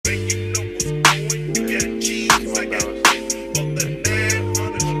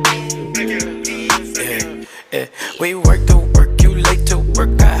We work to work, you late to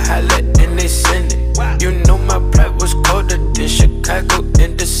work, I holla and they send it. You know my pride was colder than Chicago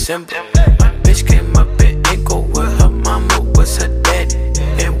in December. My bitch came up in Inglewood, her mama was her daddy.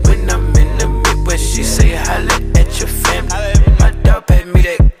 And when I'm in the Midwest, she say holla at your family. My dog paid me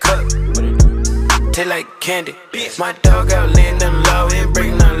that cup, taste like candy. My dog out laying them low, ain't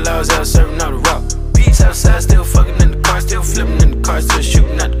breaking no laws, out serving all the rock. Outside, still fucking in the car, still flipping in the car, still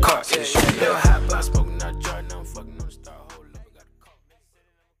shooting at the car. Still hot, but smoking out jar, now I'm fucking on star.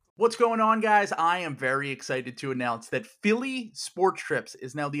 What's going on, guys? I am very excited to announce that Philly Sports Trips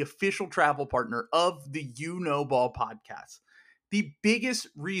is now the official travel partner of the You Know Ball podcast. The biggest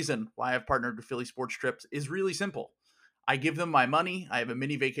reason why I've partnered with Philly Sports Trips is really simple. I give them my money, I have a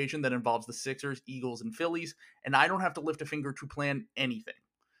mini vacation that involves the Sixers, Eagles, and Phillies, and I don't have to lift a finger to plan anything.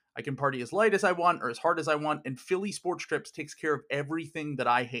 I can party as light as I want or as hard as I want, and Philly Sports Trips takes care of everything that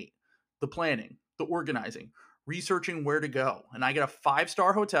I hate. The planning, the organizing, researching where to go, and I get a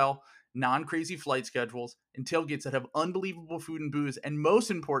 5-star hotel, non-crazy flight schedules, and tailgates that have unbelievable food and booze, and most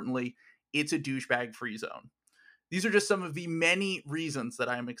importantly, it's a douchebag-free zone. These are just some of the many reasons that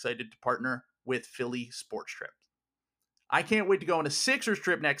I am excited to partner with Philly Sports Trips. I can't wait to go on a Sixers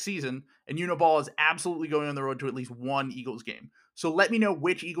trip next season, and You Know Ball is absolutely going on the road to at least one Eagles game. So let me know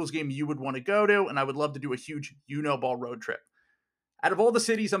which Eagles game you would want to go to, and I would love to do a huge You Know Ball road trip. Out of all the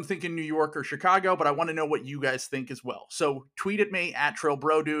cities, I'm thinking New York or Chicago, but I want to know what you guys think as well. So tweet at me at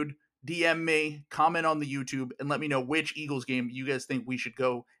TrillBroDude, DM me, comment on the YouTube, and let me know which Eagles game you guys think we should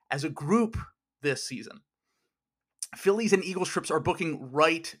go as a group this season. Phillies and Eagles trips are booking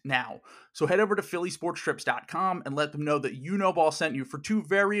right now. So head over to phillysportstrips.com and let them know that You Know Ball sent you for two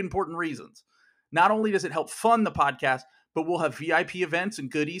very important reasons. Not only does it help fund the podcast, but we'll have VIP events and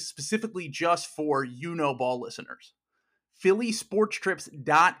goodies specifically just for You Know Ball listeners.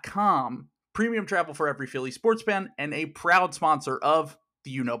 phillysportstrips.com, premium travel for every Philly sports fan, and a proud sponsor of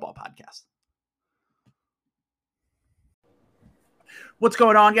the You Know Ball podcast. What's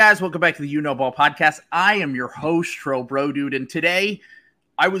going on, guys? Welcome back to the You Know Ball podcast. I am your host, TrillBroDude, and today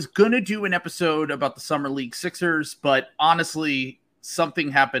I was going to do an episode about the Summer League Sixers, but honestly,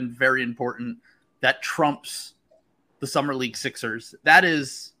 something happened very important that trumps the Summer League Sixers. That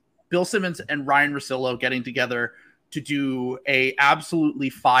is Bill Simmons and Ryne Russillo getting together to do a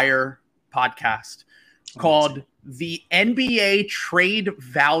absolutely fire podcast called the NBA Trade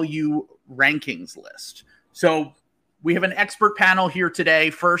Value Rankings List. So we have an expert panel here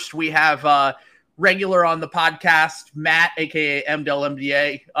today. First, we have regular on the podcast, Matt, a.k.a.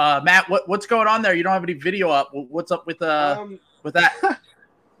 MDLMDA. Matt, what's going on there? You don't have any video up. What's up with that?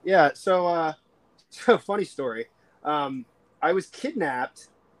 Yeah, so funny story. I was kidnapped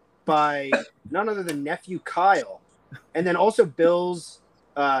by none other than nephew Kyle, and then also Bill's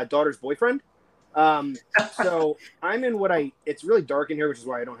daughter's boyfriend. So I'm in it's really dark in here, which is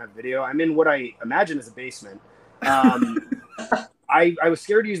why I don't have video. I'm in what I imagine is a basement. I was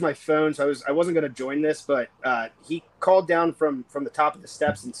scared to use my phone, so I wasn't going to join this, but he called down from the top of the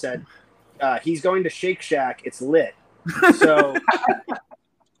steps and said he's going to Shake Shack. It's lit. So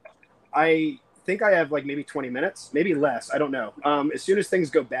I think I have like maybe 20 minutes, maybe less. I don't know. As soon as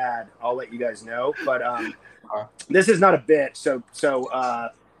things go bad, I'll let you guys know. But this is not a bit. So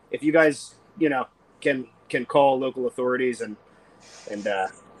if you guys can call local authorities and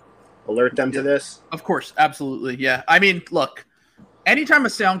alert them to this. Of course. Absolutely. Yeah. I mean, look, anytime a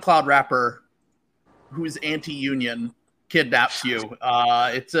SoundCloud rapper who's anti-union kidnaps you,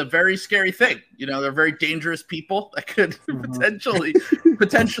 it's a very scary thing. They're very dangerous people that could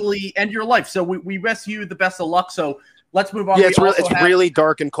potentially end your life. So we wish you the best of luck. So let's move on. Yeah, it's really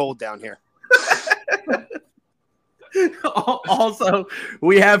dark and cold down here. Also,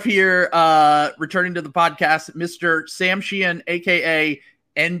 we have here returning to the podcast, Mr. Sam Sheehan, aka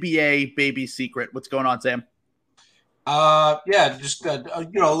NBA Baby Secret. What's going on, Sam? Yeah, just a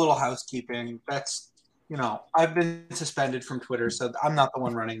little housekeeping. That's I've been suspended from Twitter, so I'm not the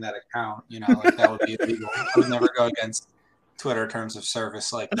one running that account. That would be illegal. I would never go against Twitter terms of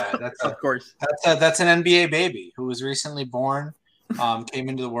service like that. Of course. That's an NBA baby who was recently born, came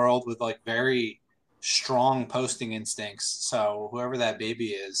into the world with very strong posting instincts. So whoever that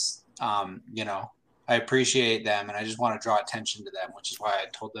baby is, I appreciate them, and I just want to draw attention to them, which is why I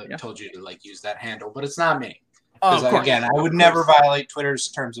told you to use that handle. But it's not me. Because again, I would never violate Twitter's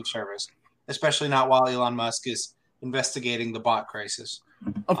terms of service, especially not while Elon Musk is investigating the bot crisis.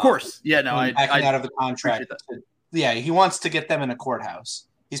 Of course, backing out of the contract. Yeah, he wants to get them in a courthouse.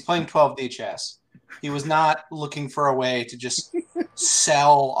 He's playing 12D chess. He was not looking for a way to just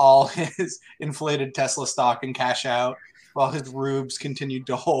sell all his inflated Tesla stock and cash out. while his rubes continued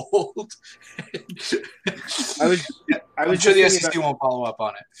to hold. I'm sure the SEC won't follow up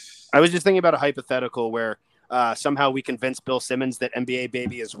on it. I was just thinking about a hypothetical where somehow we convince Bill Simmons that NBA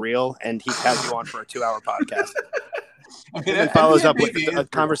Baby is real, and he has you on for a 2-hour podcast. And then follows up with a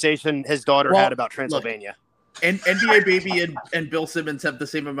conversation his daughter had about Transylvania. And NBA Baby and Bill Simmons have the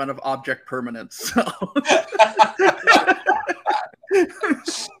same amount of object permanence. So.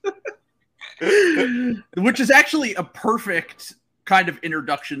 Which is actually a perfect kind of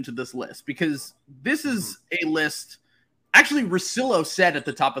introduction to this list, because this is a list. Actually, Russillo said at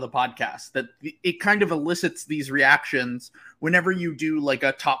the top of the podcast that it kind of elicits these reactions whenever you do like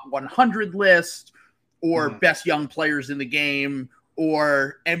a top 100 list or best young players in the game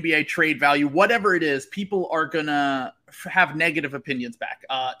or NBA trade value, whatever it is. People are gonna have negative opinions back.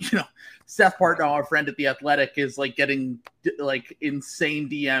 Seth Partnow, our friend at The Athletic, is like getting like insane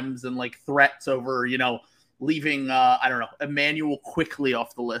DMs and like threats over, leaving, Emmanuel Quickly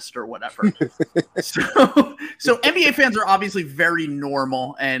off the list or whatever. so NBA fans are obviously very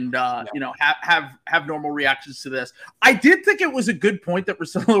normal and, have normal reactions to this. I did think it was a good point that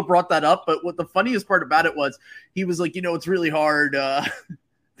Russillo brought that up, but what the funniest part about it was he was like, it's really hard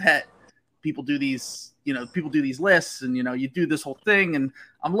that people do these lists and, you do this whole thing. And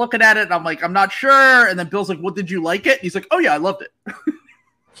I'm looking at it and I'm like, I'm not sure. And then Bill's like, well, did you like it? And he's like, oh yeah, I loved it.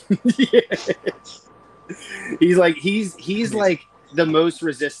 Yeah. He's like the most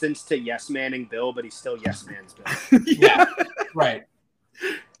resistance to yes manning Bill, but he's still yes man's Bill. Yeah, right.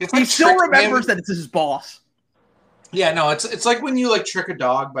 He still remembers that it's his boss. Yeah, no, it's like when you like trick a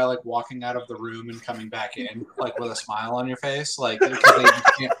dog by like walking out of the room and coming back in like with a smile on your face, like because they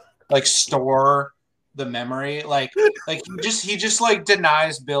can't like store the memory, like he just like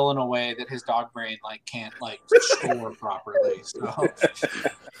denies Bill in a way that his dog brain like can't like store properly. So.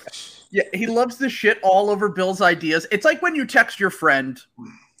 Yeah, he loves to shit all over Bill's ideas. It's like when you text your friend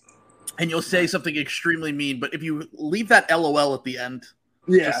and you'll say something extremely mean, but if you leave that LOL at the end,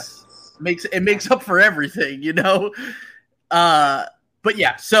 it makes up for everything, But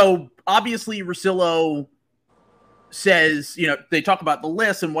yeah, so obviously Russillo says, they talk about the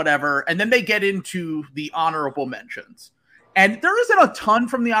list and whatever, and then they get into the honorable mentions. And there isn't a ton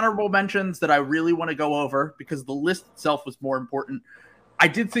from the honorable mentions that I really want to go over because the list itself was more important. I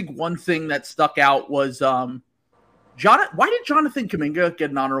did think one thing that stuck out was why did Jonathan Kuminga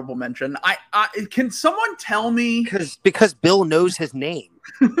get an honorable mention? Can someone tell me? Because Bill knows his name.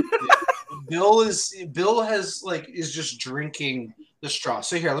 Bill is just drinking the straw.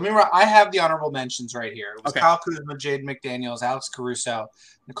 So here, I have the honorable mentions right here. It was Kyle Kuzma, Jaden McDaniels, Alex Caruso,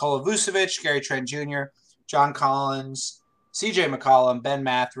 Nikola Vucevic, Gary Trent Jr., John Collins, CJ McCollum, Ben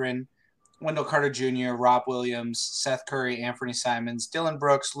Mathurin, Wendell Carter Jr., Rob Williams, Seth Curry, Anthony Simons, Dylan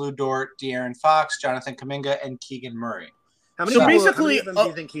Brooks, Lou Dort, De'Aaron Fox, Jonathan Kuminga, and Keegan Murray. How many of them do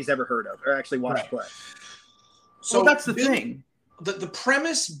you think he's ever heard of or actually watched play? So that's the thing. The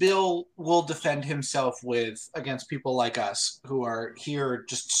premise Bill will defend himself with against people like us who are here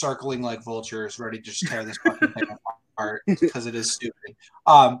just circling like vultures, ready to just tear this fucking thing apart because it is stupid,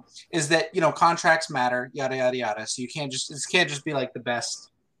 is that, contracts matter, yada, yada, yada. So it can't just be like the best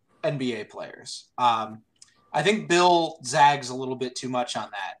NBA players. I think Bill zags a little bit too much on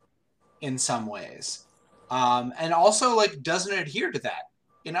that in some ways. And also like doesn't adhere to that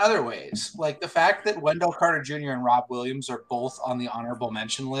in other ways. Like the fact that Wendell Carter Jr. and Rob Williams are both on the honorable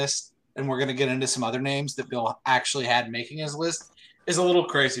mention list, and we're going to get into some other names that Bill actually had making his list, is a little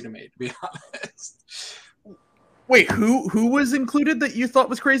crazy to me, to be honest. Wait, who was included that you thought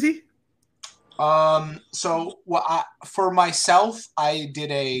was crazy? For myself, I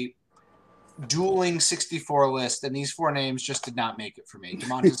did a dueling 64 list, and these 4 names just did not make it for me.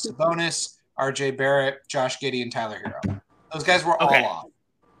 Domantas Sabonis, RJ Barrett, Josh Giddey, and Tyler Hero. Those guys were all off.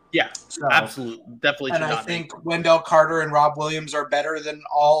 Yeah, absolutely. Definitely. And I think Wendell Carter and Rob Williams are better than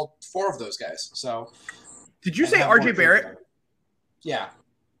all 4 of those guys. So, did you say RJ Barrett? Yeah.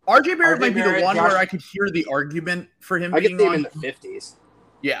 RJ Barrett might be the one where I could hear the argument for him being on. In the 50s.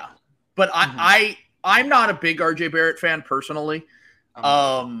 Yeah. But I'm not a big RJ Barrett fan personally.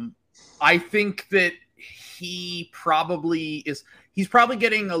 I think that he's probably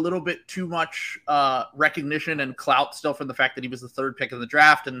getting a little bit too much recognition and clout still from the fact that he was the 3rd pick in the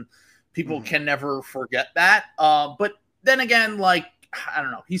draft, and people can never forget that. But then again, like, I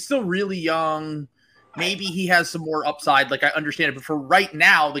don't know, he's still really young. Maybe he has some more upside. Like, I understand it, but for right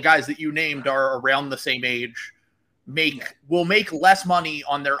now, the guys that you named are around the same age. Will make less money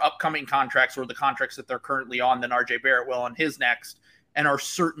on their upcoming contracts or the contracts that they're currently on than RJ Barrett will on his next, and are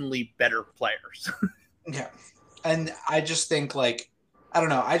certainly better players. Yeah. And I just think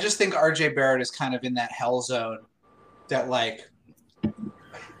I just think RJ Barrett is kind of in that hell zone that like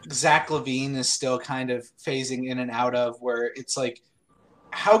Zach LaVine is still kind of phasing in and out of, where it's like,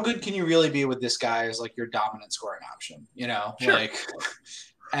 how good can you really be with this guy as like your dominant scoring option? You know, Sure. like,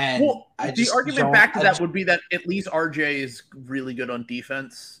 and the argument back to that would be that at least RJ is really good on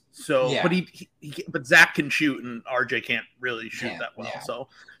defense. So, Yeah. but Zach can shoot and RJ can't really shoot that well. Yeah.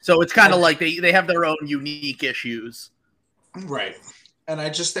 So it's kind of like they have their own unique issues. Right. And I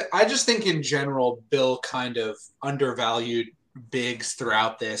just think in general, Bill kind of undervalued bigs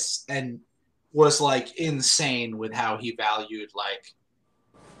throughout this and was like insane with how he valued like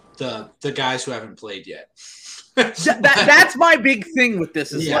the guys who haven't played yet. That's my big thing with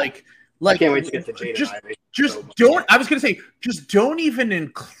this is like I can't wait to get to Jaden. I was gonna say, just don't even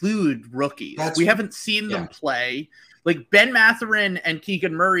include rookies. We haven't seen them play. Like Ben Mathurin and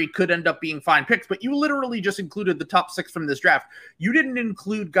Keegan Murray could end up being fine picks, but you literally just included the top 6 from this draft. You didn't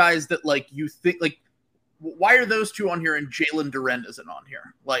include guys that like you think like. Why are those two on here and Jalen Duren isn't on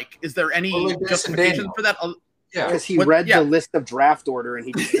here? Like, is there any justification for that? Yeah, because he read the list of draft order and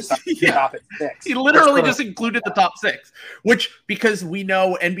he just decided to stop at 6. He literally just included the top 6, which because we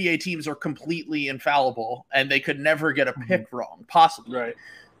know NBA teams are completely infallible and they could never get a pick wrong, possibly. Right.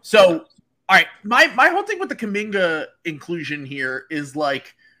 So, all right, my whole thing with the Kuminga inclusion here is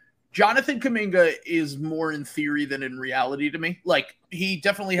like Jonathan Kuminga is more in theory than in reality to me. Like he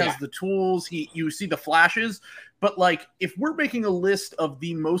definitely has the tools. You see the flashes, but like if we're making a list of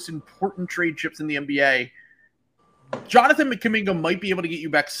the most important trade chips in the NBA, Jonathan Kuminga might be able to get you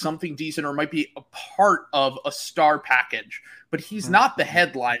back something decent or might be a part of a star package, but he's not the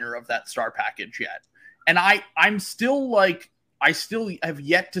headliner of that star package yet. And I'm still like, I still have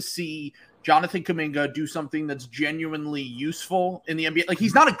yet to see Jonathan Kuminga do something that's genuinely useful in the NBA. Like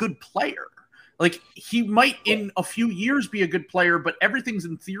he's not a good player. Like he might in a few years be a good player, but everything's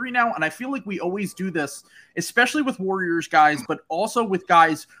in theory now. And I feel like we always do this, especially with Warriors guys, but also with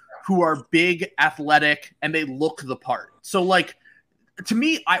guys who are big, athletic, and they look the part. So like, to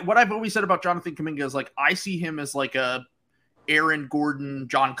me, what I've always said about Jonathan Kuminga is like, I see him as like a Aaron Gordon,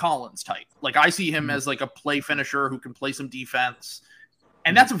 John Collins type. Like I see him as like a play finisher who can play some defense.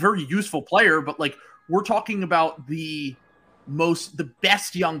 And that's a very useful player, but like we're talking about the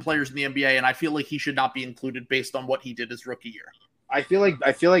best young players in the NBA, and I feel like he should not be included based on what he did his rookie year. I feel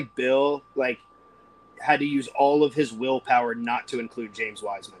like Bill like had to use all of his willpower not to include James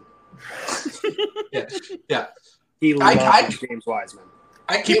Wiseman. Yeah. He loves James Wiseman.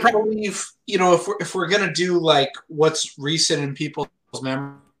 I can't believe, if we're gonna do like what's recent in people's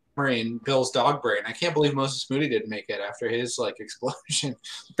memory and Bill's dog brain, I can't believe Moses Moody didn't make it after his like explosion.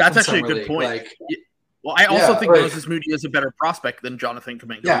 That's actually a good point. Like, well, I also think Moses Moody is a better prospect than Jonathan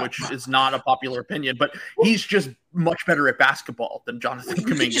Kuminga, which is not a popular opinion, but he's just much better at basketball than Jonathan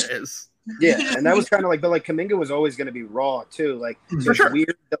Kuminga is. Yeah, and that was kind of like, but like Kuminga was always going to be raw too. Like it's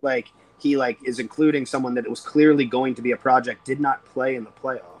weird that like he like is including someone that was clearly going to be a project, did not play in the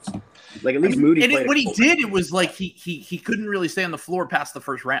playoffs. Like at least Moody. And what he did, it was like he couldn't really stay on the floor past the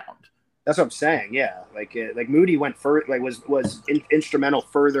first round. That's what I'm saying. Yeah, like Moody went was instrumental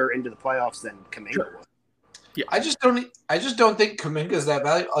further into the playoffs than Kuminga was. Yeah, I just don't think Kuminga is that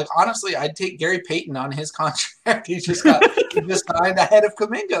valuable. Like honestly, I'd take Gary Payton on his contract. He just signed ahead of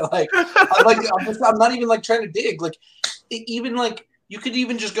Kuminga. I'm not even like trying to dig. Like even like you could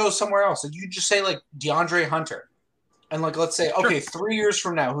even just go somewhere else. Like you just say like DeAndre Hunter, and like let's say 3 years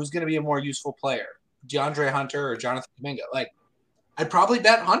from now, who's going to be a more useful player, DeAndre Hunter or Jonathan Kuminga? Like I'd probably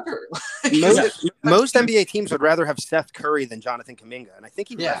bet Hunter. Most NBA teams would rather have Seth Curry than Jonathan Kuminga, and I think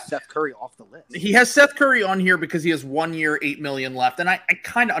he left Seth Curry off the list. He has Seth Curry on here because he has 1 year, $8 million left, and I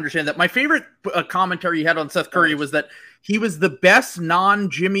kind of understand that. My favorite commentary he had on Seth Curry was that he was the best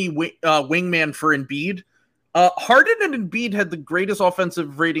non-Jimmy wingman for Embiid. Harden and Embiid had the greatest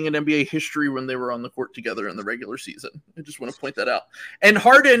offensive rating in NBA history when they were on the court together in the regular season. I just want to point that out. And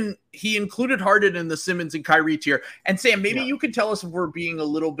Harden, he included Harden in the Simmons and Kyrie tier. And Sam, maybe you could tell us if we're being a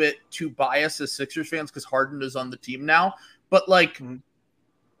little bit too biased as Sixers fans because Harden is on the team now. But like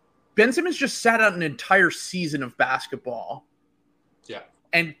Ben Simmons just sat out an entire season of basketball. Yeah.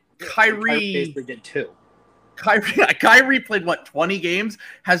 And Kyrie basically did too. Kyrie played 20 games,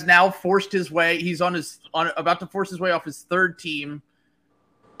 has now forced his way. He's about to force his way off his third team.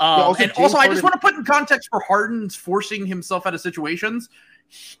 I just want to put in context for Harden's forcing himself out of situations.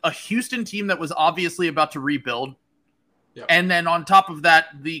 A Houston team that was obviously about to rebuild. Yep. And then on top of that,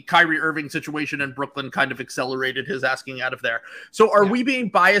 the Kyrie Irving situation in Brooklyn kind of accelerated his asking out of there. So are we being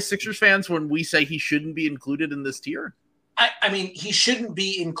biased Sixers fans when we say he shouldn't be included in this tier? I mean, he shouldn't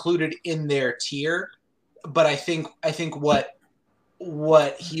be included in their tier. But I think what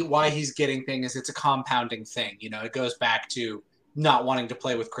why he's getting things. It's a compounding thing. You know, it goes back to not wanting to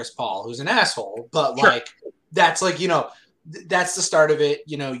play with Chris Paul, who's an asshole, but Sure. like that's like, you know, that's the start of it.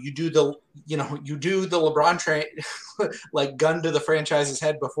 You know, you do the LeBron train, like gun to the franchise's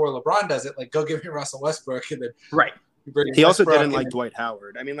head before LeBron does it. Like, go give me Russell Westbrook, and then Right. He also didn't like Dwight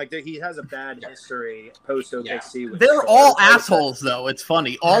Howard. I mean, like he has a bad history post OKC. They're all assholes, though. It's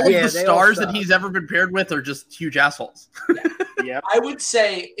funny. All of the stars that he's ever been paired with are just huge assholes. Yeah. I would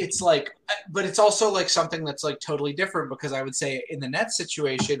say it's like, but it's also like something that's like totally different, because I would say in the Nets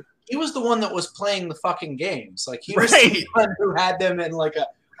situation, he was the one that was playing the fucking games. Like he was the one who had them in like a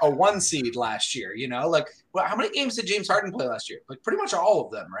 1 seed last year, you know, like how many games did James Harden play last year? Like pretty much all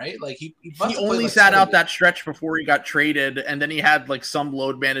of them, right? Like he only sat out that stretch before he got traded, and then he had like some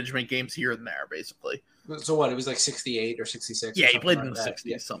load management games here and there, basically. So what? It was like 68 or 66. Yeah, or he played like in the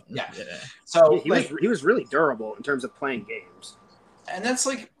 60s. Something. Yeah. Yeah. So he was really durable in terms of playing games. And that's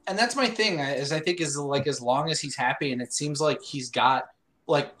my thing. Is I think is like, as long as he's happy, and it seems like he's got,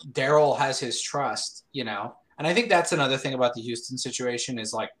 like, Daryl has his trust, you know. And I think that's another thing about the Houston situation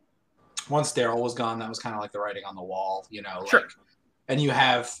is, like, once Daryl was gone, that was kind of like the writing on the wall, you know. Sure. Like, and you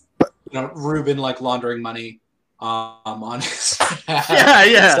have, you know, Ruben like laundering money on his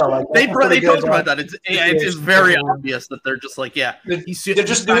yeah. So, like, they talked about that. It's very obvious that they're just like, they're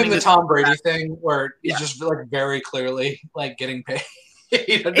just doing the Tom Brady thing where he's just like very clearly like getting paid.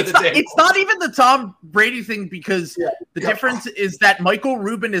 It's not even the Tom Brady thing, because the difference is that Michael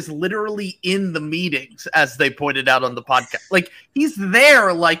Rubin is literally in the meetings, as they pointed out on the podcast. Like, he's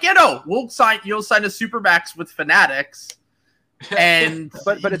there, like, you'll sign a Supermax with Fanatics, and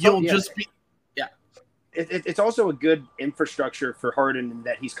but you'll just be. It's also a good infrastructure for Harden in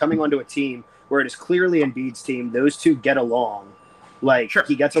that he's coming onto a team where it is clearly Embiid's team. Those two get along. Like,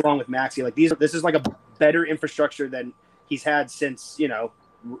 he gets along with Maxey. Like, this is like a better infrastructure than he's had since, you know,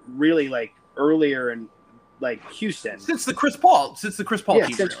 really like earlier in like Houston. Since the Chris Paul team. Since Chris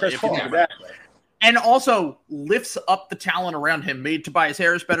Paul, exactly. And also lifts up the talent around him, made Tobias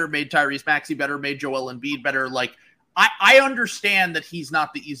Harris better, made Tyrese Maxey better, made Joel Embiid better. Like, I understand that he's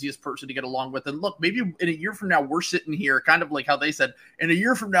not the easiest person to get along with. And look, maybe in a year from now, we're sitting here, kind of like how they said, in a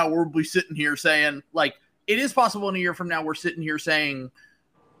year from now, we'll be sitting here saying, like, it is possible in a year from now, we're sitting here saying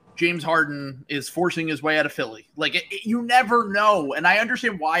James Harden is forcing his way out of Philly. Like, you never know. And I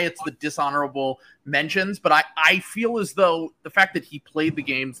understand why it's the dishonorable mentions, but I feel as though the fact that he played the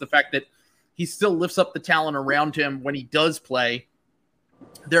games, the fact that he still lifts up the talent around him when he does play,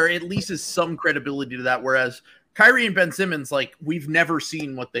 there at least is some credibility to that. Whereas Kyrie and Ben Simmons, like, we've never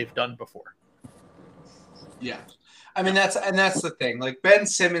seen what they've done before. Yeah. I mean, that's the thing. Like, Ben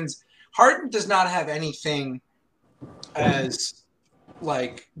Simmons, Harden does not have anything as,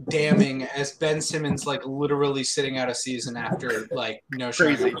 like, damning as Ben Simmons, like, literally sitting out a season after, like, no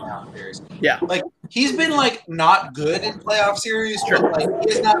Crazy playoff series. Yeah. Like, he's been, like, not good in playoff series, but, like,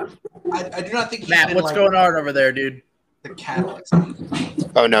 he is not – I do not think he's Matt, been, what's like, going on over there, dude? the catalyst.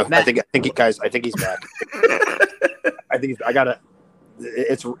 Oh no, Matt. I think he's back.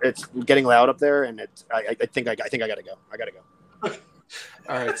 It's getting loud up there, and I think I gotta go.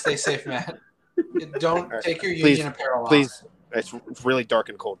 All right, stay safe, Matt. Don't take your Please, union apparel off. Please, it's really dark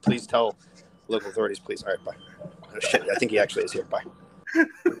and cold. Please tell local authorities, please. All right, bye. Oh, shit, I think he actually is here. Bye.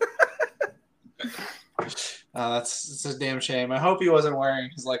 It's a damn shame. I hope he wasn't wearing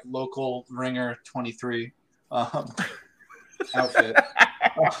his like local Ringer 23 outfit.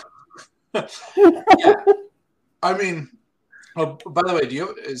 Yeah. I mean, oh, by the way,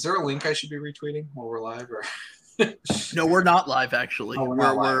 is there a link I should be retweeting while we're live? Or No, we're not live, actually. Oh, we're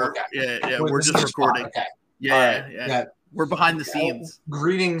not live. Okay. We're just recording. Okay. Yeah, Right. yeah. We're behind the scenes.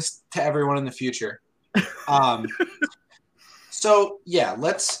 Greetings to everyone in the future. So yeah,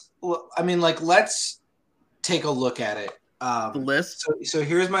 let's take a look at it. The list. So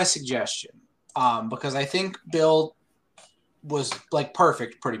here's my suggestion. Because I think Bill was like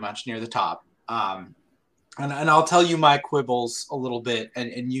perfect pretty much near the top. And I'll tell you my quibbles a little bit,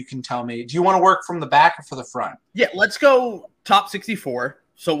 and you can tell me, do you want to work from the back or for the front? Yeah, let's go top 64.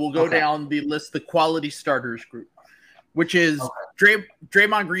 So we'll go down the list, the quality starters group, which is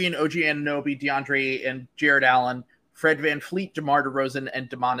Draymond Green, OG Anunoby, DeAndre, and Jared Allen, Fred VanVleet, DeMar DeRozan, and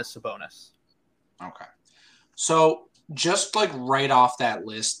Domantas Sabonis. Okay. So just like right off that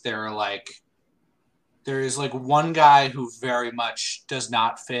list, there is like one guy who very much does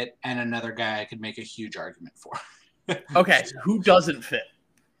not fit, and another guy I could make a huge argument for. Okay, who doesn't fit?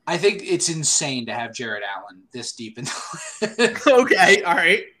 I think it's insane to have Jared Allen this deep in the list. Okay, all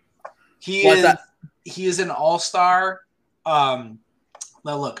right. He is an all-star. Now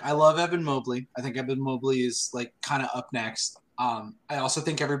look, I love Evan Mobley. I think Evan Mobley is like kind of up next. I also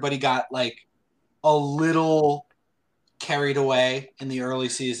think everybody got like a little carried away in the early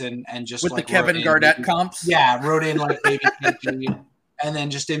season and just with like the Kevin Garnett comps. Yeah, wrote in like baby KG, and then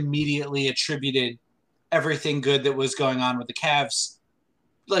just immediately attributed everything good that was going on with the Cavs,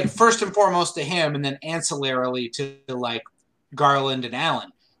 like first and foremost to him, and then ancillarily to like Garland and Allen.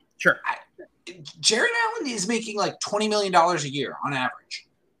 Sure. Jared Allen is making like $20 million a year on average.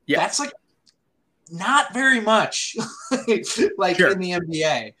 Yeah. That's like not very much like in the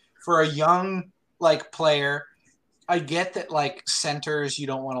NBA for a young like player. I get that like centers, you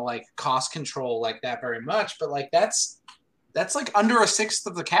don't want to like cost control like that very much, but like that's like under a sixth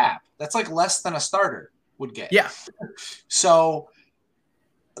of the cap. That's like less than a starter would get. Yeah. So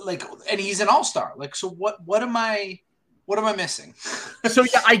like, and he's an all-star. Like, so what am I missing? So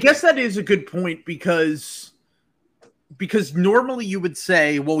yeah, I guess that is a good point because normally you would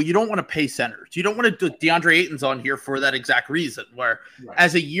say, well, you don't want to pay centers. You don't want to do DeAndre Ayton's on here for that exact reason, where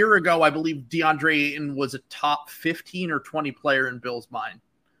as a year ago, I believe DeAndre Ayton was a top 15 or 20 player in Bill's mind.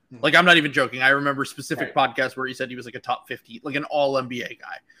 Mm-hmm. Like, I'm not even joking. I remember specific podcasts where he said he was like a top 50, like an all NBA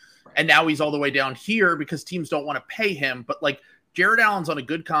guy. Right. And now he's all the way down here because teams don't want to pay him. But like Jared Allen's on a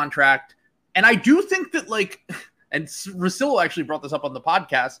good contract. And I do think that like, and Russillo actually brought this up on the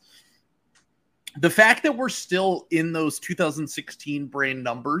podcast, the fact that we're still in those 2016 brain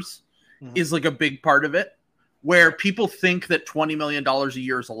numbers is like a big part of it, where people think that $20 million a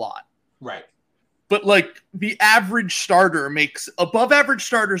year is a lot. Right. But like the average starter above average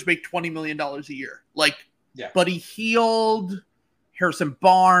starters make $20 million a year. Like Buddy Hield, Harrison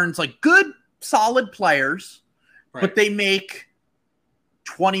Barnes, like good, solid players, but they make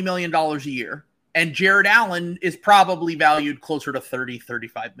 $20 million a year. And Jared Allen is probably valued closer to 30,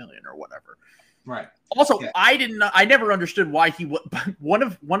 35 million or whatever. Right. Also, I never understood why one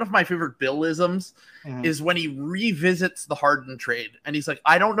of my favorite Billisms is when he revisits the Harden trade and he's like,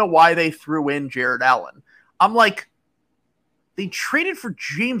 I don't know why they threw in Jared Allen. I'm like, they traded for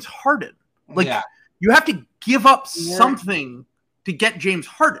James Harden. Like you have to give up something to get James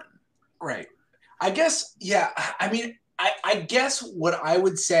Harden. Right. I guess, I mean, I guess what I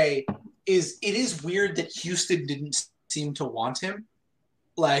would say is it is weird that Houston didn't seem to want him.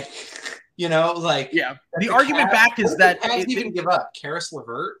 Like, you know, like the argument back is that they even give up Karis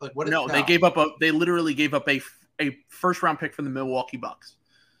LeVert. Like, what? No, they literally gave up a first round pick from the Milwaukee Bucks.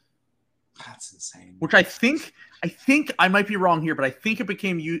 That's insane. Which I think I might be wrong here, but I think it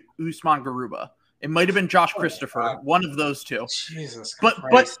became Usman Garuba. It might have been Josh Christopher, one of those two. Jesus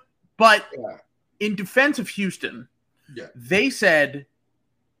Christ. But in defense of Houston, they said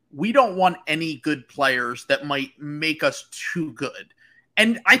we don't want any good players that might make us too good.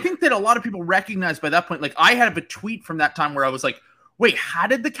 And I think that a lot of people recognize by that point, like I had a tweet from that time where I was like, wait, how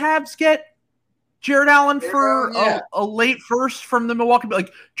did the Cavs get Jared Allen for a late first from the Milwaukee?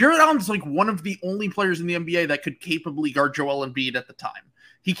 Like Jared Allen's like one of the only players in the NBA that could capably guard Joel Embiid at the time.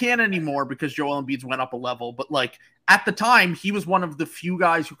 He can't anymore because Joel Embiid's went up a level, but like at the time he was one of the few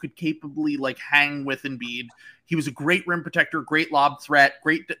guys who could capably like hang with Embiid. He was a great rim protector, great lob threat,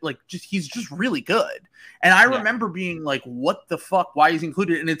 great, like he's just really good. And I remember being like, what the fuck? Why is he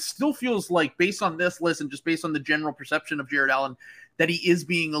included? And it still feels like based on this list and just based on the general perception of Jared Allen that he is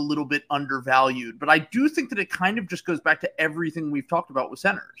being a little bit undervalued. But I do think that it kind of just goes back to everything we've talked about with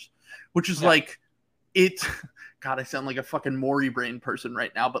centers, which is like God, I sound like a fucking Maury brain person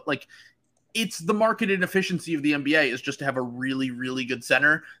right now, but like it's the market inefficiency of the NBA is just to have a really, really good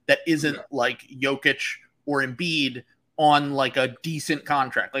center that isn't like Jokic or Embiid on like a decent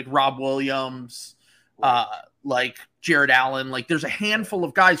contract, like Rob Williams, like Jared Allen. Like there's a handful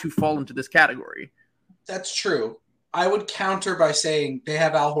of guys who fall into this category. That's true. I would counter by saying they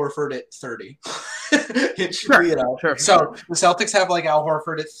have Al Horford at 30. So the Celtics have like Al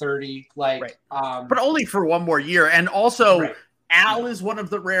Horford at 30, like, but only for one more year. And also Al is one of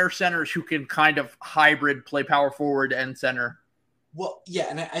the rare centers who can kind of hybrid play power forward and center. Well, yeah,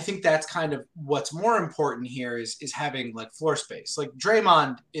 and I think that's kind of what's more important here is having like floor space. Like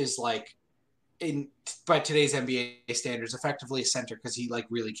Draymond is like by today's NBA standards, effectively a center because he like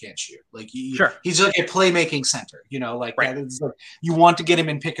really can't shoot. Like he's like a playmaking center, you know, like that is like you want to get him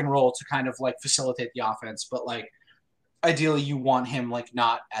in pick and roll to kind of like facilitate the offense, but like ideally you want him like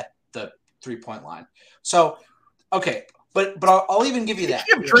not at the 3-point line. So okay, but I'll even give you that.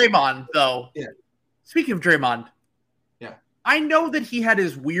 Speaking of Draymond, though. Yeah. Speaking of Draymond. Yeah. I know that he had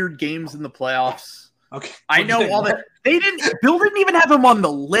his weird games in the playoffs. Okay. I know all that. Bill didn't even have him on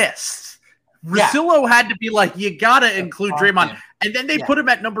the list. Russillo had to be like, you got to include Draymond. And then they put him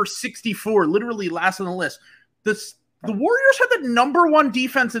at number 64, literally last on the list. the Warriors had the number one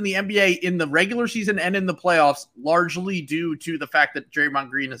defense in the NBA in the regular season and in the playoffs, largely due to the fact that Draymond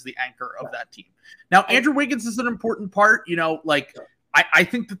Green is the anchor of that team. Now, Andrew Wiggins is an important part, I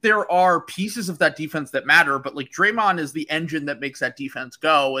think that there are pieces of that defense that matter, but like Draymond is the engine that makes that defense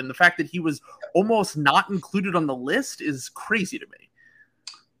go. And the fact that he was almost not included on the list is crazy to me.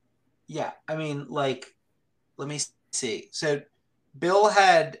 Yeah. I mean, like, let me see. So Bill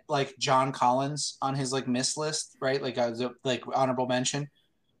had like John Collins on his like miss list, right? Like honorable mention.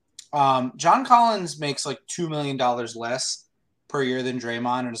 John Collins makes like $2 million less per year than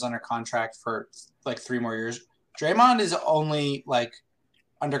Draymond and is under contract for like 3 more years. Draymond is only like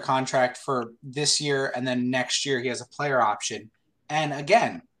under contract for this year, and then next year he has a player option. And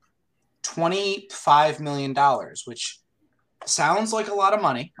again, $25 million, which sounds like a lot of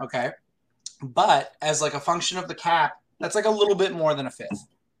money, okay? But as like a function of the cap, that's like a little bit more than a fifth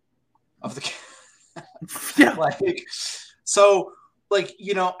of the cap. Yeah. So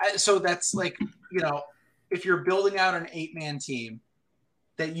that's like, if you're building out an 8-man team,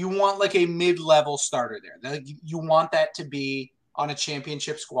 that you want like a mid-level starter there. That you want that to be on a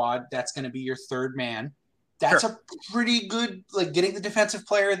championship squad. That's going to be your third man. That's a pretty good, like getting the defensive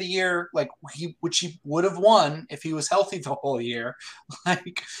player of the year, like which he would have won if he was healthy the whole year,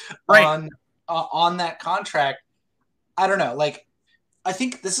 like on that contract. I don't know. Like, I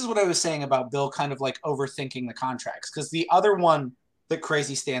think this is what I was saying about Bill kind of like overthinking the contracts. Cause the other one that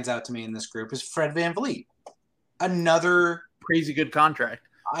crazy stands out to me in this group is Fred VanVleet. Another crazy good contract.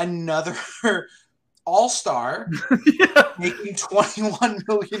 Another all-star making $21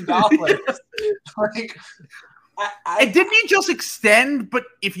 million. Like, didn't he just extend? But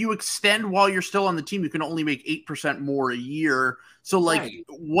if you extend while you're still on the team, you can only make 8% more a year. So, like,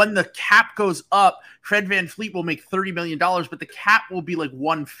 when the cap goes up, Fred VanVleet will make $30 million, but the cap will be like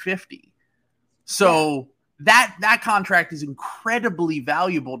 $150. So that contract is incredibly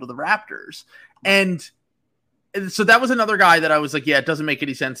valuable to the Raptors. And so that was another guy that I was like, yeah, it doesn't make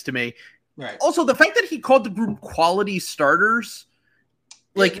any sense to me. Right. Also, the fact that he called the group quality starters,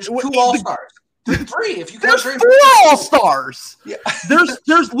 like there's 2 all-stars. 3 if you there's 4 all-stars. Yeah.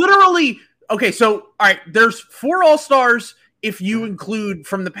 there's literally so all right, there's 4 all-stars if you include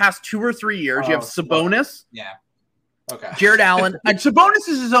from the past 2 or 3 years. You have Sabonis. Yeah. Okay. Jared Allen. And Sabonis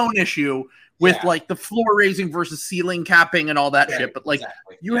is his own issue with like the floor raising versus ceiling capping and all that shit. But like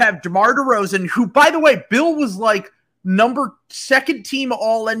you have DeMar DeRozan, who, by the way, Bill was like second team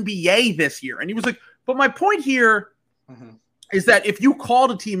all NBA this year. And he was like, but my point here is that if you called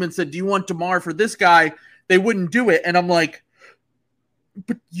a team and said, do you want DeMar for this guy? They wouldn't do it. And I'm like,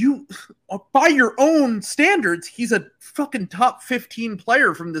 but you, by your own standards, he's a fucking top 15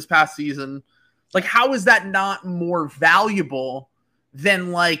 player from this past season. Like, how is that not more valuable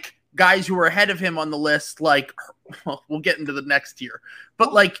than like guys who are ahead of him on the list? Like, well, we'll get into the next tier,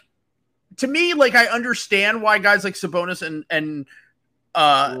 but like, to me, like, I understand why guys like Sabonis and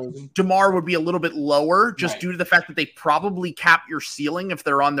DeMar would be a little bit lower just due to the fact that they probably cap your ceiling if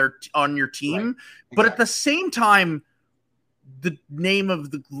they're on your team. Right. Exactly. But at the same time, the name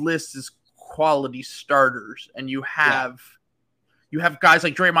of the list is quality starters, and you have guys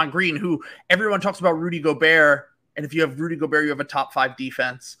like Draymond Green, who everyone talks about Rudy Gobert, and if you have Rudy Gobert, you have a top 5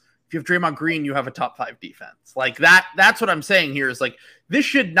 defense. If you have Draymond Green, you have a top 5 defense. Like that's what I'm saying here is like, this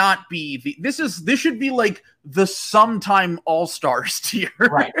should not be this should be like the sometime all-stars tier.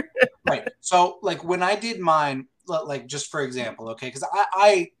 Right. So like when I did mine, like just for example, okay, because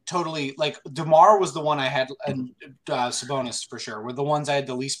I totally like DeMar was the one I had, and Sabonis for sure were the ones I had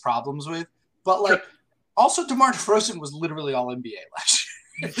the least problems with. But like also DeMar DeRozan was literally all NBA last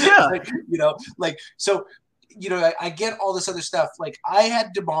year. Yeah. So. I get all this other stuff. Like I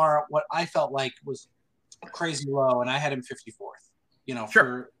had DeMar, what I felt like was crazy low, and I had him 54th.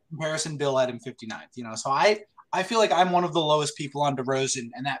 For comparison, Bill had him 59th. So I feel like I'm one of the lowest people on DeRozan,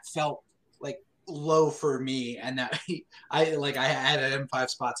 and that felt like low for me, and that I had him 5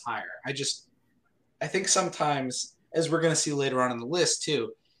 spots higher. I think sometimes, as we're gonna see later on in the list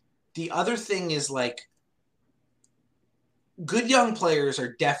too, the other thing is like, good young players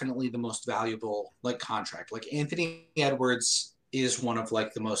are definitely the most valuable like contract. Like Anthony Edwards is one of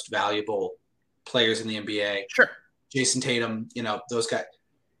like the most valuable players in the NBA. Sure. Jason Tatum, those guys.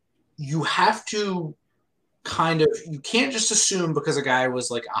 You have to you can't just assume because a guy was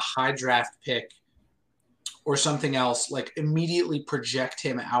like a high draft pick or something else, like immediately project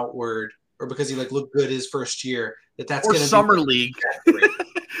him outward, or because he like looked good his first year, that's or going to summer league.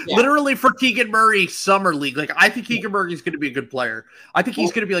 literally for Keegan Murray summer league. Like, I think Keegan Murray is going to be a good player. I think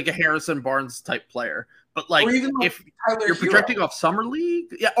he's going to be like a Harrison Barnes type player. But like, if Tyler you're projecting Hero. off summer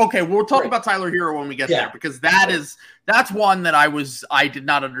league, okay, we'll talk about Tyler Hero when we get there, because that's one that I did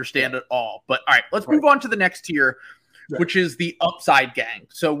not understand at all. But all right, let's move on to the next tier, which is the upside gang.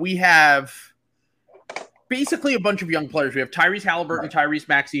 So we have basically a bunch of young players. We have Tyrese Halliburton, Tyrese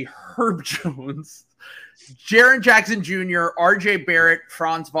Maxey, Herb Jones, Jaren Jackson Jr., RJ Barrett,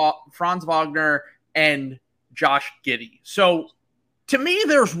 Franz Wagner, and Josh Giddey. So to me,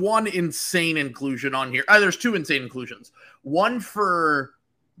 there's one insane inclusion on here. There's two insane inclusions. One for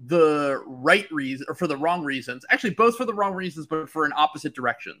the right reason, or for the wrong reasons. Actually, both for the wrong reasons, but for an opposite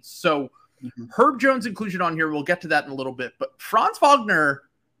directions. So Herb Jones inclusion on here, we'll get to that in a little bit. But Franz Wagner,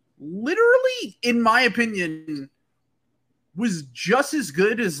 literally, in my opinion, was just as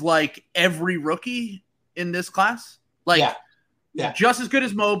good as like every rookie in this class. Like, just as good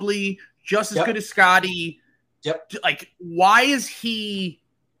as Mobley, just as good as Scotty. Like, why is he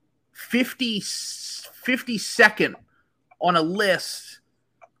 52nd on a list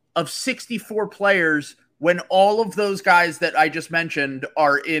of 64 players when all of those guys that I just mentioned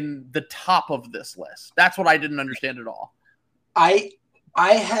are in the top of this list? That's what I didn't understand at all. I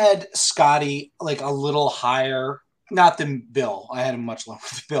had Scotty like a little higher, not than Bill. I had him much lower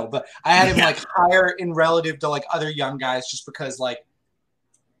than Bill, but I had him like higher in relative to like other young guys, just because like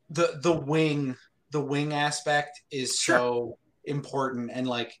the wing aspect is so important, and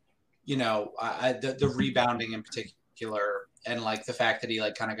like, you know, the rebounding in particular, and like the fact that he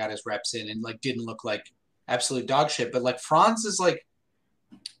like kind of got his reps in and like didn't look like absolute dog shit. But like Franz is like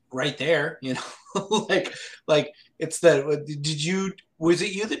right there, you know. like it's the was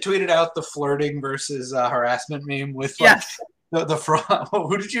it you that tweeted out the flirting versus harassment meme with like the Franz?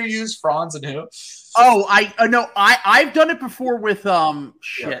 Who did you use, Franz and who? Oh, I've done it before with I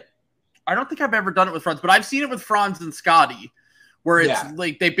don't think I've ever done it with Franz, but I've seen it with Franz and Scotty, where it's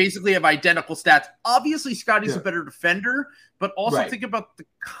like they basically have identical stats. Obviously, Scotty's a better defender, but also think about the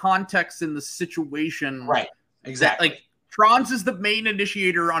context in the situation. Right, exactly. Like, Franz is the main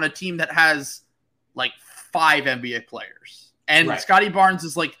initiator on a team that has like 5 NBA players, and Scotty Barnes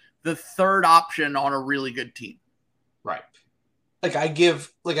is like the third option on a really good team. Right. Like I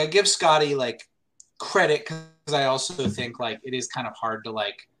give Scotty like credit, because I also think like it is kind of hard to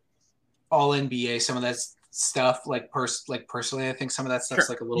like all NBA some of that stuff. Like personally, I think some of that stuff's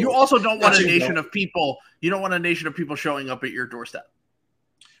like a little. You also don't want a nation of people. You don't want a nation of people showing up at your doorstep.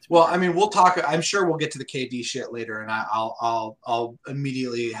 Well, I mean, we'll talk. I'm sure we'll get to the KD shit later, and I'll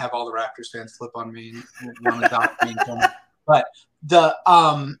immediately have all the Raptors fans flip on me and want to dock me. But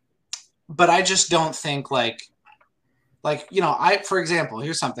but I just don't think like you know, for example,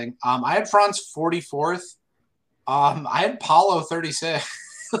 here's something. I had Franz 44th. I had Paulo 36.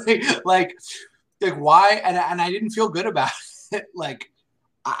 like why? And I didn't feel good about it. Like.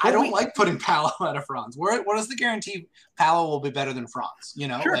 I don't like putting Paolo out of Franz. What is the guarantee Paolo will be better than Franz? You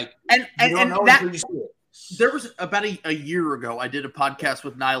know, like and don't know until you see it. There was about a year ago, I did a podcast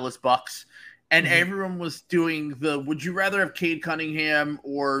with Nihilus Bucks, and everyone was doing would you rather have Cade Cunningham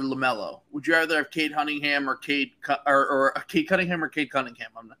or LaMelo? Would you rather have Cade Cunningham or Cade Cunningham or Cade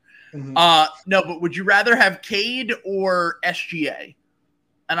Cunningham? I'm not. No, but would you rather have Cade or SGA?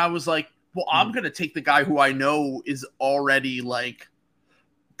 And I was like, well, I'm going to take the guy who I know is already like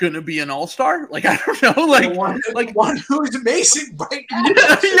going to be an all-star. Like, I don't know, like one who's amazing right now.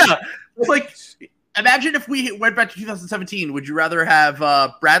 Yeah. Like, imagine if we went back to 2017. Would you rather have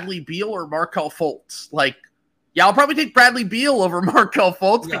Bradley Beal or Markelle Fultz? Like, yeah, I'll probably take Bradley Beal over Markelle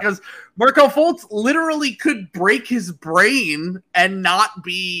Fultz because Markelle Fultz literally could break his brain and not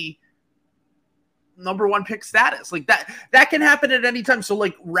be number 1 pick status. Like that can happen at any time. So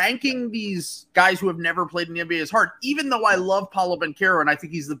like ranking these guys who have never played in the NBA is hard. Even though I love Paolo Banchero and I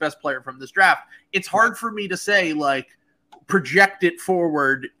think he's the best player from this draft, it's hard for me to say like project it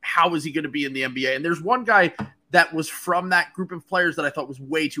forward. How is he going to be in the NBA? And there's one guy that was from that group of players that I thought was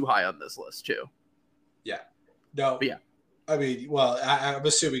way too high on this list too. Yeah. No. But yeah. I mean, well, I'm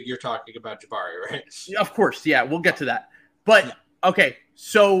assuming you're talking about Jabari, right? Of course. Yeah. We'll get to that. But okay.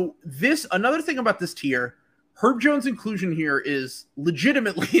 So another thing about this tier, Herb Jones' inclusion here is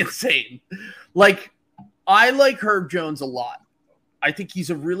legitimately insane. Like, I like Herb Jones a lot. I think he's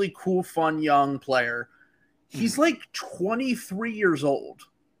a really cool, fun, young player. He's like 23 years old.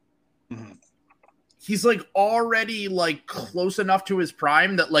 Mm-hmm. He's like already like close enough to his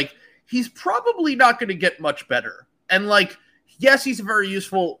prime that like he's probably not going to get much better. And like, yes, he's a very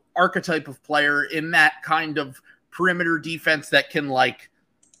useful archetype of player in that kind of perimeter defense that can like,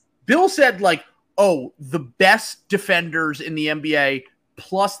 Bill said like, oh, the best defenders in the NBA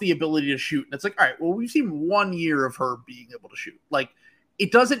plus the ability to shoot. And it's like, all right, well, we've seen 1 year of Herb being able to shoot. Like,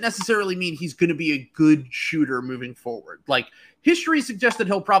 it doesn't necessarily mean he's going to be a good shooter moving forward. Like, history suggests that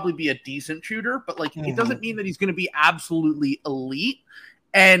he'll probably be a decent shooter, but like, it doesn't mean that he's going to be absolutely elite.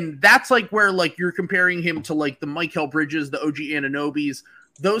 And that's like where like you're comparing him to like the Mikal Bridges, the OG Anunobis,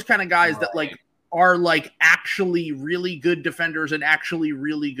 those kind of guys that like are like actually really good defenders and actually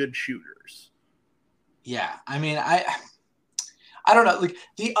really good shooters. Yeah, I mean, I don't know. Like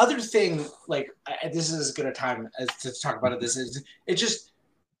the other thing, like this is as good a time as to talk about it. This is it. Just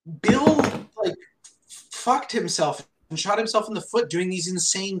Bill like fucked himself and shot himself in the foot doing these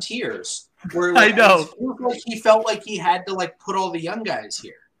insane tiers. Where like, I know. Like he felt like he had to like put all the young guys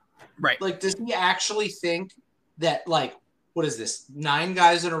here. Right. Like, does he actually think that like what is this? 9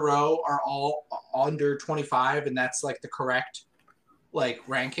 guys in a row are all under 25, and that's like the correct like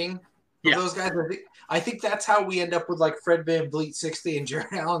ranking for those guys. I think that's how we end up with like Fred VanVleet 60 and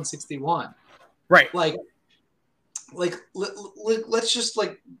Jared Allen 61. Right. Like let's just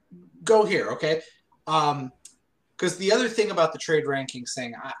like go here, okay? Because the other thing about the trade rankings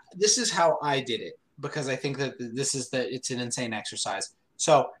thing, this is how I did it because I think that it's an insane exercise.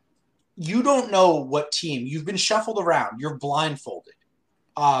 So you don't know what team you've been shuffled around. You're blindfolded.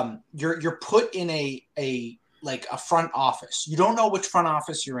 You're put in a front office. You don't know which front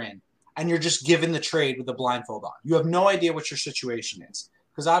office you're in, and you're just given the trade with the blindfold on. You have no idea what your situation is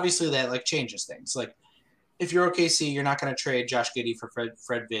because obviously that like changes things. Like if you're OKC, you're not going to trade Josh Giddey for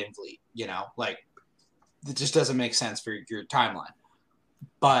Fred VanVleet. You know, like it just doesn't make sense for your timeline.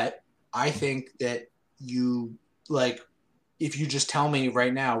 But I think that you like. If you just tell me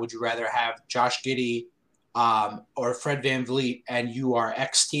right now, would you rather have Josh Giddey or Fred VanVleet and you are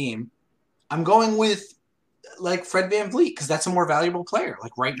X team, I'm going with like Fred VanVleet because that's a more valuable player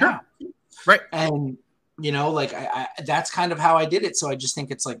like right now. Right. And, you know, like I that's kind of how I did it. So I just think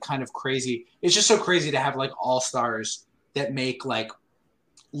it's like kind of crazy. It's just so crazy to have like all-stars that make like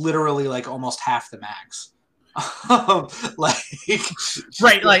literally like almost half the max. Like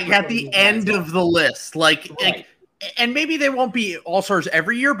right. Like at the end of the list, like and maybe they won't be all-stars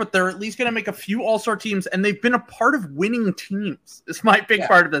every year, but they're at least going to make a few all-star teams, and they've been a part of winning teams. Is my big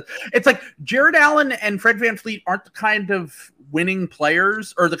part of this. It's like Jared Allen and Fred VanVleet aren't the kind of winning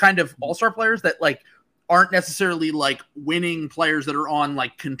players or the kind of all-star players that like aren't necessarily like winning players that are on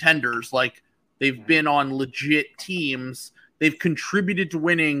like contenders. Like they've been on legit teams. They've contributed to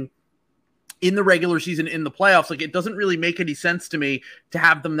winning in the regular season, in the playoffs. Like it doesn't really make any sense to me to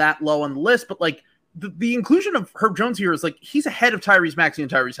have them that low on the list, but like the inclusion of Herb Jones here is like he's ahead of Tyrese Maxey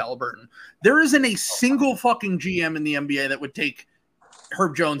and Tyrese Halliburton. There isn't a single fucking GM in the NBA that would take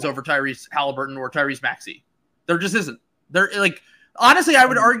Herb Jones over Tyrese Halliburton or Tyrese Maxey. There just isn't. They're like honestly, I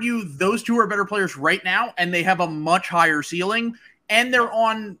would argue those two are better players right now, and they have a much higher ceiling. And they're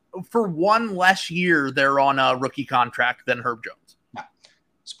on for one less year. They're on a rookie contract than Herb Jones. Yeah.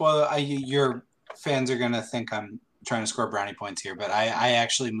 Spoiler: your fans are gonna think I'm trying to score brownie points here, but I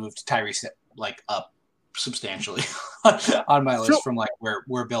actually moved Tyrese like up substantially on my list from like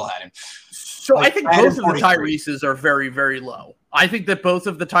where Bill had him. So like, I think both of the Tyreses are very, very low. I think that both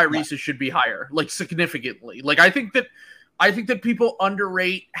of the Tyreses should be higher, like significantly. Like I think that people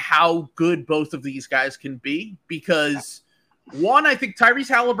underrate how good both of these guys can be because one, I think Tyrese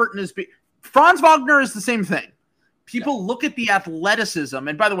Halliburton is Franz Wagner is the same thing. People look at the athleticism,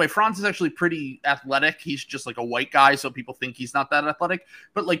 and by the way, Franz is actually pretty athletic. He's just like a white guy, so people think he's not that athletic.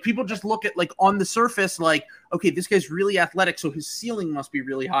 But like people just look at like on the surface, like, okay, this guy's really athletic, so his ceiling must be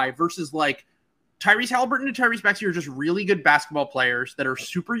really high. Versus like Tyrese Halliburton and Tyrese Maxey are just really good basketball players that are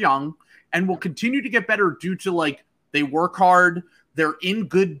super young and will continue to get better due to like they work hard. They're in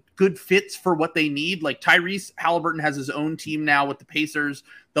good fits for what they need. Like Tyrese Halliburton has his own team now with the Pacers.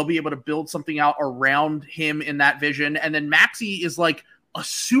 They'll be able to build something out around him in that vision. And then Maxey is like a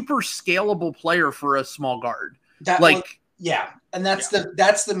super scalable player for a small guard. And that's like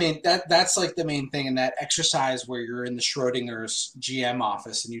the main thing in that exercise where you're in the Schrodinger's GM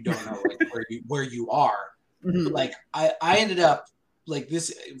office and you don't know like where you are. Mm-hmm. Like I ended up like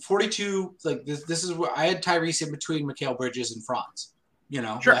this 42, like this is where I had Tyrese in between Mikal Bridges and Franz, you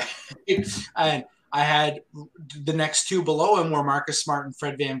know, sure. And I had the next two below him were Marcus Smart and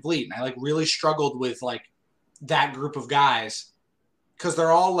Fred VanVleet. And I like really struggled with like that group of guys because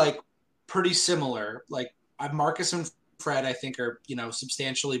they're all like pretty similar. Like Marcus and Fred, I think are, you know,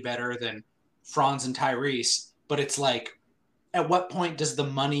 substantially better than Franz and Tyrese, but it's like, at what point does the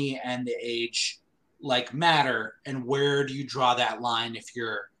money and the age like matter, and where do you draw that line if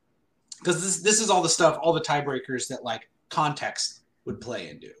you're, because this is all the stuff, all the tiebreakers that like context would play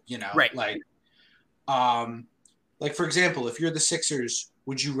into, you know, right? Like, Like, for example, if you're the Sixers,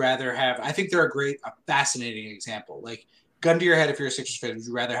 would you rather have? I think they're a fascinating example. Like, gun to your head, if you're a Sixers fan, would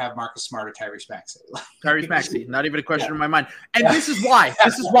you rather have Marcus Smart or Tyrese Maxey? Tyrese Maxey, not even a question in my mind. And this is why.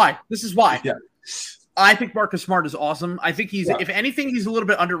 Yeah. I think Marcus Smart is awesome. I think he's, if anything, he's a little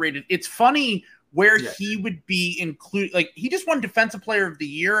bit underrated. It's funny where he would be included. Like, he just won Defensive Player of the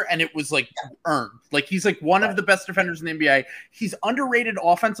Year, and it was like earned. Like, he's like one of the best defenders in the NBA. He's underrated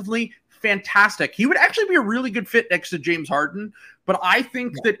offensively. Fantastic. He would actually be a really good fit next to James Harden. But I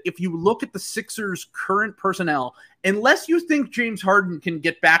think that if you look at the Sixers' current personnel, unless you think James Harden can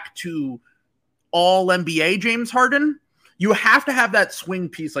get back to all NBA James Harden, you have to have that swing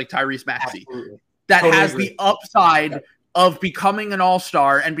piece like Tyrese Maxey that has the upside of becoming an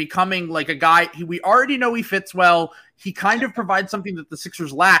all-star and becoming like a guy. We already know he fits well. He kind of provides something that the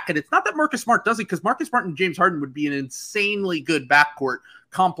Sixers lack. And it's not that Marcus Smart does it, because Marcus Smart and James Harden would be an insanely good backcourt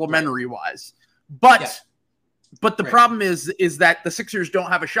complimentary-wise. But the problem is that the Sixers don't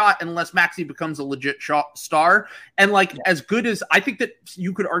have a shot unless Maxey becomes a legit star. And as good as I think that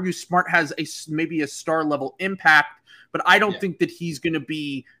you could argue Smart has maybe a star level impact, but I don't think that he's going to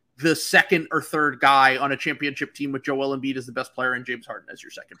be the second or third guy on a championship team with Joel Embiid as the best player and James Harden as your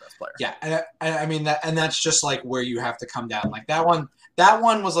second best player. Yeah, and I mean that, and that's just like where you have to come down. Like that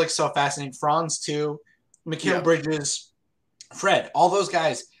one was like so fascinating. Franz too, Mikal Bridges, Fred, all those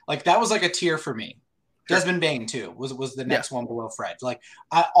guys. Like that was like a tier for me. Sure. Desmond Bane too was the next one below Fred. Like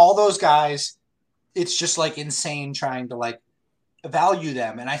all those guys, it's just like insane trying to like value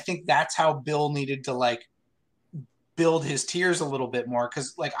them, and I think that's how Bill needed to like build his tiers a little bit more,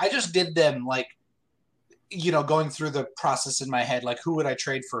 because like I just did them like, you know, going through the process in my head, like who would I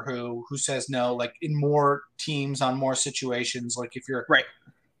trade for who says no, like in more teams on more situations. Like if you're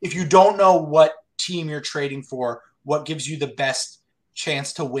if you don't know what team you're trading for, what gives you the best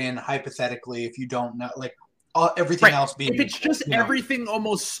chance to win hypothetically, if you don't know, like everything else being, if it's just everything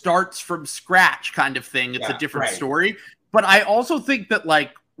almost starts from scratch kind of thing, it's a different story. But I also think that,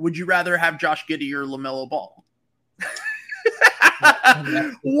 like, would you rather have Josh Giddey or LaMelo Ball?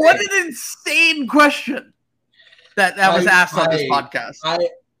 What an insane question that was asked on this podcast.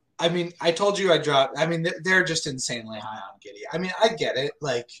 I mean, I told you I dropped. I mean, they're just insanely high on Giddey. I mean, I get it.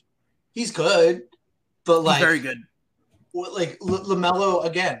 Like, he's good, but like, he's very good. Like LaMelo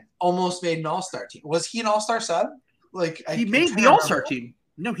again, almost made an All-Star team. Was he an All-Star sub? Like he made the All-Star team.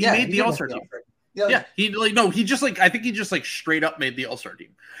 No, he made the All-Star team. Yeah, he just like, I think he just like straight up made the All-Star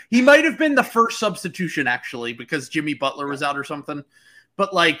team. He might have been the first substitution actually, because Jimmy Butler was out or something.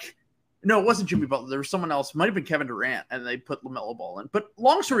 But like, no, it wasn't Jimmy Butler. There was someone else. It might have been Kevin Durant, and they put LaMelo Ball in. But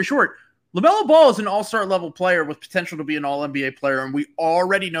long story short, LaMelo Ball is an all-star level player with potential to be an all-NBA player, and we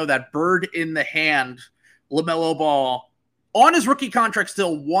already know that. Bird in the hand, LaMelo Ball on his rookie contract,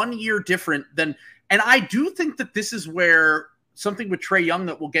 still 1 year different than. And I do think that this is where something with Trae Young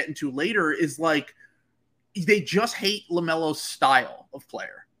that we'll get into later is like, they just hate LaMelo's style of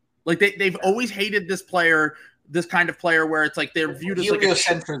player. Like they've always hated this player, this kind of player where it's like they're viewed as like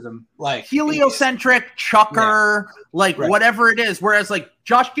heliocentrism, like heliocentric chucker, whatever it is. Whereas like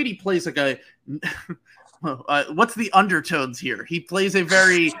Josh Giddey plays like a what's the undertones here? He plays a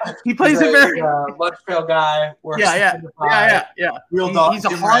very much fail guy. Yeah. He's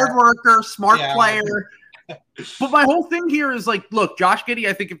a hard worker, smart player. But my whole thing here is like, look, Josh Giddey,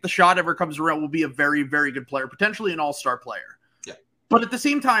 I think if the shot ever comes around, will be a very, very good player, potentially an all-star player. Yeah. But at the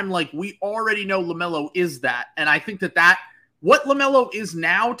same time, like, we already know LaMelo is that. And I think that what LaMelo is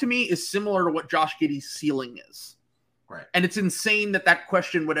now to me is similar to what Josh Giddey's ceiling is. Right. And it's insane that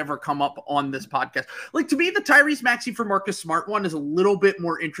question would ever come up on this podcast. Like, to me, the Tyrese Maxey for Marcus Smart one is a little bit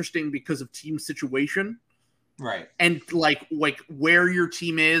more interesting because of team situation. Right. And like where your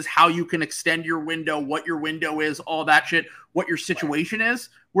team is, how you can extend your window, what your window is, all that shit, what your situation is.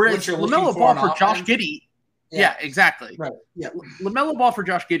 Whereas LaMelo Ball for Josh Giddey. Yeah, exactly. Right. Yeah. LaMelo Ball for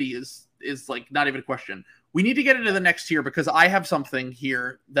Josh Giddey is like not even a question. We need to get into the next tier because I have something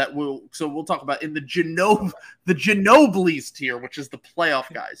here that we'll talk about in the Ginobili's tier, which is the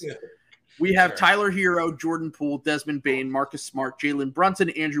playoff guys. Yeah. We have Tyler Hero, Jordan Poole, Desmond Bane, Marcus Smart, Jalen Brunson,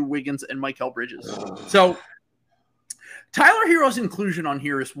 Andrew Wiggins, and Mikal Bridges. So Tyler Hero's inclusion on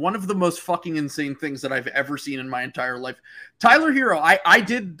here is one of the most fucking insane things that I've ever seen in my entire life. Tyler Hero,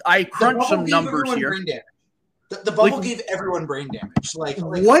 I crunched some numbers here. The bubble gave everyone brain damage. Like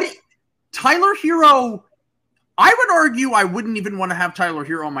what? Tyler Hero, I would argue I wouldn't even want to have Tyler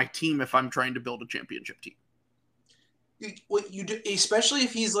Hero on my team if I'm trying to build a championship team. What you do, especially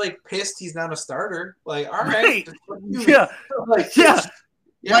if he's like pissed he's not a starter. Like, all right. Yeah.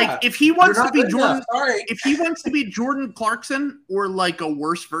 Like if he wants to be Jordan, if he wants to be Jordan Clarkson or like a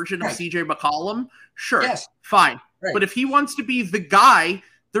worse version of CJ McCollum, sure, fine. Right. But if he wants to be the guy,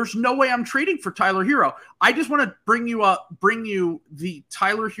 there's no way I'm trading for Tyler Hero. I just want to bring you the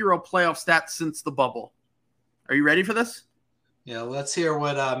Tyler Hero playoff stats since the bubble. Are you ready for this? Yeah, let's hear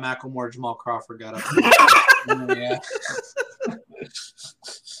what Macklemore Jamal Crawford got up yeah.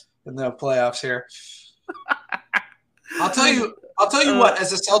 In the playoffs here. I'll tell you what,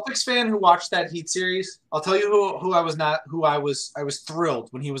 as a Celtics fan who watched that Heat series, I'll tell you who I was thrilled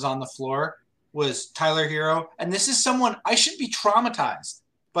when he was on the floor was Tyler Hero. And this is someone I should be traumatized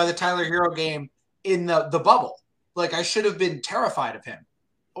by the Tyler Hero game in the bubble. Like, I should have been terrified of him.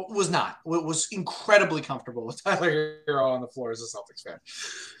 Was not. It was incredibly comfortable with Tyler Hero on the floor as a Celtics fan.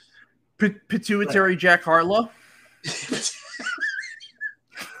 Pituitary Jack Harlow.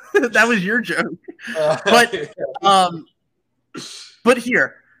 That was your joke. But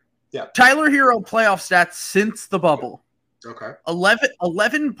here, yeah. Tyler Hero playoff stats since the bubble. Okay.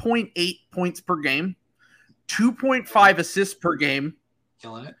 11.8 points per game, 2.5 assists per game,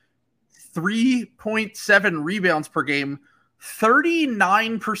 killing it. 3.7 rebounds per game,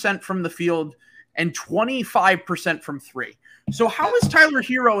 39% from the field, and 25% from three. So how is Tyler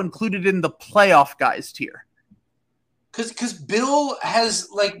Hero included in the playoff guys tier? Because Bill has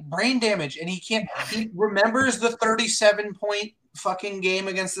like brain damage and he remembers the 37-point fucking game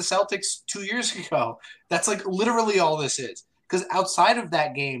against the Celtics 2 years ago. That's like literally all this is. Because outside of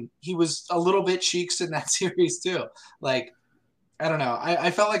that game, he was a little bit cheeks in that series too. Like, I don't know.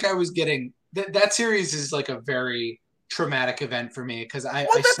 I felt like I was getting that series is like a very traumatic event for me because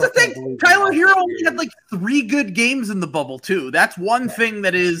that's the thing. Tyler Hero only had like 3 good games in the bubble too. That's one thing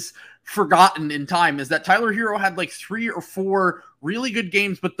that is forgotten in time, is that Tyler Hero had like 3 or 4 really good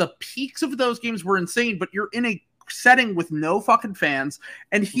games, but the peaks of those games were insane. But you're in a setting with no fucking fans,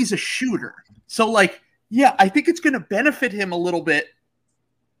 and he's a shooter. So like, yeah, I think it's going to benefit him a little bit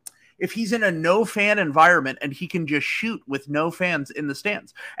if he's in a no fan environment and he can just shoot with no fans in the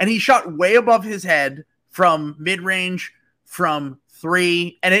stands. And he shot way above his head from mid-range, from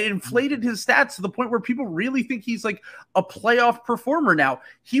 3, and it inflated his stats to the point where people really think he's like a playoff performer now.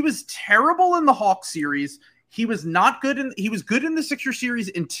 He was terrible in the Hawks series. He was not good he was good in the Sixers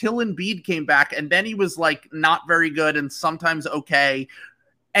series until Embiid came back, and then he was like not very good and sometimes okay.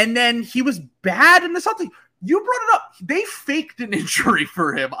 And then he was bad in the Celtics. You brought it up. They faked an injury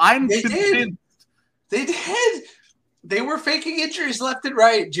for him. They convinced. Did. They were faking injuries left and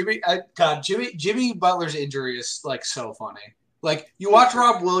right. Jimmy Butler's injury is like so funny. Like, you watch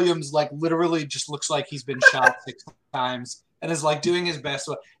Rob Williams, like literally just looks like he's been shot 6 times and is like doing his best.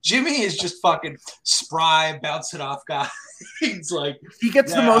 Jimmy is just fucking spry, bouncing off guys. Like, he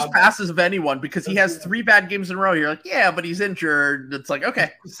gets the most passes of anyone because he has 3 bad games in a row. You're like, yeah, but he's injured. It's like,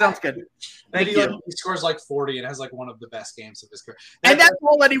 okay, sounds good. Thank you. He scores like 40 and has like one of the best games of his career. And that's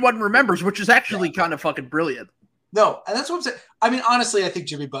all anyone remembers, which is actually kind of fucking brilliant. No, and that's what I'm saying. I mean, honestly, I think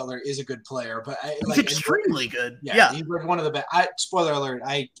Jimmy Butler is a good player, but he's extremely good. Yeah, he's like one of the best. Spoiler alert: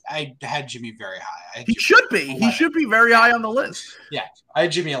 I had Jimmy very high. He should be. He should be very high on the list. Yeah, I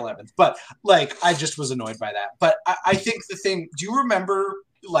had Jimmy 11th, but like I just was annoyed by that. But I think the thing. Do you remember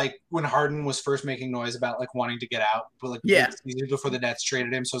like when Harden was first making noise about like wanting to get out, but like the season before the Nets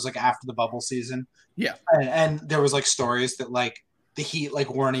traded him? So it was like after the bubble season. Yeah, and there was like stories that like the Heat like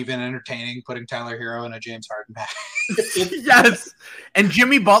weren't even entertaining putting Tyler Hero in a James Harden bag. Yes. And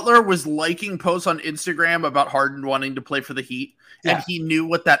Jimmy Butler was liking posts on Instagram about Harden wanting to play for the Heat, and he knew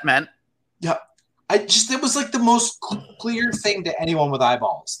what that meant. Yeah. It was like the most clear thing to anyone with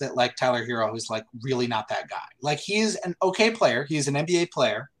eyeballs that like Tyler Hero is like really not that guy. Like, he's an okay player. He's an NBA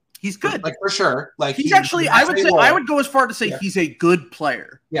player. He's good. Like, for sure. Like, he's actually, I would go as far to say he's a good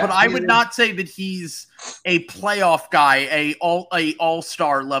player. Yeah, but I would not say that he's a playoff guy, a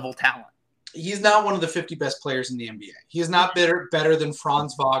all-star level talent. He's not one of the 50 best players in the NBA. He's not better than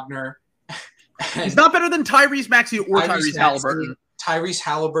Franz Wagner. He's not better than Tyrese Maxey or Tyrese Halliburton. Tyrese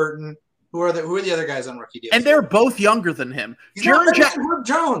Halliburton. Who are the other guys on rookie deals? And they're both younger than him. Herb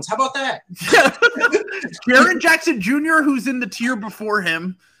Jones. How about that? Jaren Jackson Jr., who's in the tier before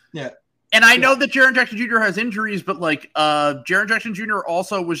him. Yeah. And I know that Jaren Jackson Jr. has injuries, but like Jaren Jackson Jr.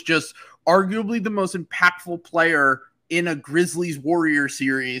 also was just arguably the most impactful player in a Grizzlies Warriors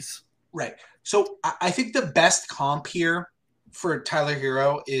series. Right. So I think the best comp here for Tyler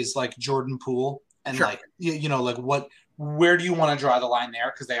Hero is like Jordan Poole. And like, you know, like where do you want to draw the line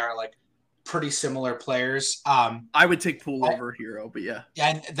there? Because they are like pretty similar players. I would take Poole over Hero, but yeah.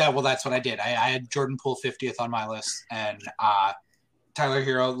 Yeah. And that's what I did. I had Jordan Poole 50th on my list, and Tyler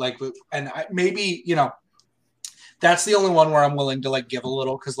Hero, like, and maybe, you know, that's the only one where I'm willing to like give a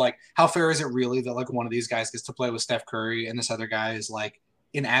little, because like, how fair is it really that like one of these guys gets to play with Steph Curry and this other guy is like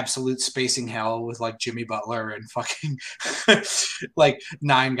in absolute spacing hell with like Jimmy Butler and fucking like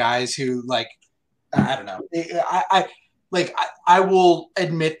 9 guys who like, I don't know. I will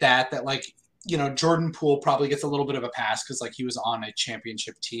admit that like, you know, Jordan Poole probably gets a little bit of a pass because like he was on a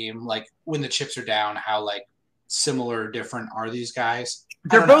championship team. Like when the chips are down, how like similar or different are these guys?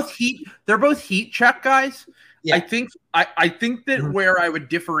 They're both heat check guys. Yeah. I think that where I would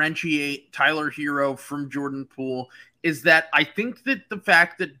differentiate Tyler Hero from Jordan Poole is that I think that the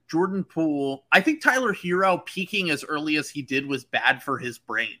fact that Jordan Poole, I think Tyler Hero peaking as early as he did was bad for his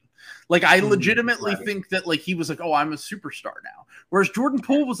brain. Like I legitimately think that like he was like, oh, I'm a superstar now. Whereas Jordan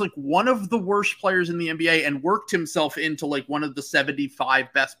Poole was like one of the worst players in the NBA and worked himself into like one of the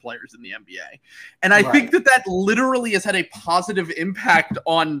 75 best players in the NBA. And I think that literally has had a positive impact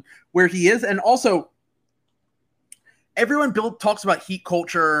on where he is. And also everyone talks about heat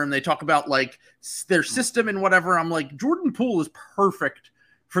culture and they talk about like their system and whatever. I'm like, Jordan Poole is perfect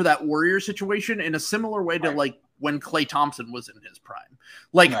for that Warrior situation in a similar way to like when Klay Thompson was in his prime.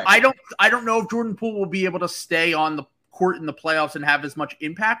 Like, I don't know if Jordan Poole will be able to stay on the court in the playoffs and have as much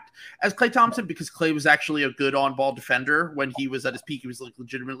impact as Klay Thompson because Klay was actually a good on-ball defender when he was at his peak. He was like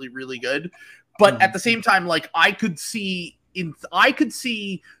legitimately really good. But at the same time, like I could see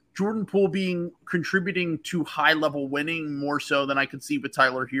Jordan Poole contributing to high-level winning more so than I could see with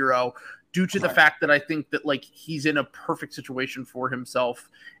Tyler Hero due to the fact that I think that like he's in a perfect situation for himself.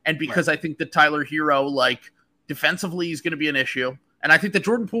 And because I think that Tyler Hero, like defensively is going to be an issue. And I think that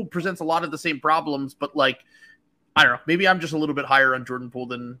Jordan Poole presents a lot of the same problems, but like, I don't know, maybe I'm just a little bit higher on Jordan Poole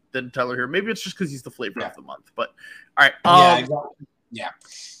than Tyler Hero. Maybe it's just because he's the flavor of the month, but all right. Honestly,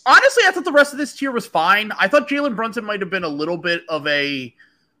 I thought the rest of this tier was fine. I thought Jalen Brunson might have been a little bit of a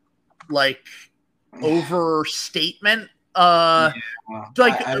like overstatement. To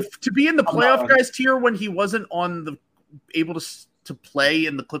be in the playoff guys tier when he wasn't able to play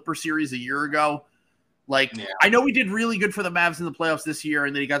in the Clipper series a year ago. Like, I know he did really good for the Mavs in the playoffs this year,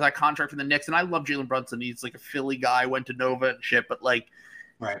 and then he got that contract from the Knicks, and I love Jalen Brunson. He's like a Philly guy, went to Nova and shit, but like,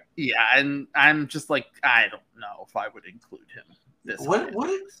 and I'm just like, I don't know if I would include him.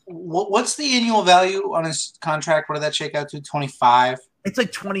 What's the annual value on his contract? What did that shake out to? 25? It's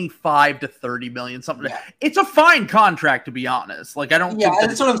like 25 to 30 million, something. Yeah. It's a fine contract, to be honest. Like, I don't think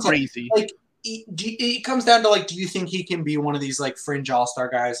that's what I'm crazy. Like, it comes down to like, do you think he can be one of these like fringe all-star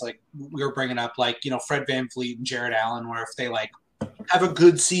guys like we were bringing up, like, you know, Fred VanVleet and Jared Allen, where if they like have a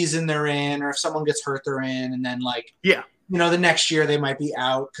good season they're in, or if someone gets hurt they're in, and then like you know the next year they might be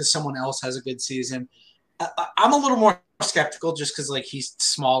out because someone else has a good season. I'm a little more skeptical just because like he's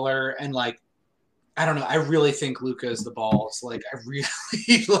smaller and like I don't know. I really think Luka is the balls. Like, I really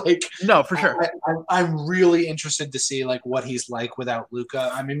like. No, for sure. I'm really interested to see like what he's like without Luka.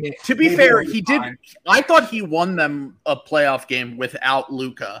 I mean, to be fair, he did. I thought he won them a playoff game without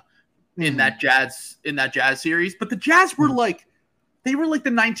Luka in that Jazz series. But the Jazz were like, they were like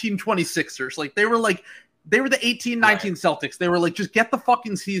the 1926ers. Like they were the 1819 Celtics. They were like, just get the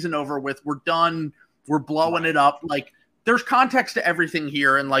fucking season over with. We're done. We're blowing it up. Like, there's context to everything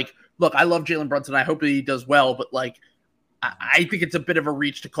here, and like. Look, I love Jalen Brunson. I hope he does well, but like, I think it's a bit of a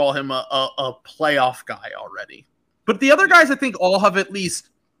reach to call him a playoff guy already. But the other guys, I think, all have at least,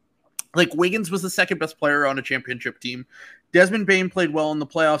 like, Wiggins was the second best player on a championship team. Desmond Bane played well in the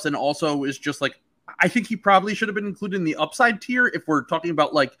playoffs, and also is just like, I think he probably should have been included in the upside tier if we're talking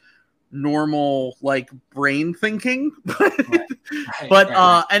about like normal like brain thinking.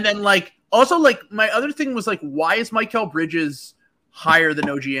 And then like also like my other thing was like, why is Mikal Bridges higher than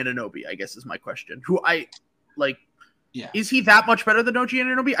OG Anunoby, I guess is my question. Who I like, is he that much better than OG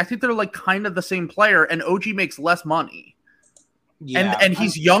Anunoby? I think they're like kind of the same player, and OG makes less money. And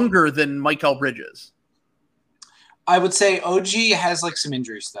he's younger than Mikal Bridges. I would say OG has like some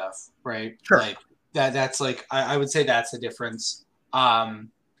injury stuff, right? Sure. Like that's like I would say that's the difference. I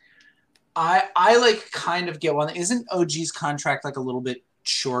like kind of get one. Isn't OG's contract like a little bit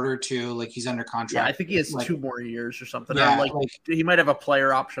shorter too? Like he's under contract. Yeah, I think he has like 2 more years or something. Yeah, or like he might have a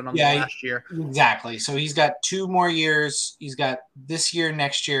player option on the last year. Exactly. So he's got 2 more years. He's got this year,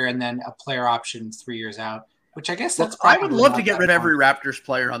 next year, and then a player option 3 years out. Which I guess that's. I would love to get rid of every Raptors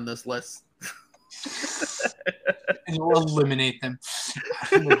player on this list. And we'll eliminate them.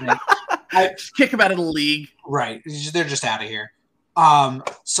 Kick them out of the league. Right. They're just out of here.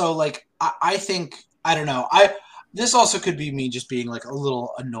 So like I think I don't know. This also could be me just being like a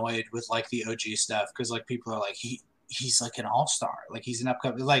little annoyed with like the OG stuff because like people are like he's like an all-star, like he's an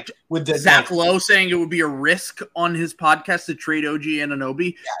upcoming, like with the Zach Lowe saying it would be a risk on his podcast to trade OG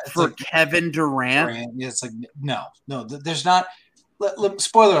Anunoby for like, Kevin Durant. Yeah, it's like no, there's not.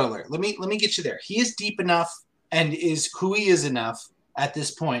 Spoiler alert. Let me get you there. He is deep enough and is who he is enough at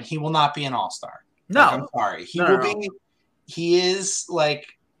this point, he will not be an all-star. No. Like, I'm sorry. He will be. No. He is like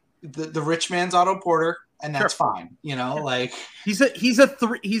the rich man's Otto Porter, and that's fine. You know, like he's a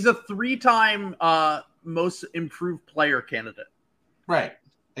 3-time most improved player candidate. Right.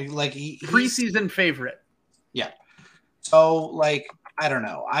 Like he's preseason favorite. Yeah. So like I don't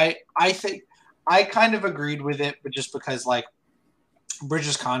know. I think I kind of agreed with it, but just because like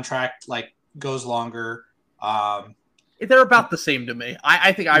Bridges' contract like goes longer. They're about the same to me.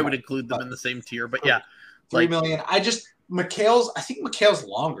 I think I would include them in the same tier, but yeah. $3 million. I think McHale's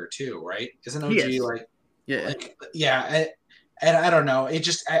longer too, right? Isn't OG like and I don't know. It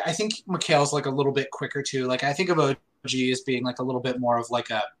just I think McHale's like a little bit quicker too. Like I think of OG as being like a little bit more of like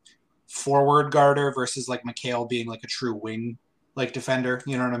a forward guarder versus like McHale being like a true wing like defender.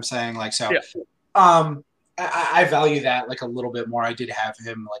 You know what I'm saying? Like so I value that like a little bit more. I did have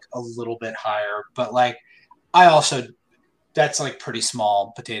him like a little bit higher, but like I also that's like pretty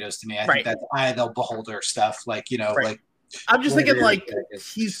small potatoes to me. I think that's the beholder stuff. Like, you know, like I'm just thinking like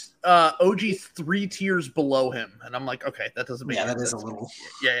he's OG's 3 tiers below him. And I'm like, okay, that doesn't make sense. That is a little.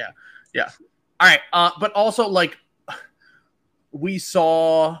 Yeah. All right. But also like we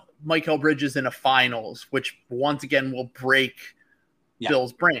saw Mikal Bridges in a finals, which once again will break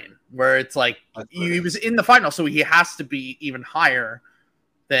Bill's brain, where it's like he was in the final, so he has to be even higher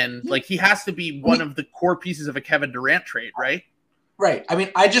than like he has to be one of the core pieces of a Kevin Durant trade, right? Right. I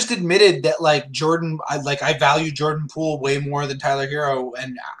mean, I just admitted that like Jordan, I value Jordan Poole way more than Tyler Hero,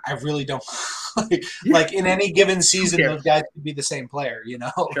 and I really don't like in any given season those guys could be the same player, you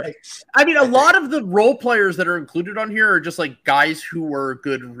know. Sure. Like, I mean, a lot of the role players that are included on here are just like guys who were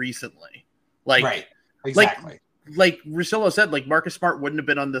good recently, like exactly. Like Russillo said, like Marcus Smart wouldn't have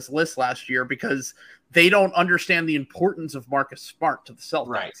been on this list last year because they don't understand the importance of Marcus Smart to the Celtics.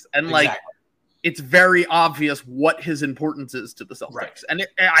 Right. And like, it's very obvious what his importance is to the Celtics. Right. And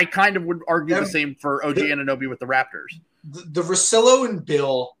I kind of would argue the same for OG Anunoby with the Raptors. The Russillo and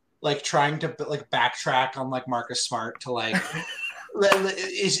Bill, like trying to like backtrack on like Marcus Smart to like,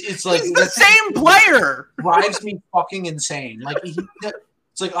 it's like he's the same player. Drives me fucking insane. Like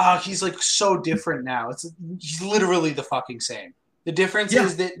it's like, he's like so different now. He's literally the fucking same. The difference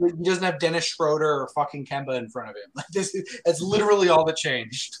is that he doesn't have Dennis Schroeder or fucking Kemba in front of him. Like that's literally all that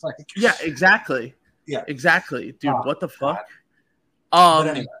changed. Like, yeah, exactly. Yeah, exactly, dude. What the fuck?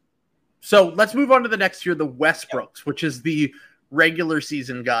 Anyway. So let's move on to the next tier, the Westbrooks, which is the regular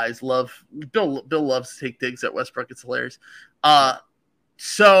season guys. Bill loves to take digs at Westbrook. It's hilarious.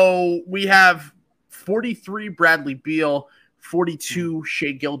 So we have 43 Bradley Beal, 42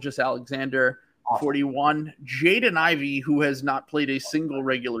 Shai Gilgeous-Alexander, 41 Jaden Ivey, who has not played a single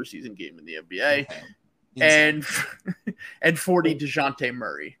regular season game in the NBA, and 40 DeJounte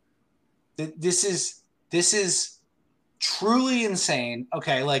Murray. This is truly insane.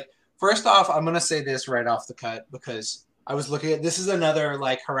 Okay, like first off, I'm gonna say this right off the cut because I was looking at this is another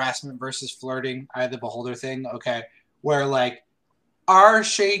like harassment versus flirting, the beholder thing. Okay, where like are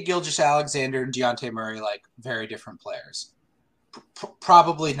Shai Gilgeous-Alexander and DeJounte Murray like very different players?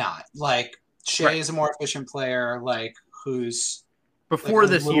 Probably not. Like Shai is a more efficient player, like who's before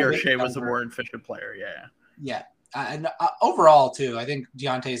this year. Shai was a more efficient player. Yeah. And overall too, I think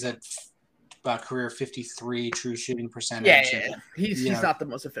DeJounte's at about career 53 true shooting percentage. Yeah. He's not the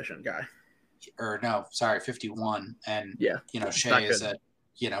most efficient guy. Or no, sorry, 51. And Shai is at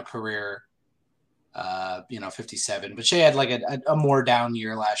career 57. But Shai had like a more down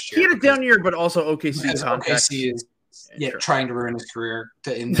year last year. He had a down year, but also OKC contract. OKC is trying to ruin his career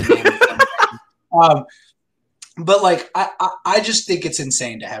in the name. But like I just think it's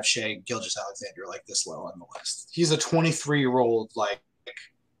insane to have Shai Gilgeous-Alexander like this low on the list. He's a 23-year-old, like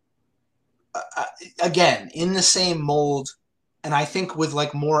again in the same mold, and I think with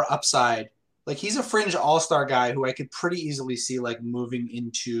like more upside. Like he's a fringe all-star guy who I could pretty easily see like moving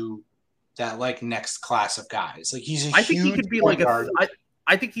into that like next class of guys. Like he's I think he could be like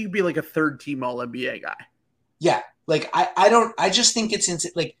I think he could be like a third team all NBA guy. Yeah. Like I just think it's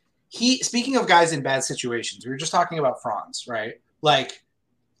insane. Like speaking of guys in bad situations, we were just talking about Franz, right? Like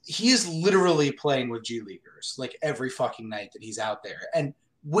he is literally playing with G Leaguers like every fucking night that he's out there and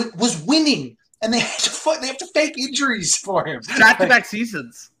was winning, and they have to fake injuries for him. Back-to-back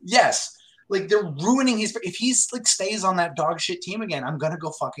seasons. Yes. Like they're ruining if he's like stays on that dog shit team again, I'm going to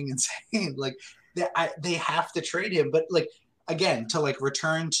go fucking insane. Like they have to trade him. But like, again, to like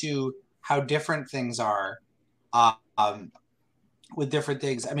return to how different things are, with different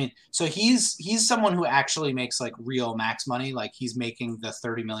things. I mean, so he's someone who actually makes like real max money. Like he's making the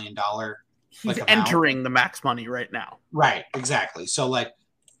 $30 million. He's entering the max money right now. Right. Exactly. So like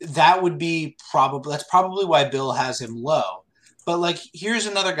that's probably why Bill has him low. But like, here's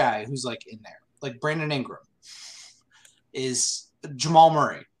another guy who's like in there, like Brandon Ingram is Jamal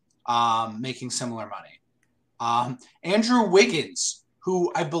Murray, making similar money. Andrew Wiggins,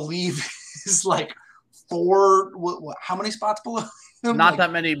 who I believe is like how many spots below him? Not like,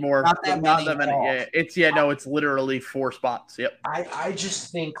 that many more. Not that many. Yeah, it's literally 4 spots. Yep. I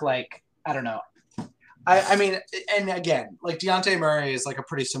just think like, I don't know. I mean, and again, like Dejounte Murray is like a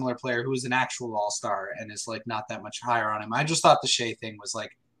pretty similar player who is an actual all-star and is like not that much higher on him. I just thought the Shea thing was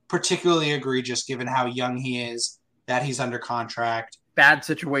like particularly egregious given how young he is, that he's under contract. Bad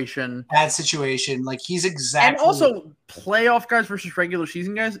situation. Like he's exactly. And also playoff guys versus regular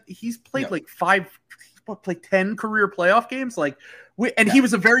season guys. He's played like 10 career playoff games. Like, he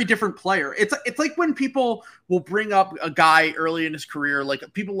was a very different player. It's like when people will bring up a guy early in his career, like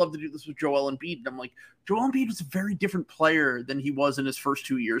people love to do this with Joel Embiid. And I'm like, Joel Embiid was a very different player than he was in his first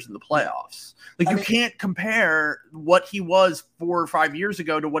 2 years in the playoffs. Like, you can't compare what he was 4 or 5 years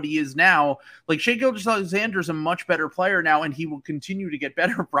ago to what he is now. Like, Shai Gilgeous-Alexander is a much better player now, and he will continue to get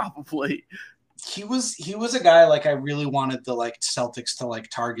better probably. He was a guy like I really wanted the like Celtics to like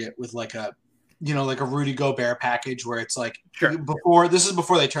target with like a, you know, like a Rudy Gobert package where it's like before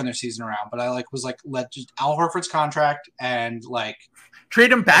they turn their season around. But I was like, let just Al Horford's contract and like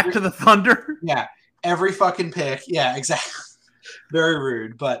trade him back to the Thunder. Yeah. Every fucking pick. Yeah, exactly. Very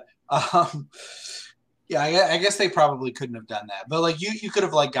rude. But yeah, I guess they probably couldn't have done that. But like you could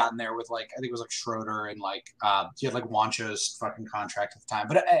have like gotten there with like, I think it was like Schroeder and like you had like Wancho's fucking contract at the time.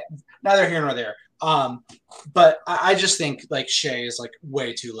 But neither here nor there. But I just think like Shea is like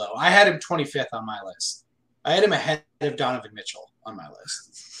way too low. I had him 25th on my list. I had him ahead of Donovan Mitchell on my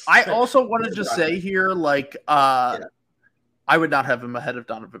list. I also wanted to say here, like, I would not have him ahead of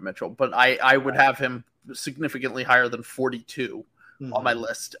Donovan Mitchell, but I would have him significantly higher than 42 on my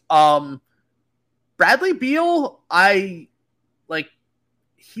list. Bradley Beal, he's going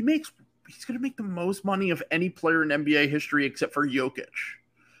to make the most money of any player in NBA history except for Jokic.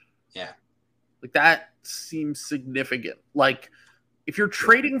 Yeah. Like, that seems significant. Like, if you're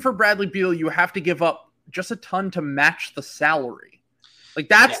trading for Bradley Beal, you have to give up just a ton to match the salary. Like,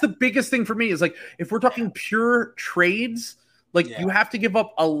 that's the biggest thing for me is, like, if we're talking pure trades, like, you have to give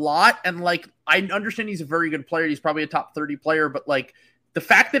up a lot. And, like, I understand he's a very good player. He's probably a top 30 player. But, like, the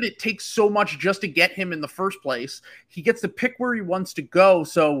fact that it takes so much just to get him in the first place, he gets to pick where he wants to go.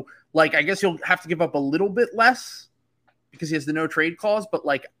 So, like, I guess he'll have to give up a little bit less because he has the no trade clause. But,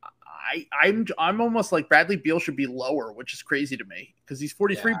 like, I'm almost like Bradley Beal should be lower, which is crazy to me because he's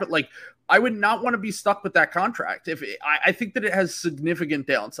 43. But like, I would not want to be stuck with that contract. I think that it has significant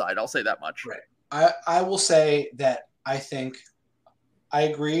downside. I'll say that much. Right. I will say that I think I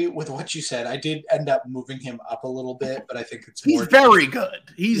agree with what you said. I did end up moving him up a little bit, but I think he's very good.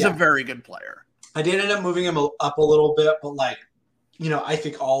 He's a very good player. I did end up moving him up a little bit, but like, you know, I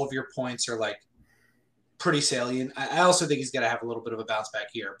think all of your points are like pretty salient. I also think he's going to have a little bit of a bounce back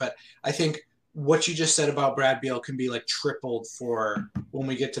here, but I think what you just said about Brad Beal can be like tripled for when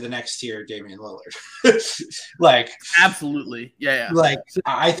we get to the next tier, Damian Lillard. Like, absolutely. Yeah. Like,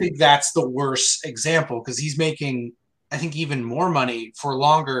 I think that's the worst example because he's making, I think, even more money for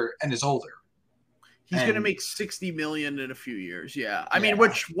longer and is older. He's going to make $60 million in a few years. Yeah. I mean,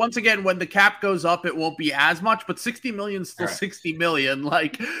 which once again, when the cap goes up, it won't be as much, but $60 million is still $60 million.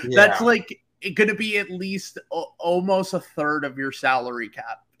 Like, that's like going to be at least almost a third of your salary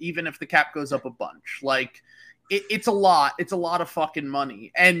cap, even if the cap goes up a bunch. Like, it's a lot. It's a lot of fucking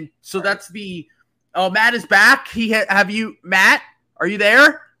money. And so that's Matt is back. Matt, are you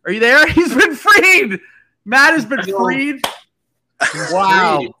there? Are you there? He's been freed. Matt has been freed.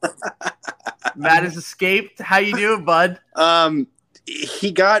 Wow. Matt has escaped. How you doing, bud?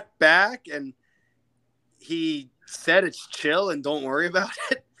 He got back and he said it's chill and don't worry about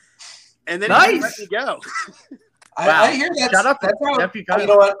it. And then he let me go. I hear that. Shut up. That's how, you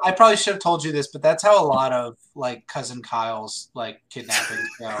know what? I probably should have told you this, but that's how a lot of like cousin Kyle's like kidnappings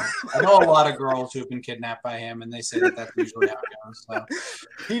go. I know a lot of girls who have been kidnapped by him, and they say that that's usually how it goes. So.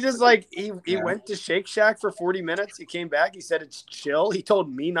 He just like he went to Shake Shack for 40 minutes. He came back. He said it's chill. He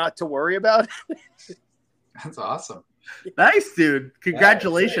told me not to worry about it. That's awesome. Nice, dude.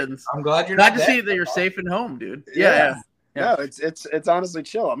 Congratulations. I'm glad you're glad to see that you're safe and home, dude. Yeah. No, it's honestly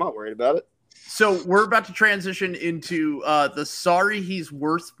chill. I'm not worried about it. So we're about to transition into the sorry he's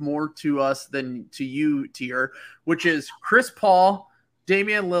worth more to us than to you tier, which is Chris Paul,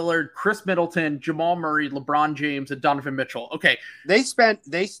 Damian Lillard, Chris Middleton, Jamal Murray, LeBron James, and Donovan Mitchell. Okay. They spent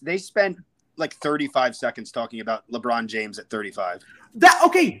like 35 seconds talking about LeBron James at 35.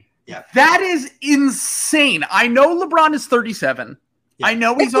 That is insane. I know LeBron is 37. Yeah. I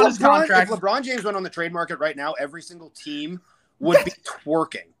know he's on his contract. If LeBron James went on the trade market right now, every single team would be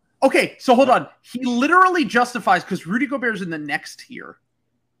twerking. Okay, so hold on. He literally justifies, because Rudy Gobert's in the next tier.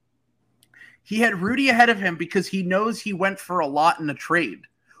 He had Rudy ahead of him because he knows he went for a lot in a trade.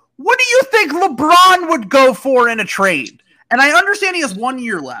 What do you think LeBron would go for in a trade? And I understand he has 1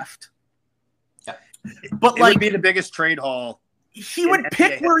 year left. Yeah. But it would be the biggest trade haul. He would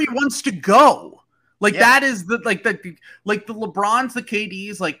pick where he wants to go. That is the LeBrons, the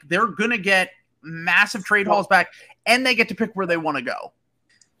KDs, they're gonna get massive trade hauls back, and they get to pick where they want to go.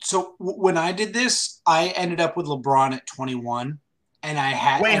 So when I did this, I ended up with LeBron at 21, and I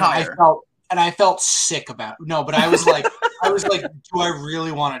had way higher. I felt sick about it. No, but I was like, do I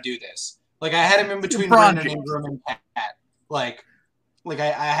really want to do this? I had him in between Brandon Ingram and Cat. I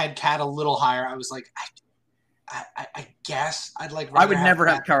had Cat a little higher. I was like, I guess I'd like. I would never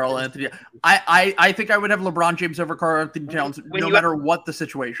have Karl Anthony. I think I would have LeBron James over Karl Anthony Towns, no matter what the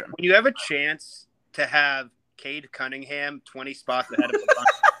situation. When you have a chance to have Cade Cunningham 20 spots ahead of LeBron,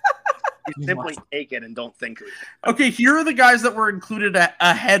 you simply take it and don't think. Okay, here are the guys that were included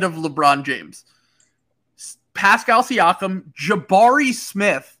ahead of LeBron James: Pascal Siakam, Jabari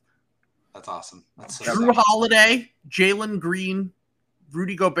Smith. That's awesome. That's so Drew Holiday, Jalen Green,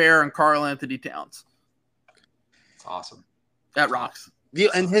 Rudy Gobert, and Karl Anthony Towns. Awesome. That rocks.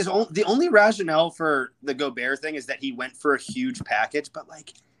 The only rationale for the Gobert thing is that he went for a huge package, but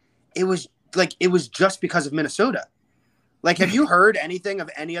it was just because of Minnesota. Have you heard anything of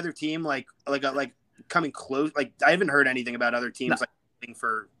any other team coming close? I haven't heard anything about other teams looking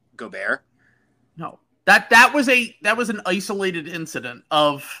for Gobert. No. That was an isolated incident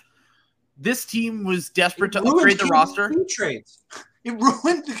of this team was desperate to upgrade the roster. Trades. It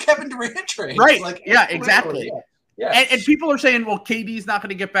ruined the Kevin Durant trade. Right. Exactly. Yeah. Yeah. And people are saying, well, KD's not going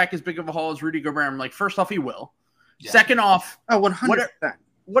to get back as big of a haul as Rudy Gobert. I'm like, first off, he will. Yeah. Second off, 100%.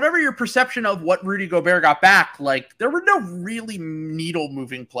 Whatever your perception of what Rudy Gobert got back, there were no really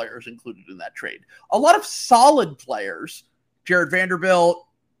needle-moving players included in that trade. A lot of solid players, Jared Vanderbilt,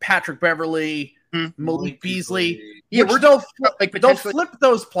 Patrick Beverly, Malik Beasley. Yeah, they'll flip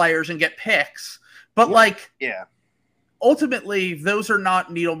those players and get picks. But, ultimately, those are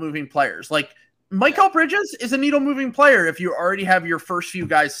not needle-moving players. Mikal Bridges is a needle-moving player if you already have your first few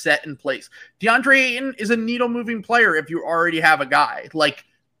guys set in place. DeAndre Ayton is a needle-moving player if you already have a guy.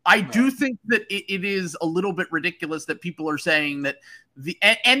 I do think that it is a little bit ridiculous that people are saying that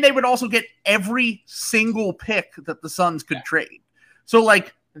and they would also get every single pick that the Suns could trade. So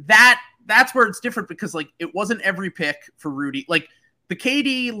that's where it's different because it wasn't every pick for Rudy. The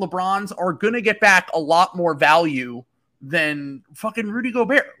KD LeBrons are going to get back a lot more value than fucking Rudy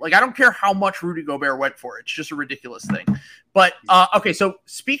Gobert. I don't care how much Rudy Gobert went for. It's just a ridiculous thing. But okay, so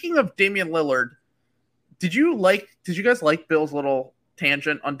speaking of Damian Lillard, did you guys like Bill's little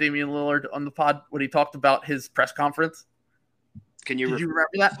tangent on Damian Lillard on the pod when he talked about his press conference? Did you remember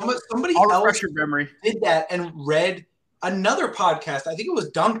that? Somebody else your memory did that and read another podcast. I think it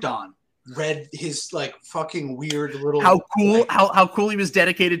was Dunked On. Read his fucking weird little how cool he was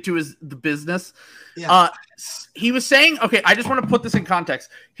dedicated to the business. Yeah. He was saying, okay, I just want to put this in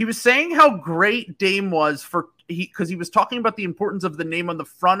context. He was saying how great Dame was because he was talking about the importance of the name on the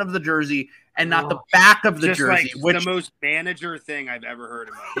front of the jersey and not the back of the jersey, which the most manager thing I've ever heard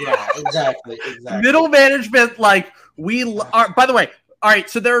about. Yeah, exactly. Middle management, we are. By the way, all right.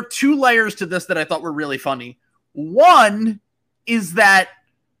 So there are two layers to this that I thought were really funny. One is that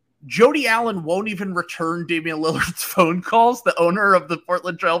Jody Allen won't even return Damian Lillard's phone calls, the owner of the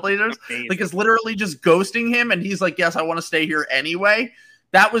Portland Trailblazers. Is literally just ghosting him, and he's like, yes, I want to stay here anyway.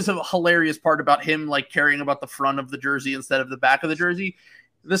 That was a hilarious part about him caring about the front of the jersey instead of the back of the jersey.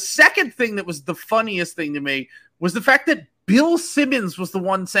 The second thing that was the funniest thing to me was the fact that Bill Simmons was the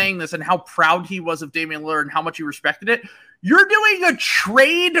one saying this and how proud he was of Damian Lillard and how much he respected it. You're doing a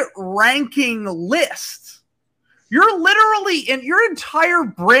trade ranking list. You're literally, and your entire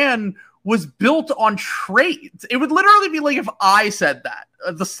brand was built on trades. It would literally be if I said that.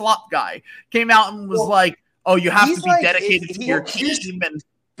 The slop guy came out and was oh, you have to be dedicated to your team. And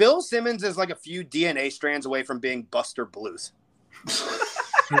Bill Simmons is a few DNA strands away from being Buster Blues.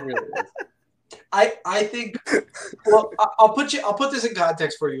 I think, well, I'll put this in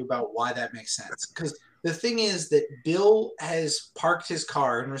context for you about why that makes sense. Because the thing is that Bill has parked his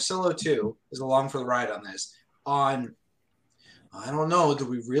car, and Russillo too is along for the ride on this, I don't know, do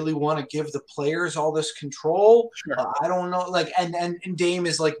we really want to give the players all this control? Sure. I don't know. And Dame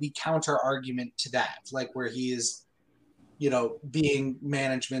is the counter argument to that, where he is, being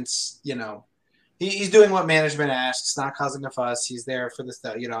management's, he's doing what management asks, not causing a fuss. He's there for the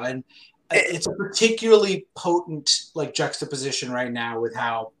stuff, and it's a particularly potent juxtaposition right now with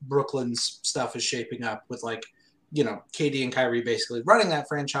how Brooklyn's stuff is shaping up with KD and Kyrie basically running that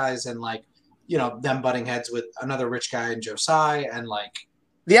franchise, and like, them butting heads with another rich guy in Josiah, and like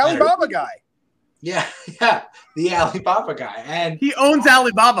the Alibaba guy. Yeah, the Alibaba guy, and he owns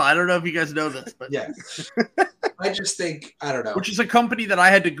Alibaba. I don't know if you guys know this, but yeah, I just think I don't know, which is a company that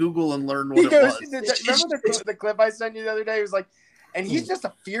I had to Google and learn what it was. Remember the clip I sent you the other day? He was like, and he's just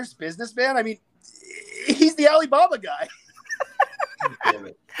a fierce businessman. I mean, he's the Alibaba guy.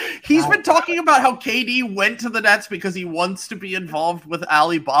 He's been talking about how KD went to the Nets because he wants to be involved with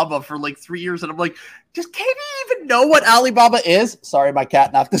Alibaba for like 3 years, and I'm like, does KD even know what Alibaba is? Sorry, my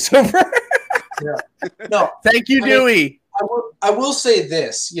cat knocked this over. Yeah. No, thank you, Dewey. I will say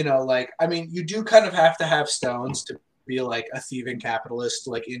this, you do kind of have to have stones to be like a thieving capitalist,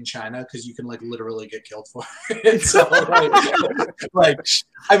 like in China, because you can like literally get killed for it. So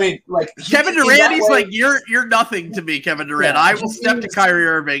Kevin Durant, he's like, you're nothing to me, Kevin Durant. Yeah, I will step to Kyrie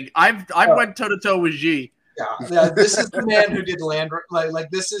Irving. I went toe to toe with G. Yeah, this is the man who did land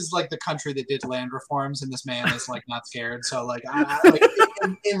like this is like the country that did land reforms, and this man is like not scared. So like,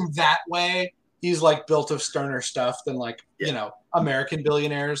 in that way, he's like built of sterner stuff than like American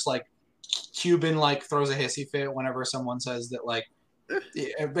billionaires. Like Cuban like throws a hissy fit whenever someone says that like, but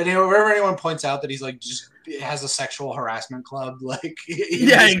whenever anyone points out that he's like just has a sexual harassment club, like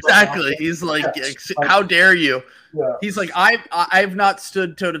exactly. He's like, how dare you? Yeah. He's like, I've not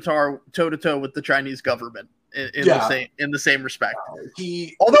stood toe to toe with the Chinese government in the same respect.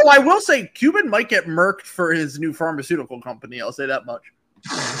 Although I will say, Cuban might get murked for his new pharmaceutical company. I'll say that much.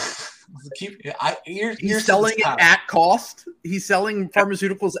 He's selling it at cost. He's selling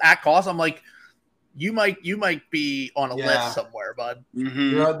pharmaceuticals at cost. I'm like, you might be on a list somewhere, bud.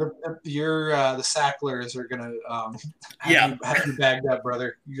 Mm-hmm. The Sacklers are gonna have you bagged up,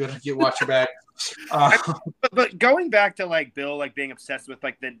 brother. You gotta watch your back. But going back to like Bill, like being obsessed with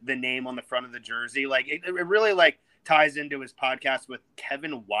like the name on the front of the jersey, like it really like ties into his podcast with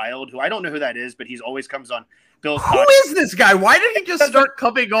Kevin Wild, who I don't know who that is, but he's always comes on Bill's podcast. Who is this guy? Why did he just start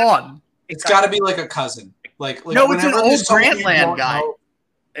coming on? It's got to be like a cousin. Like no, it's an old Grantland guy.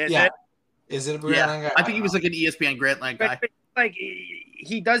 Is it a Grantland guy? I think he was like an ESPN Grantland guy. But like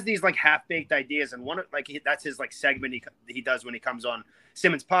he does these like half-baked ideas, and that's his like segment he does when he comes on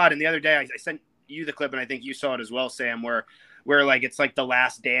Simmons Pod. And the other day I sent you the clip, and I think you saw it as well, Sam, where like it's like the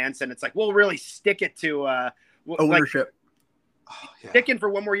last dance, and it's like we'll really stick it to ownership. Sticking for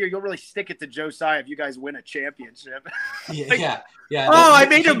one more year, you'll really stick it to Josiah if you guys win a championship. Yeah. Oh, I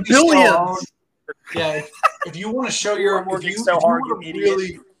made him billions. Yeah, if you want to show your working so hard, you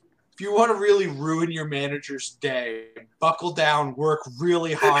idiot. If you want to really ruin your manager's day, buckle down, work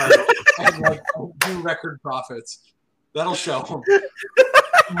really hard, and like do record profits. That'll show him.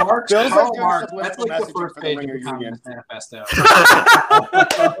 Karl Marx, that's like the first page of the Communist Manifesto.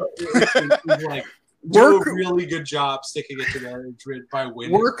 He's like, do a really good job sticking it to Madrid by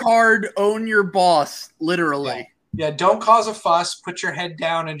winning. Work hard, own your boss, literally. Yeah, don't cause a fuss. Put your head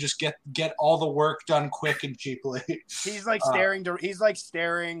down and just get all the work done quick and cheaply. He's like staring. He's like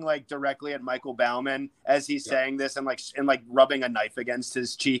staring like directly at Michael Bauman as he's saying this, and like rubbing a knife against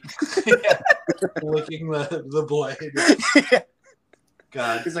his cheek, licking the blade.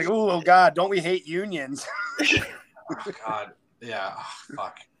 God, he's like, oh God, don't we hate unions? Oh God, yeah,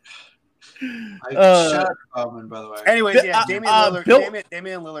 fuck. Shout out to Bowman, by the way. Anyways, Damian Lillard.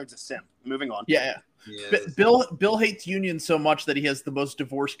 Damian Lillard's a simp. Moving on. Yeah. Bill hates unions so much that he has the most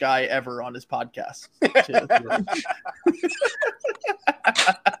divorced guy ever on his podcast.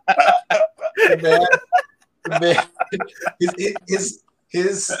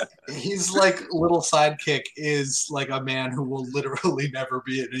 His like little sidekick is like a man who will literally never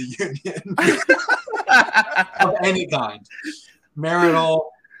be in a union of any kind,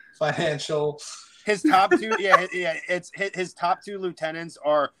 marital, financial. His top two, it's his top two lieutenants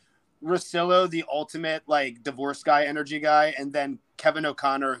are Russillo, the ultimate like divorce guy, energy guy, and then Kevin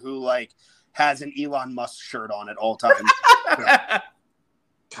O'Connor, who like has an Elon Musk shirt on at all times.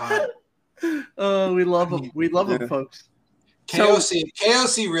 God. Oh, we love him. We love him, folks.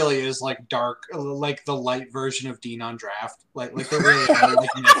 KOC really is like dark, like the light version of Dean on Draft. Like they really are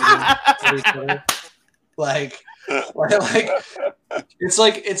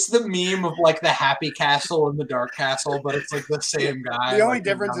like it's the meme of like the happy castle and the dark castle, but it's like the same guy. The only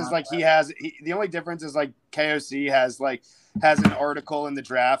difference is like the only difference is like KOC has an article in the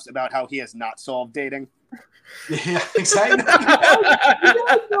drafts about how he has not solved dating. Yeah, exactly.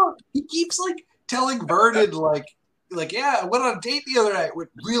 He keeps like telling Vernon like yeah, I went on a date the other night. It went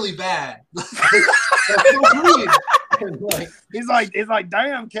really bad. He's like,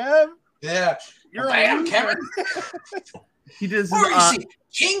 damn, Kev. Yeah. You're damn, Kevin. He does. Or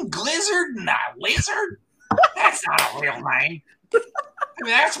King Glizzard, not Lizard. That's not a real name. I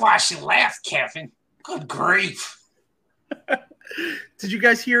mean, that's why she laughed, Kevin. Good grief. Did you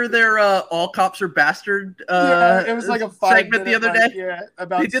guys hear their All Cops Are Bastard it was like a segment the other day? Yeah,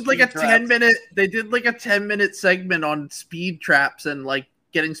 about They did like a 10-minute. They did like a 10-minute segment on speed traps and like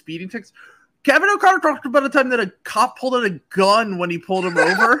getting speeding tickets. Kevin O'Connor talked about a time that a cop pulled out a gun when he pulled him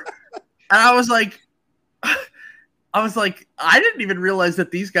over, and I was like, I didn't even realize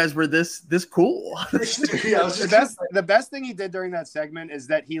that these guys were this cool. Yeah, the best thing he did during that segment is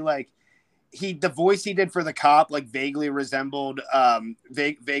that the voice he did for the cop like vaguely resembled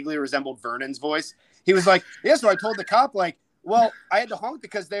Vernon's voice. He was like, yeah, so I told the cop like, well, I had to honk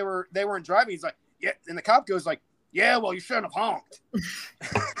because they weren't driving. He's like, yeah, and the cop goes like, yeah, well, you shouldn't have honked.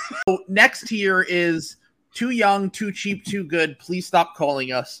 So next here is Too Young, Too Cheap, Too Good. Please stop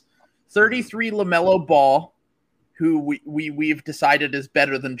calling us. 33 LaMelo Ball, who we've decided is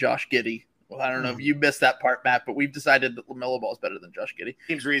better than Josh Giddey. Well, I don't know if you missed that part, Matt, but we've decided that LaMelo Ball is better than Josh Giddey.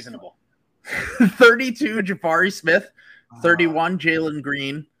 Seems reasonable. 32 Jabari Smith. 31 Jalen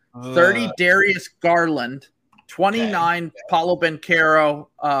Green. 30 Darius Garland. 29 Paolo Banchero.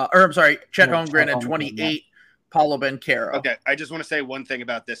 Chet Holmgren, and 28 Paolo Banchero. Okay, I just want to say one thing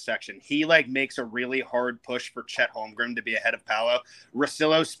about this section. He like makes a really hard push for Chet Holmgren to be ahead of Paolo.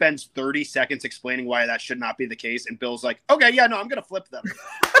 Russillo spends 30 seconds explaining why that should not be the case, and Bill's like, okay, yeah, no, I'm going to flip them.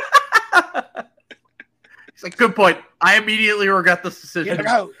 It's like, good point. I immediately regret this decision. Yeah,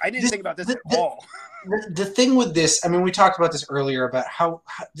 no, I didn't think about this at all. The thing with this, I mean, we talked about this earlier about how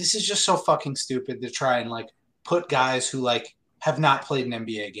this is just so fucking stupid to try and like put guys who like have not played an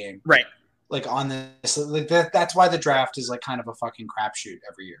NBA game. Right. Like on this, like that's why the draft is like kind of a fucking crapshoot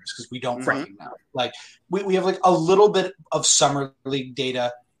every year, is because we don't fucking know. Like we have like a little bit of summer league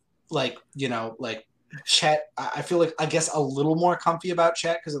data, like like Chet. I feel like I guess a little more comfy about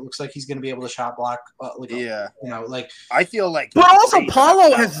Chet because it looks like he's going to be able to shot block. I feel like, but also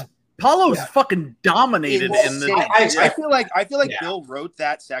Paulo's fucking dominated in the. I feel like Bill wrote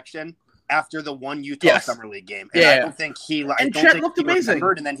that section after the one Utah Summer League game. And I don't think he Chet looked amazing.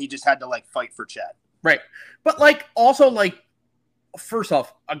 And then he just had to like fight for Chet. Right. But like also like first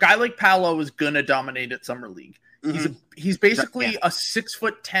off, a guy like Paolo is gonna dominate at Summer League. Mm-hmm. He's basically a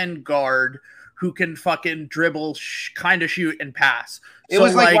 6'10" guard who can fucking dribble, kind of shoot and pass. It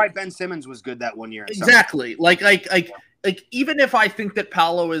was like why Ben Simmons was good that 1 year. Exactly. Like even if I think that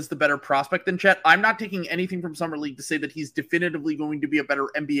Paolo is the better prospect than Chet, I'm not taking anything from Summer League to say that he's definitively going to be a better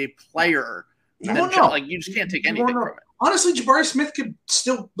NBA player than Chet. Like you just can't take anything from it. Honestly, Jabari Smith could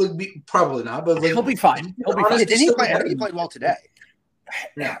still be probably not, but like, he'll be fine. He'll be fine. He played well today.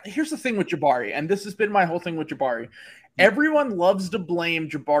 Yeah. Here's the thing with Jabari, and this has been my whole thing with Jabari. Everyone loves to blame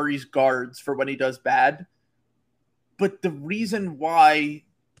Jabari's guards for when he does bad, but the reason why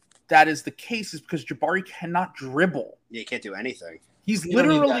that is the case is because Jabari cannot dribble. Yeah, he can't do anything. He's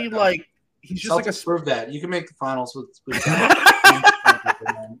literally like he's just like a prove that you can make the finals with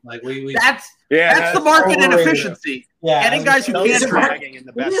like that's the market inefficiency. Yeah, getting guys who can't dribble.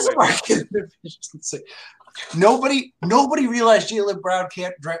 Nobody realized Jaylen Brown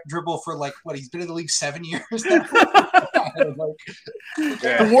can't dribble for like what he's been in the league 7 years now.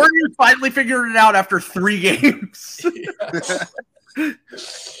 The Warriors finally figured it out after 3 games.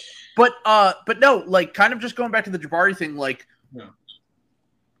 But no, like kind of just going back to the Jabari thing, like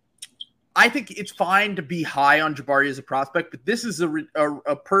I think it's fine to be high on Jabari as a prospect, but this is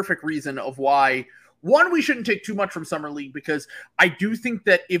a perfect reason of why. One, we shouldn't take too much from Summer League because I do think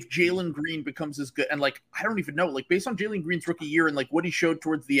that if Jalen Green becomes as good, and like, I don't even know, like based on Jalen Green's rookie year and like what he showed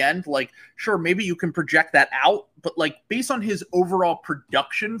towards the end, like, sure, maybe you can project that out, but like based on his overall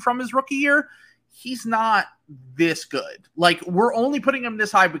production from his rookie year, he's not this good. Like we're only putting him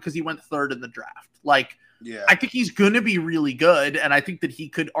this high because he went 3rd in the draft. Like, I think he's going to be really good. And I think that he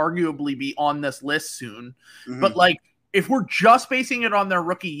could arguably be on this list soon, but like, if we're just basing it on their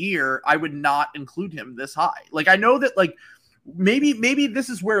rookie year, I would not include him this high. Like, I know that, like, maybe this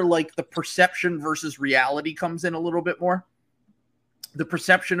is where, like, the perception versus reality comes in a little bit more. The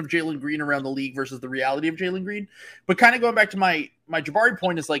perception of Jalen Green around the league versus the reality of Jalen Green. But kind of going back to my Jabari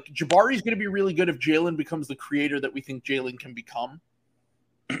point is, like, Jabari's going to be really good if Jalen becomes the creator that we think Jalen can become.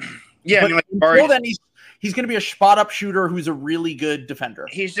 Yeah, but until then, he's going to be a spot-up shooter who's a really good defender.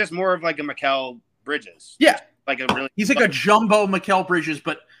 He's just more of, like, a Mikal Bridges. Yeah. He's like a jumbo Mikal Bridges,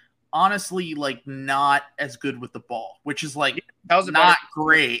 but honestly, like not as good with the ball, which is like not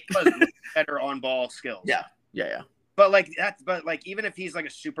great. Better on ball skills. Yeah. But like even if he's like a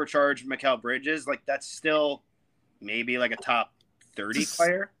supercharged Mikal Bridges, like that's still maybe like a top 30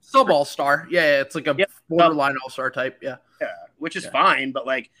 player. Sub all-star. Yeah, it's like a borderline all-star type. Yeah. Yeah, which is fine, but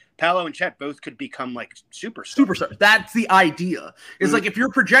like Paolo and Chet both could become like superstars. Superstar. That's the idea. It's like if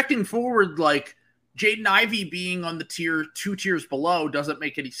you're projecting forward, like Jaden Ivey being on the tier 2 tiers below doesn't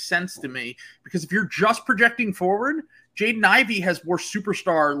make any sense to me, because if you're just projecting forward, Jaden Ivey has more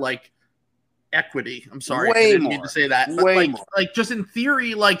superstar like equity. I'm sorry, I didn't mean to say that, but like just in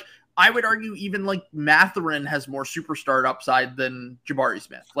theory, like I would argue even like Mathurin has more superstar upside than Jabari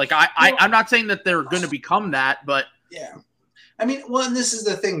Smith. Like I'm not saying that they're going to become that, but yeah. I mean, well, and this is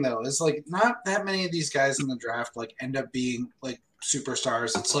the thing though, is like not that many of these guys in the draft like end up being like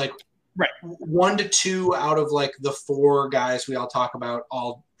superstars. It's like 1 to 2 out of like the 4 guys we all talk about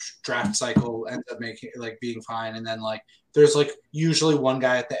all draft cycle ends up making like being fine, and then like there's like usually one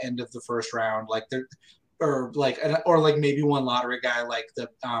guy at the end of the first round, like there, or like maybe one lottery guy, like the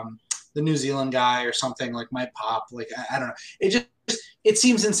New Zealand guy or something like might pop. Like I don't know. It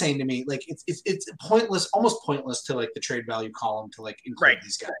seems insane to me. Like it's pointless, almost pointless to like the trade value column to like include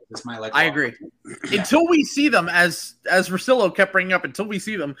these guys. It's my like. I agree. Until we see them, as Russillo kept bringing up, until we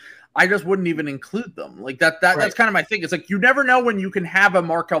see them, I just wouldn't even include them. Like that's kind of my thing. It's like you never know when you can have a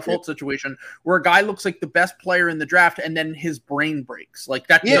Markelle Fultz situation where a guy looks like the best player in the draft and then his brain breaks. Like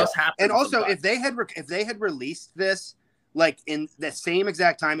that just happens. And also, sometimes. if they had released this like in the same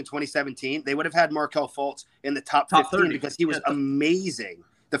exact time in 2017, they would have had Markelle Fultz in the top 15 30. Because he was amazing.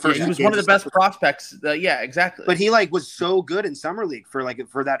 The first he was one of the best prospects. Yeah, exactly. But he like was so good in summer league for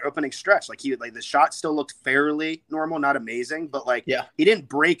that opening stretch. Like the shot still looked fairly normal, not amazing, but like he didn't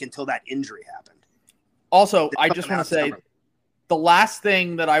break until that injury happened. Also, I just want to say the last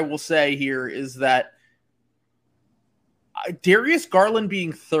thing that I will say here is that Darius Garland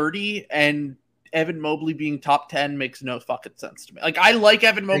being 30 and Evan Mobley being top 10 makes no fucking sense to me. Like I like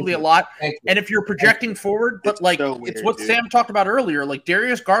Evan Mobley a lot, and if you're projecting forward, but like it's what Sam talked about earlier. Like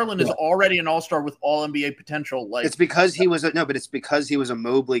Darius Garland is already an all-star with all NBA potential. Like it's because he was it's because he was a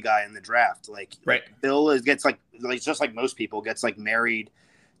Mobley guy in the draft. Like Bill gets like just like most people gets like married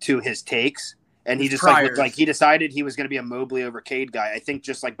to his takes, and he just he decided he was going to be a Mobley over Cade guy. I think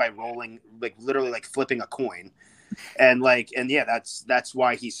just like by rolling like literally like flipping a coin. And that's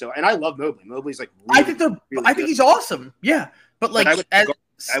why he's so. And I love Mobley. Mobley's like really, I think he's awesome. Yeah, but like I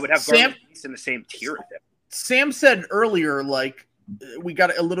would have Sam in the same tier with him. Sam said earlier, like we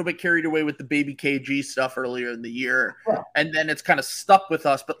got a little bit carried away with the baby KG stuff earlier in the year, and then it's kind of stuck with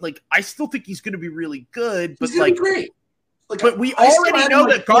us. But like, I still think he's going to be really good. But like, great. Like, but we already know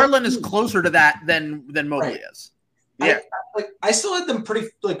that Garland is closer to that than Mobley is. Yeah, I still had them pretty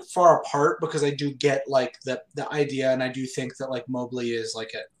like far apart because I do get like the idea, and I do think that like Mobley is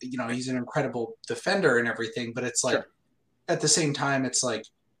like he's an incredible defender and everything, but it's like at the same time it's like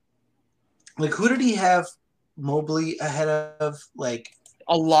who did he have Mobley ahead of? Like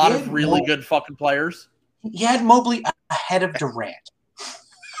a lot of really good fucking players. He had Mobley ahead of Durant.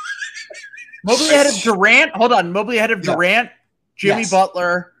 Mobley ahead of Durant. Hold on, Mobley ahead of Durant, Jimmy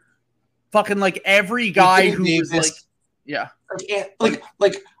Butler, fucking like every guy Anthony who Davis. was like. Yeah. Look,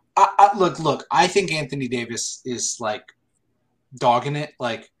 I think Anthony Davis is like dogging it.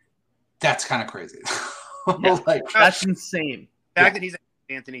 Like that's kind of crazy. Like that's insane. The fact that he's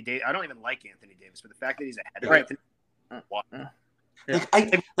Anthony Davis, I don't even like Anthony Davis, but the fact that he's ahead of Anthony,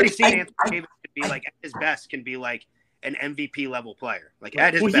 I've seen Anthony Davis be like at his best can be like an MVP level player. Like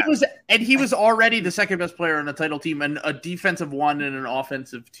at his best. He was already the second best player on the title team and a defensive 1 and an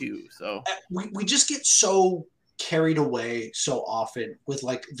offensive 2. So we just get so carried away so often with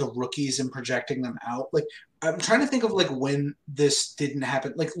like the rookies and projecting them out. Like I'm trying to think of like when this didn't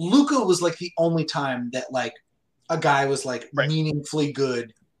happen. Like Luka was like the only time that like a guy was like meaningfully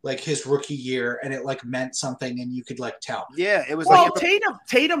good like his rookie year, and it like meant something and you could like tell. Yeah, it was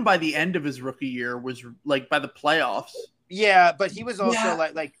Tatum by the end of his rookie year was like by the playoffs. Yeah, but he was also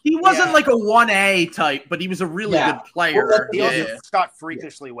like he wasn't like a 1A type, but he was a really good player. Well, he also shot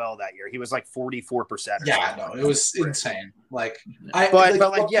freakishly well that year. He was like 44%. Yeah, no, it was insane. Like,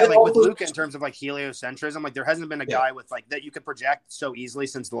 with Luka in terms of like heliocentrism, like there hasn't been a guy with like that you could project so easily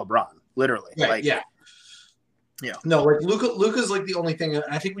since the LeBron, literally. Right, yeah. No, like Luka's like the only thing.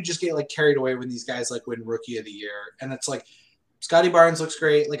 I think we just get like carried away when these guys like win Rookie of the Year, and it's like. Scotty Barnes looks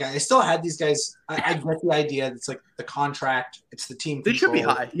great. Like I still had these guys. I get the idea. It's like the contract. It's the team control. They should be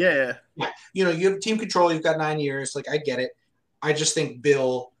high. Yeah. You have team control. You've got 9 years. Like I get it. I just think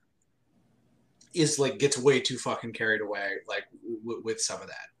Bill is like gets way too fucking carried away. Like with some of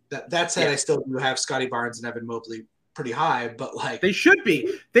that. That said, I still do have Scotty Barnes and Evan Mobley pretty high, but like they should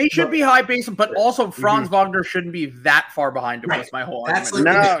be. They should be high base, but also Franz Wagner shouldn't be that far behind him. Was my whole argument.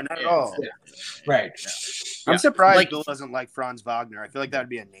 Not at all. Yeah. Right. I'm surprised Bill doesn't like Franz Wagner. I feel like that would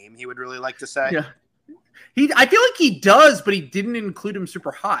be a name he would really like to say. I feel like he does, but he didn't include him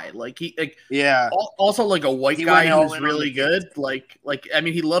super high. Yeah. Also, like a white He guy went all who's in on really the good. I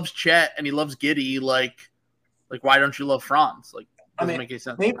mean, he loves Chet and he loves Giddey. Like, why don't you love Franz? Like, doesn't make any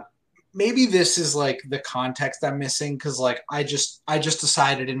sense. Maybe this is like the context I'm missing because like I just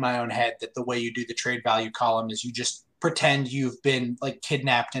decided in my own head that the way you do the trade value column is you just pretend you've been like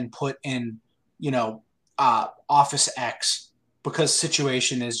kidnapped and put in, Office X because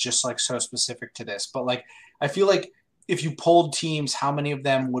situation is just like so specific to this. But like I feel like if you polled teams, how many of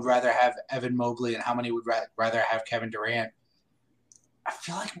them would rather have Evan Mobley and how many would rather have Kevin Durant? I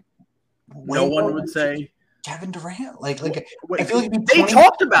feel like no one would say Kevin Durant. I Wait, feel like they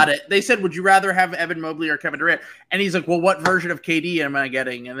talked about it. They said, "Would you rather have Evan Mobley or Kevin Durant?" And he's like, "Well, what version of KD am I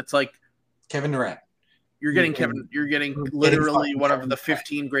getting?" And it's like Kevin Durant. You're getting Kevin. You're getting literally one of the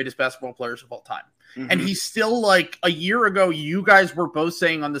 15 greatest basketball players of all time. Mm-hmm. And he's still like a year ago. You guys were both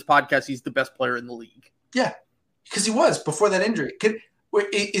saying on this podcast he's the best player in the league. Yeah, because he was before that injury.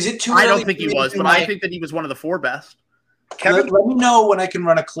 Is it too early? I don't think he was, but I think that he was one of the 4 best. Kevin, let me know when I can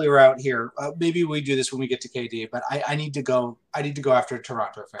run a clear out here. Maybe we do this when we get to KD, but I need to go. I need to go after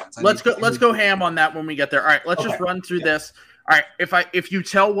Toronto fans. Let's go ham on that when we get there. All right, let's just run through this. All right, if you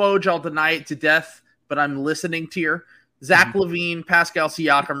tell Woj, I'll deny it to death, but I'm listening to you. Zach LaVine, Pascal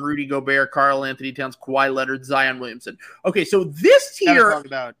Siakam, Rudy Gobert, Karl Anthony Towns, Kawhi Leonard, Zion Williamson. Okay, so this tier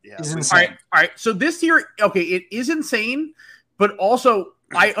is insane. All right, so this tier, okay, it is insane, but also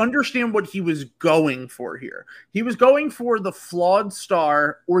I understand what he was going for here. He was going for the flawed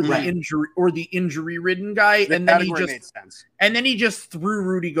star or the injury-ridden guy, and then he just threw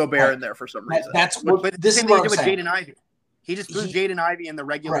Rudy Gobert in there for some reason. But this is what he did with Jaden Ivey. He just threw Jaden Ivey in the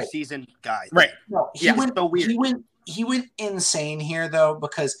regular season guy. Right. No, went so weird. He went insane here though,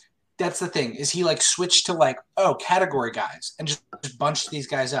 because that's the thing, is he like switched to category guys and just bunched these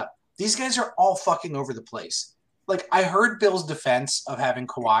guys up. These guys are all fucking over the place. Like, I heard Bill's defense of having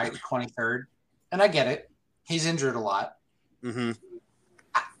Kawhi 23rd, and I get it. He's injured a lot. Mm-hmm.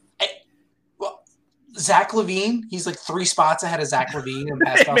 Zach LaVine, he's like 3 spots ahead of Zach LaVine and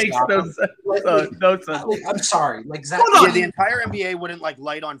Pascal Siakam. No sense. I'm sorry. Zach the entire NBA wouldn't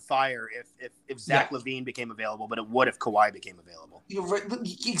light on fire if Zach LaVine became available, but it would if Kawhi became available.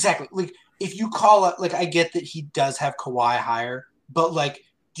 Exactly. If you call it, I get that he does have Kawhi higher, but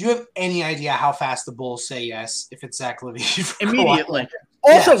do you have any idea how fast the Bulls say yes if it's Zach LaVine? Immediately.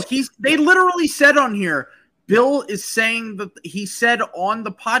 Also, they literally said on here, Bill is saying that he said on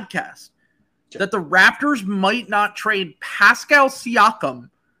the podcast that the Raptors might not trade Pascal Siakam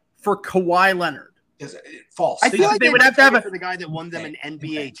for Kawhi Leonard. Is it false? I feel like they would have to have for the guy that won them an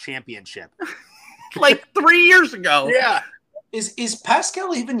NBA championship 3 years ago. Yeah. Is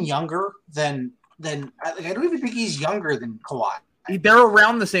Pascal even younger than I don't even think he's younger than Kawhi. They're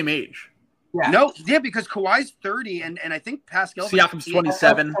around the same age. Yeah. Because Kawhi's 30 and I think Pascal Siakam's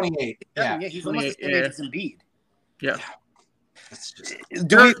 27. 28. Yeah, he's almost the same age as Embiid. Yeah.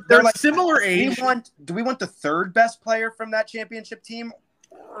 They're similar age. Do we want the 3rd best player from that championship team,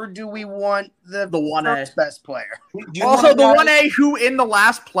 or do we want the 1A best player? Also, the 1A who in the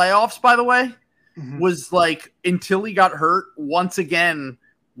last playoffs, by the way, was until he got hurt, once again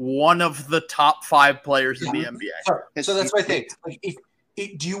one of the top 5 players in the NBA. So that's my thing.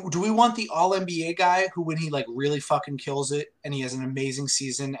 Do we want the All NBA guy who, when he really fucking kills it and he has an amazing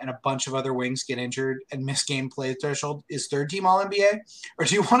season and a bunch of other wings get injured and miss game play threshold is 3rd team All NBA, or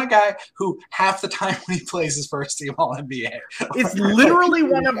do you want a guy who half the time when he plays is 1st team All NBA? It's literally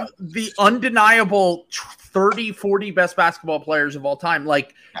one of the undeniable 30, 40 best basketball players of all time.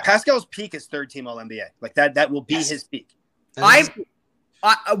 Pascal's peak is 3rd team All NBA. That will be his peak.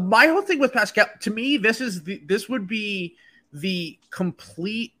 My whole thing with Pascal, to me, this would be the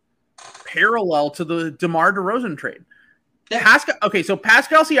complete parallel to the DeMar DeRozan trade. Pascal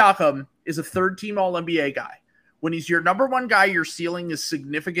Siakam is a 3rd team All NBA guy. When he's your number 1 guy, your ceiling is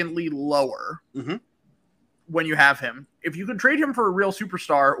significantly lower when you have him. If you can trade him for a real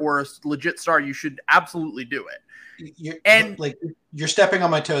superstar or a legit star, you should absolutely do it. You're stepping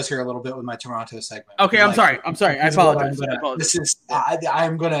on my toes here a little bit with my Toronto segment. Okay, I'm sorry. I apologize.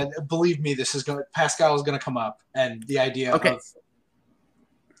 I'm gonna believe me. Pascal is gonna come up, and the idea of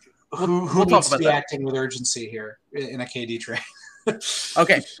who needs to be acting with urgency here in a KD trade.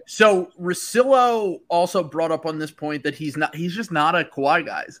 Okay, so Russillo also brought up on this point that he's just not a Kawhi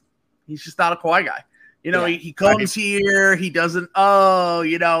guy. He's just not a Kawhi guy. He comes here. He doesn't.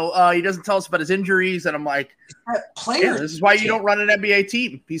 He doesn't tell us about his injuries, and I'm like, this is why you don't run an NBA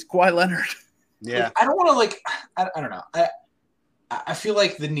team. He's Kawhi Leonard. Yeah, I don't want to I don't know. I feel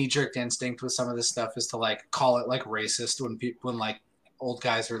like the knee jerk instinct with some of this stuff is to call it racist when old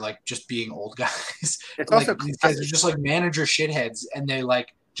guys are like just being old guys. It's Like also these guys are just like manager shitheads, and they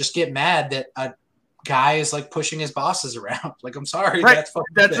like just get mad that a guy is like pushing his bosses around. Like, I'm sorry, Right.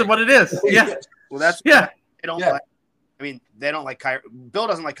 that's What it is. Yeah. well, that's Yeah. they don't Yeah. like. I mean, they don't like Kyrie. Bill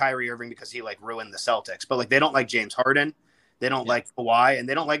doesn't like Kyrie Irving because he like ruined the Celtics, but like they don't like James Harden, they don't like Kawhi, and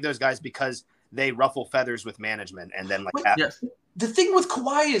they don't like those guys because they ruffle feathers with management and then like Wait, Yes. The thing with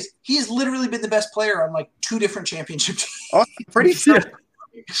Kawhi is he's literally been the best player on like 2 different championship teams. Also, pretty sure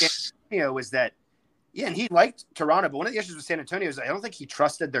Yeah. San Antonio was that. Yeah, and he liked Toronto, but one of the issues with San Antonio is I don't think he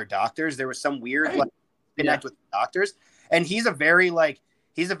trusted their doctors. There was some weird like connect with doctors, and he's a very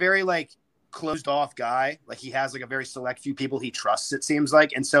closed off guy. Like he has like a very select few people he trusts, it seems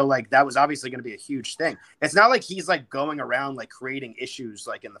like, and so like that was obviously going to be a huge thing. It's not like he's like going around like creating issues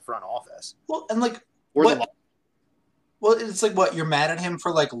like in the front office. Well, and like Or what? the Well, it's like what you're mad at him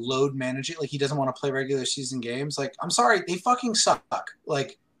for, like load managing, like he doesn't want to play regular season games. Like, I'm sorry, they fucking suck.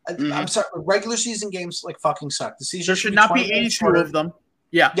 Like, I'm sorry, regular season games like fucking suck. The season There should not be 20 games 82 shorter. of them.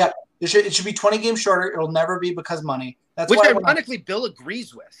 Yeah. Yeah, it should be 20 games shorter. It'll never be because money. That's which why ironically Bill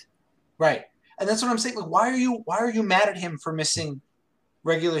agrees with. right, and that's what I'm saying. Like, why are you mad at him for missing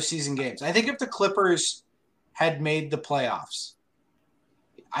regular season games? I think if the Clippers had made the playoffs,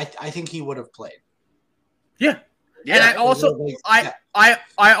 I think he would have played. Yeah. Yeah, And I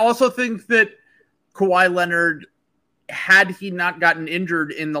also think that Kawhi Leonard, had he not gotten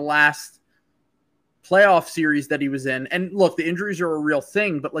injured in the last playoff series that he was in, and look, the injuries are a real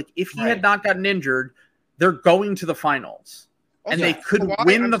thing, but like if he had not gotten injured, they're going to the finals, and they could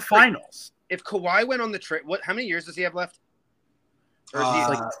win the finals. If Kawhi went on the trade, how many years does he have left? Or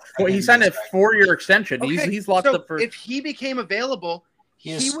is he, He signed a 4-year extension. Okay, He's lost so the first. if he became available,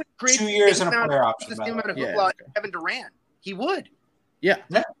 he would create 2 years the and a same player amount- option. the by same the way. amount of Yeah, hoopla okay. as Kevin Durant. He would. Yeah.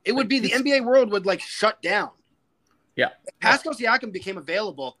 It would be the NBA world would like shut down. Yeah. If Pascal Siakam became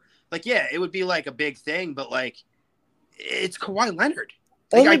available, like it would be like a big thing, but like it's Kawhi Leonard.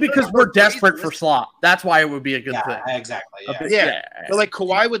 Like, Only I because feel we're like desperate for slot. That's why it would be a good thing. Exactly. Yeah. Yeah. But like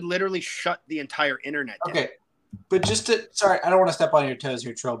Kawhi would literally shut the entire internet down. Okay. But sorry, I don't want to step on your toes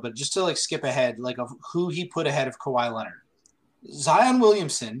here, Trill, but just to like skip ahead, like of who he put ahead of Kawhi Leonard. Zion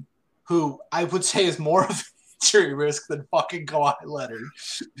Williamson, who I would say is more of an injury risk than fucking Kawhi Leonard.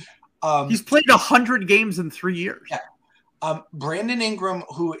 He's played 100 games in 3 years. Yeah. Brandon Ingram,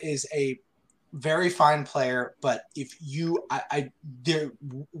 who is a very fine player, but if you,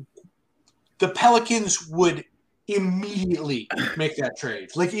 the Pelicans would immediately make that trade,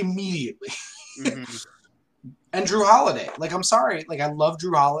 like immediately. Mm-hmm. And Drew Holiday, like I'm sorry, like I love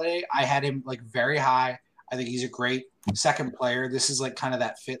Drew Holiday. I had him like very high. I think he's a great second player. This is like kind of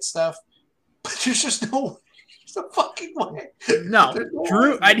that fit stuff, but there's just no fucking way. No,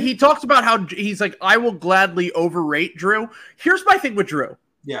 Drew, and he talks about how he's like, I will gladly overrate Drew. Here's my thing with Drew.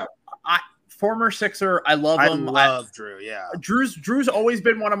 Yeah. Former Sixer, I love him. I love Drew, yeah. Drew's always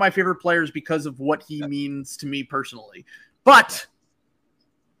been one of my favorite players because of what he means to me personally. But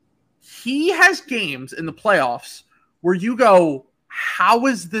he has games in the playoffs where you go, how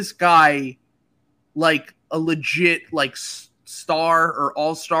is this guy like a legit like star or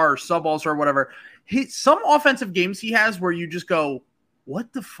all-star or sub-all-star or whatever? Some offensive games he has where you just go,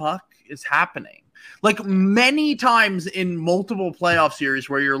 what the fuck is happening? Like many times in multiple playoff series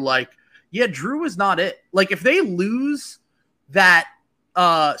where you're like, yeah, Drew is not it. Like if they lose that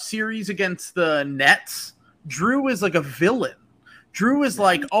series against the Nets, Drew is like a villain. Drew is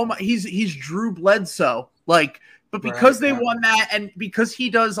like, oh my, he's Drew Bledsoe. Like, but because they won that, and because he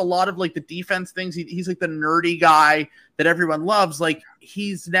does a lot of like the defense things, he's like the nerdy guy that everyone loves. Like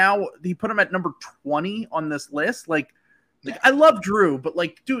he put him at number 20 on this list. Like I love Drew, but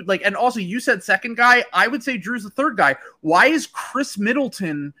like, dude, like, and also you said second guy. I would say Drew's the third guy. Why is Chris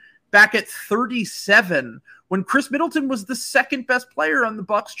Middleton back at 37 when Chris Middleton was the second best player on the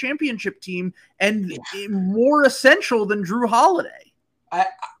Bucks championship team and more essential than Drew Holiday? I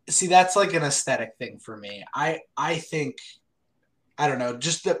see, that's like an aesthetic thing for me. I think, I don't know,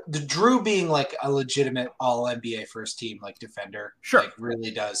 just the Drew being like a legitimate all NBA first team like defender, sure, like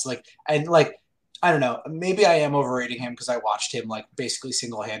really does like, and like I don't know, maybe I am overrating him because I watched him like basically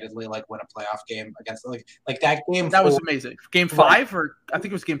single handedly like win a playoff game against like that game. That was amazing. Game 5, or I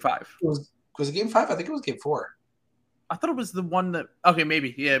think it was game 5. Was it game 5? I think it was game 4. I thought it was the one that. Okay,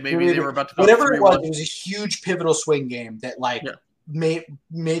 maybe. Yeah, maybe they were about to go. Whatever it was, it was a huge pivotal swing game that like. Yeah.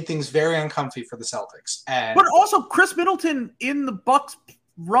 Made things very uncomfy for the Celtics. But also Chris Middleton in the Bucks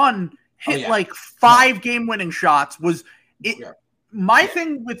run hit like 5 game-winning shots. My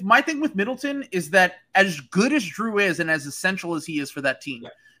thing with Middleton is that as good as Drew is and as essential as he is for that team,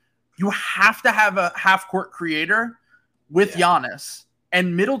 you have to have a half-court creator with Giannis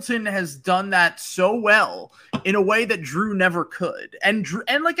And Middleton has done that so well in a way that Drew never could. And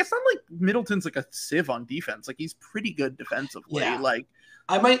like, it's not like Middleton's like a sieve on defense. Like, he's pretty good defensively. Yeah. Like,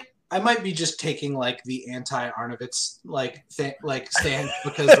 I might be just taking like the anti-Arnovitz stance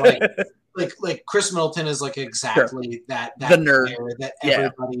because like Chris Middleton is like exactly that the nerd player that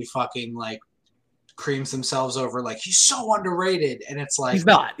everybody fucking like creams themselves over. Like, he's so underrated, and it's like he's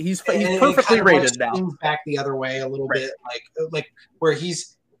not. He's perfectly rated now. Back the other way a little bit, like where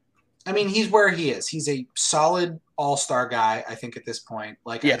he's where he is. He's a solid all-star guy, I think, at this point.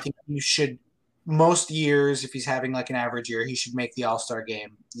 Like, I think you should. Most years, if he's having like an average year, he should make the All-Star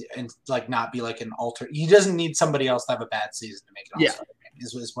game and like not be like an alter. He doesn't need somebody else to have a bad season to make an All-Star game.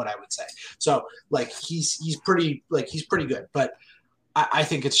 Is what I would say. So like he's pretty good, but I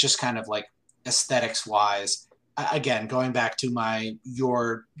think it's just kind of like aesthetics wise. Again, going back to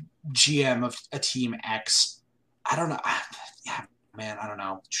your GM of a team X, I don't know. Yeah, man, I don't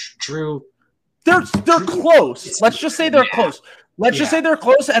know. Drew, they're close. Let's just say they're close. Let's just say they're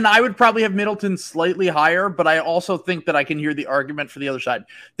close, and I would probably have Middleton slightly higher, but I also think that I can hear the argument for the other side.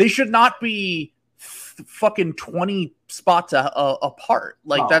 They should not be fucking 20 spots apart.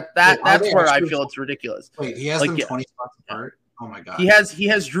 Like that's where I feel it's ridiculous. Wait, he has them 20 spots apart? Oh my god. He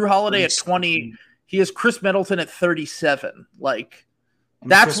has Drew Holiday at 20. He has Chris Middleton at 37. Like,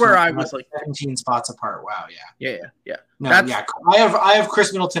 that's where I was like 17 spots apart. Wow, yeah. No, I have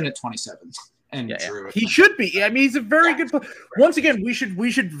Chris Middleton at 27. And Drew. He should be. I mean, he's a very good player. Once again, we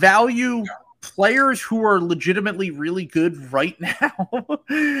should value players who are legitimately really good right now,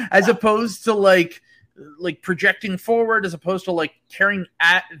 as opposed to like projecting forward, as opposed to like caring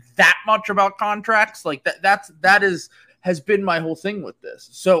at that much about contracts. Like has been my whole thing with this.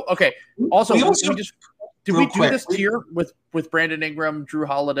 So okay. Also, did we do this tier with Brandon Ingram, Drew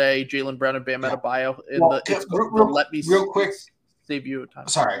Holiday, Jaylen Brown, and Bam Adebayo let me real quick save you time.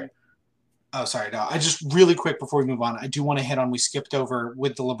 Sorry. Oh, sorry. No, I just really quick before we move on, I do want to hit on, we skipped over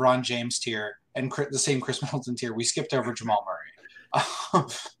with the LeBron James tier and the same Chris Middleton tier. We skipped over Jamal Murray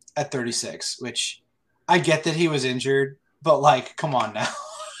at 36, which I get that he was injured, but like, come on now.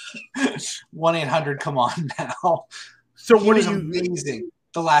 1-800, come on now. So what is amazing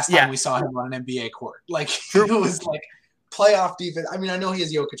the last time we saw him on an NBA court. Like, it was like playoff defense. I mean, I know he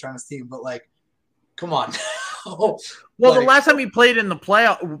has Jokic on his team, but like, come on. Well, the last time he played in the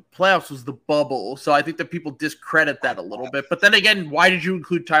playoffs was the bubble, so I think that people discredit that a little bit. But then again, why did you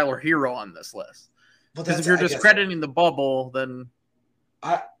include Tyler Hero on this list? Because if you're discrediting the bubble, then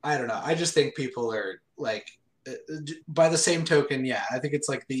I don't know. I just think people are like, by the same token, I think it's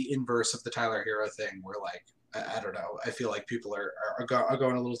like the inverse of the Tyler Hero thing, where like, I don't know. I feel like people are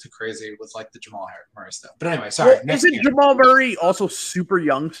going a little too crazy with like the Jamal Murray stuff. But anyway, sorry. Well, isn't Jamal Murray also super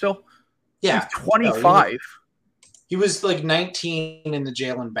young still? Yeah, he's 25. He was like 19 in the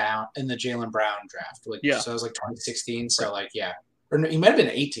Jaylen Brown draft. Like, so it was like 2016. So like, or no, he might have been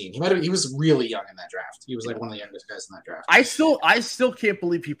 18. He was really young in that draft. He was like one of the youngest guys in that draft. I still can't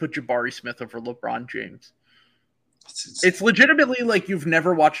believe he put Jabari Smith over LeBron James. It's legitimately like you've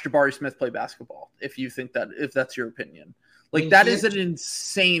never watched Jabari Smith play basketball. If that's your opinion, like, that is an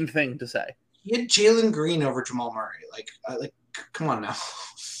insane thing to say. He had Jalen Green over Jamal Murray. Like, come on now.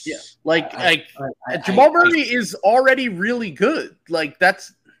 Yeah, Jamal Murray is already really good. Like,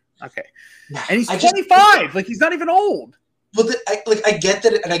 that's okay, and he's 25. Like, he's not even old. Well, I get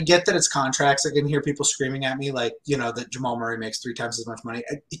that, and I get that it's contracts. I can hear people screaming at me, like, that Jamal Murray makes 3 times as much money.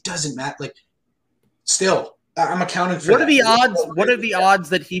 It doesn't matter. Like, still, I'm accounting for. What are the odds? What are the odds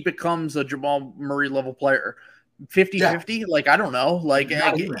that he becomes a Jamal Murray level player? 50-50? Like, I don't know. Like,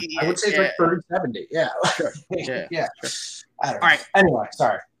 I would say it's like 30-70. Yeah. Sure. Yeah. Sure. I don't know. All right. Anyway,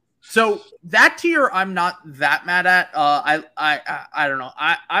 sorry. So that tier, I'm not that mad at. I don't know.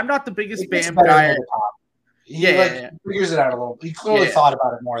 I'm not the biggest Bam guy. He figures it out a little. He clearly thought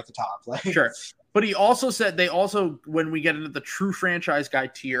about it more at the top. Like, sure. But he also said when we get into the true franchise guy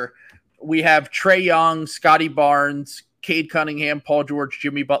tier, we have Trae Young, Scotty Barnes, Cade Cunningham, Paul George,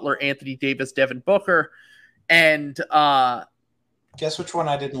 Jimmy Butler, Anthony Davis, Devin Booker, and guess which one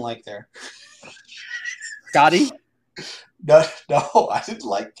I didn't like there? Scotty? No, I didn't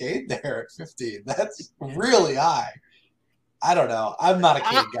like Cade there at 15. That's really high. I don't know. I'm not a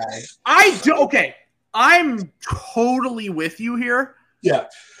Cade guy. Okay. I'm totally with you here. Yeah.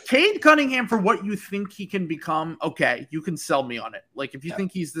 Cade Cunningham, for what you think he can become, okay, you can sell me on it. Like, if you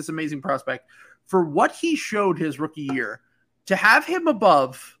think he's this amazing prospect, for what he showed his rookie year, to have him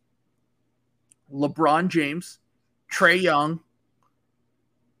above LeBron James, Trae Young,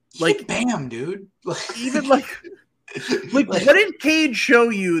 like, Bam, dude. Even like what did Cade show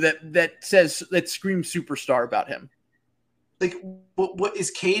you that screams superstar about him? like what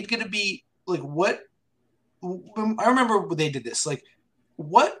is Cade going to be like? What I remember when they did this. Like,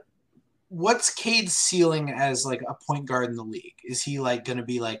 what's Cade's ceiling as like a point guard in the league? Is he like going to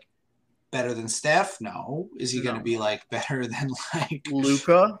be like better than Steph? No. Is he going to be like better than like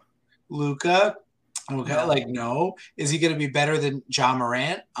Luka? Okay, No. like no. Is he going to be better than Ja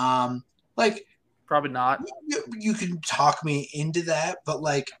Morant? Like probably not. You can talk me into that, but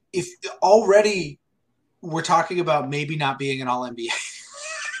like if already we're talking about maybe not being an All NBA.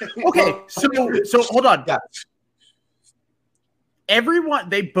 Okay, so hold on. Yeah. Everyone,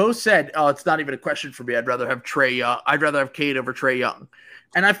 they both said, "Oh, it's not even a question for me. I'd rather have I'd rather have Cade over Trae Young."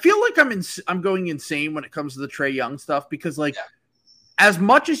 And I feel like I'm going insane when it comes to the Trae Young stuff because, like, as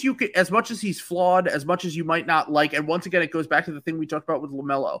much as he's flawed, as much as you might not like, and once again, it goes back to the thing we talked about with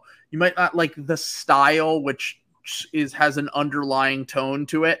LaMelo. You might not like the style, which has an underlying tone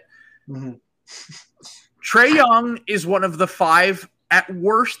to it. Mm-hmm. Trae Young is one of the 5, at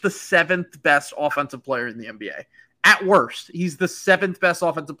worst, the 7th best offensive player in the NBA. At worst, he's the 7th best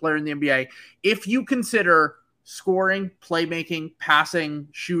offensive player in the NBA. If you consider scoring, playmaking, passing,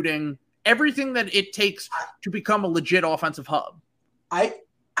 shooting, everything that it takes to become a legit offensive hub. I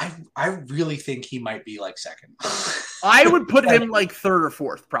really think he might be like second. I would put him like 3rd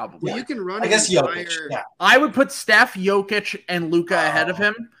or 4th, probably. Well, you can run. I guess Jokic. Yeah. I would put Steph, Jokic, and Luka ahead of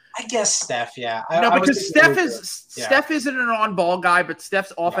him. I guess Steph, yeah. Because Steph isn't an on-ball guy, but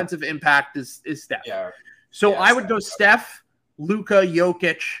Steph's offensive impact is Steph. Yeah. So I would go Steph, Luka,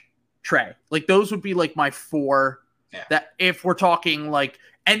 Jokic, Trae. Like those would be like my 4. Yeah. That if we're talking like,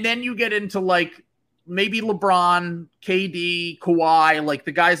 and then you get into like maybe LeBron, KD, Kawhi, like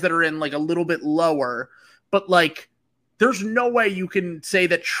the guys that are in like a little bit lower. But like, there's no way you can say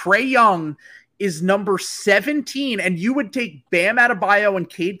that Trae Young is number 17, and you would take Bam Adebayo and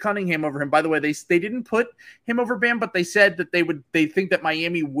Cade Cunningham over him. By the way, they didn't put him over Bam, but they said that they think that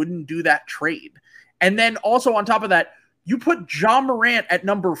Miami wouldn't do that trade. And then also on top of that, you put Ja Morant at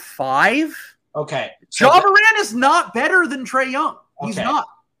number 5. Okay. So Morant is not better than Trae Young. He's not.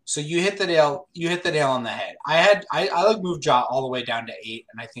 So you hit the nail on the head. I like moved Ja all the way down to 8,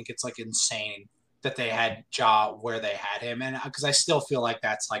 and I think it's like insane that they had Ja where they had him, and because I still feel like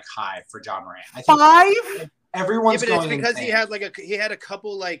that's like high for Ja Morant. I think 5. Everyone's going it's because insane. he had a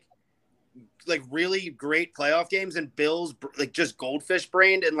couple like really great playoff games, and Bill's like just goldfish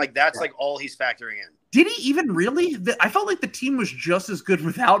brained, and like that's like all he's factoring in. Did he even really? I felt like the team was just as good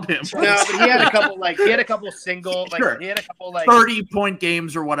without him. No, but he had a couple single Sure. he had a couple like 30-point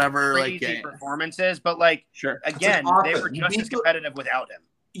games or whatever, crazy performances, but like again, they were just as competitive without him.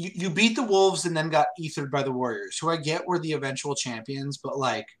 You beat the Wolves and then got ethered by the Warriors, who I get were the eventual champions, but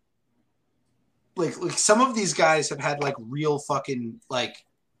like some of these guys have had like real fucking like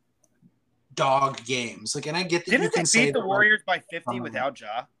dog games. Like, and I get that Didn't you can they beat the like, Warriors by 50 without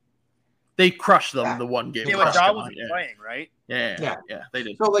Ja? They crushed them the one game. Yeah, but Ja wasn't playing, right? Yeah, they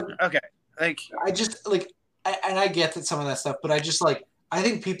did. So like, okay, like I just like, and I get that some of that stuff, but I just like, I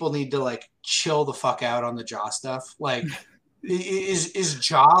think people need to like chill the fuck out on the Ja stuff. Like, is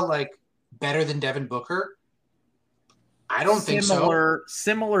Ja like better than Devin Booker? I don't think so.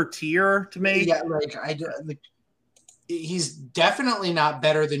 Similar tier to me. Yeah, he's definitely not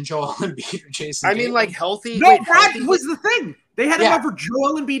better than Joel Embiid or Jason Tatum. I mean, like healthy. No, that was the thing. They had him over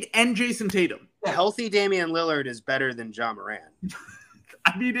Joel Embiid and Jason Tatum. Healthy Damian Lillard is better than Ja Morant.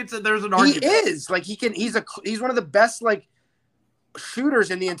 I mean, there's an argument. He is like he's one of the best like shooters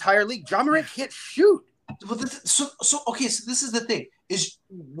in the entire league. Ja Morant can't shoot. Well, so this is the thing: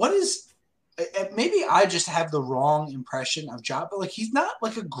 maybe I just have the wrong impression of Ja, but like he's not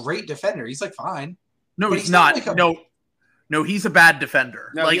like a great defender. He's like fine. No, he's not. Like no, he's a bad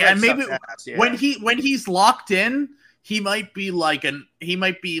defender. No, like, and maybe when he's locked in, he might be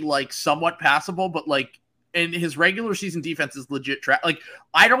like somewhat passable, but like in his regular season defense is legit.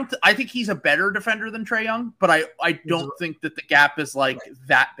 I think he's a better defender than Trae Young, but I don't think that the gap is like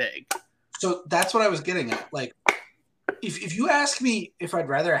that big. So that's what I was getting at. Like, if you ask me if I'd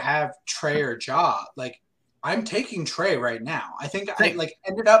rather have Trae or Ja, like I'm taking Trae right now. I think I like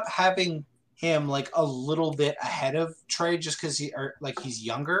ended up having him like a little bit ahead of Trae just because he's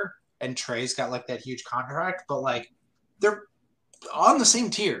younger and Trae's got like that huge contract, but like they're on the same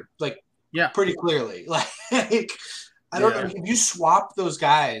tier, like pretty clearly. Like I don't know if you swap those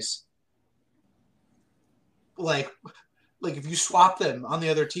guys, like if you swap them on the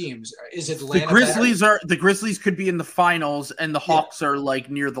other teams, is Atlanta the Grizzlies could be in the finals and the Hawks are like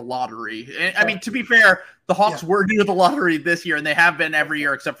near the lottery. I mean, to be fair, the Hawks were near the lottery this year and they have been every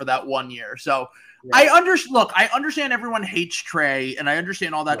year except for that one year. So I understand everyone hates Trae and I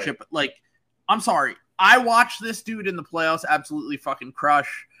understand all that shit, but like, I'm sorry. I watch this dude in the playoffs absolutely fucking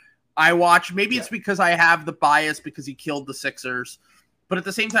crush. Maybe it's because I have the bias because he killed the Sixers, but at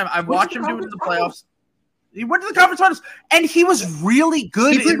the same time, I've watched him do it in the playoffs. He went to the conference finals, and he was really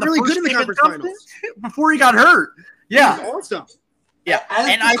good. He played really good in the conference finals before he got hurt. Yeah, he was awesome. Yeah,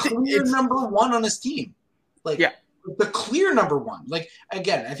 and I think it's number one on his team. Like, yeah, the clear number one. Like,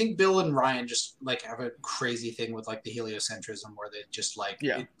 again, I think Bill and Ryan just like have a crazy thing with like the heliocentrism, where they just like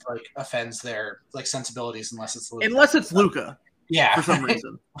it like offends their like sensibilities unless it's Luka. Yeah, for some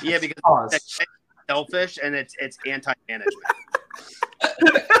reason. Yeah, because it's selfish and it's anti-management.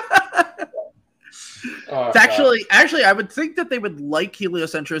 It's actually, I would think that they would like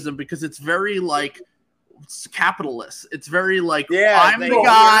heliocentrism because it's very like capitalist. It's very like I'm the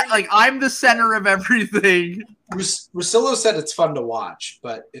guy, like I'm the center of everything. Russillo said it's fun to watch,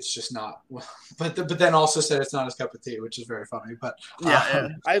 but it's just not. But then also said it's not his cup of tea, which is very funny. But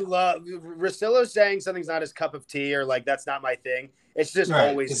I love Russillo saying something's not his cup of tea or like that's not my thing. It's just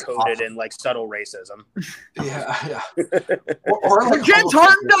always coded in like subtle racism. Yeah. or like James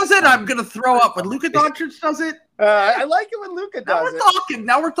Harden does it, I'm gonna throw up. When Luka Doncic does it, I like it when Luka does it.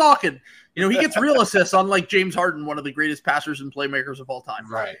 Now we're talking. You know, he gets real assists, unlike James Harden, one of the greatest passers and playmakers of all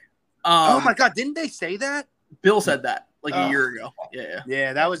time. Right. Oh my God, didn't they say that? Bill said that like a year ago.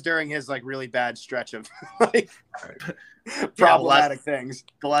 Yeah, that was during his like really bad stretch of like problematic things.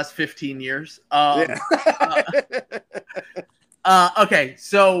 The last 15 years. Okay,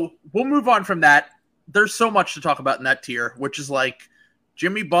 so we'll move on from that. There's so much to talk about in that tier, which is like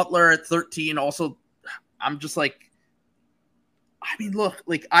Jimmy Butler at 13. Also, I'm just like, I mean, look,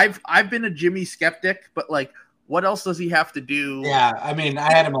 like I've been a Jimmy skeptic, but like, what else does he have to do? Yeah, I mean,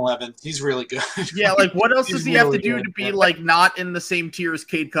 I had him 11th. He's really good. Yeah, like what else does he have to do to be like not in the same tier as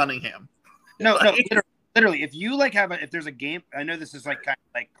Cade Cunningham? No, literally. If you like if there's a game, I know this is like kind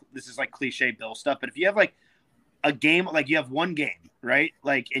of like this is like cliche Bill stuff, but if you have like a game, like you have one game, right?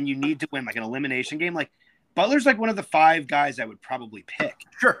 Like, and you need to win like an elimination game, like Butler's like one of the 5 guys I would probably pick.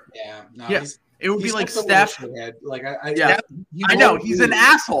 Sure. Yeah. No, yeah. It would be like Steph. Like I know he's an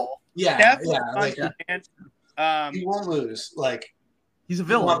asshole. Yeah. Steph, he won't lose. Like he's a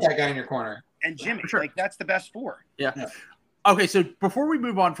villain. You want that guy in your corner. And Jimmy, like that's the best 4. Yeah. Okay, so before we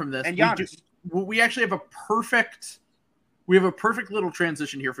move on from this, and we actually have a perfect little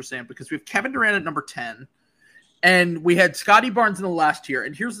transition here for Sam because we have Kevin Durant at number 10, and we had Scotty Barnes in the last tier.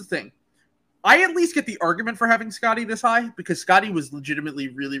 And here's the thing. I at least get the argument for having Scotty this high because Scotty was legitimately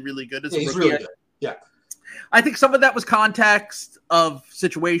really, really good as a rookie. He's really good. Yeah. I think some of that was context of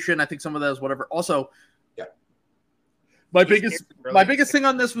situation. I think some of that was whatever. Also, my biggest thing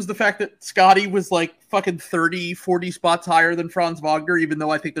on this was the fact that Scotty was like fucking 30, 40 spots higher than Franz Wagner, even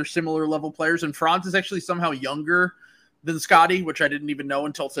though I think they're similar level players. And Franz is actually somehow younger than Scotty, which I didn't even know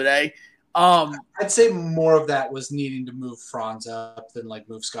until today. I'd say more of that was needing to move Franz up than like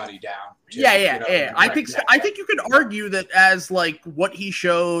move Scotty down. Yeah. I think you could argue that as like what he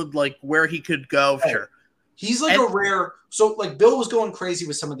showed, like where he could go. Right. Sure. He's like a rare. So like Bill was going crazy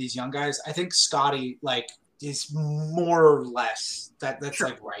with some of these young guys. I think Scotty like is more or less that's sure.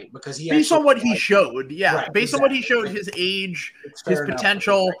 Like right because he based on what he showed. Yeah. Right, based on what he showed, his age, his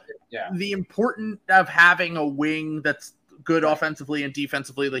potential, the importance of having a wing that's good offensively and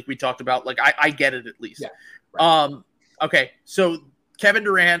defensively, like we talked about. Like I get it at least. Yeah, right. Okay, so Kevin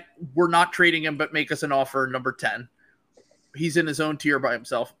Durant, we're not trading him, but make us an offer number 10. He's in his own tier by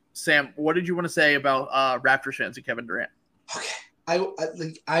himself. Sam, what did you want to say about Raptors fans and Kevin Durant? Okay,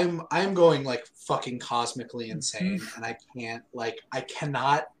 I'm going like fucking cosmically insane, and I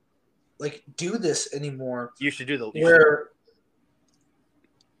cannot like do this anymore. You should do the where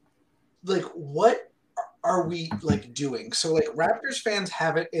like what are we like doing? So like Raptors fans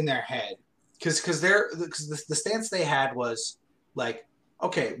have it in their head because the stance they had was like,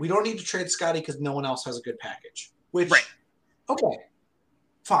 okay, we don't need to trade Scotty because no one else has a good package. Which okay,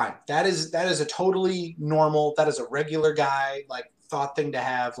 fine. That is a totally normal, that is a regular guy like thought thing to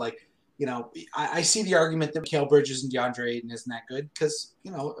have. Like, you know, I see the argument that Mikal Bridges and DeAndre Ayton isn't that good because,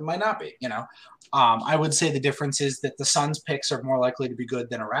 you know, it might not be, you know. I would say the difference is that the Suns picks are more likely to be good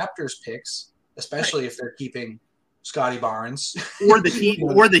than a Raptors picks. Especially if they're keeping Scotty Barnes or the Heat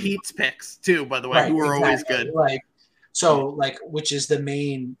or the Heat's picks too, by the way, who are always good. Like, so like, which is the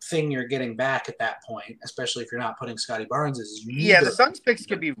main thing you're getting back at that point, especially if you're not putting Scotty Barnes as the Suns picks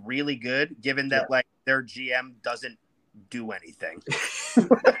could be really good given that like their GM doesn't do anything.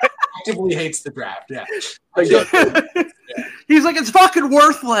 Actively hates the draft. Yeah. He's like, it's fucking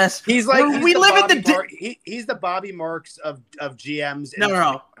worthless. He's like, we live in the he's the Bobby Marks of GMs.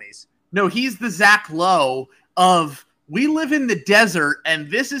 No. No, he's the Zach Lowe of we live in the desert,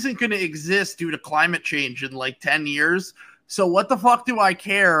 and this isn't going to exist due to climate change in like 10 years. So what the fuck do I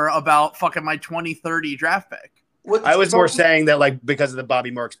care about fucking my 2030 draft pick? I was more saying that like because of the Bobby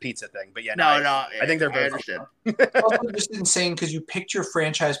Marks pizza thing, but yeah, I think they're both. Also just insane because you picked your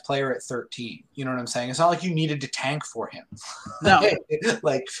franchise player at 13. You know what I'm saying? It's not like you needed to tank for him. No,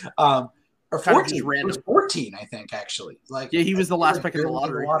 like or 14. It was 14, I think, actually. Like yeah, he was the last pick in the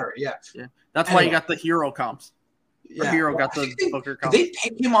lottery. Yeah. That's why you got the hero comps. Yeah, Hero got the Booker comps. They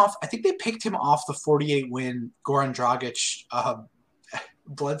picked him off. I think they picked him off the 48-win Goran Dragic.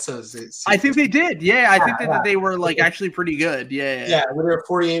 Bledsoe's. I think they did. Yeah, I think that they were like actually pretty good. Yeah. They were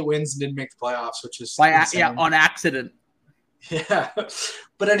 48 wins and didn't make the playoffs, which is on accident. Yeah,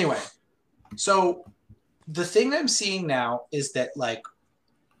 but anyway, so the thing I'm seeing now is that like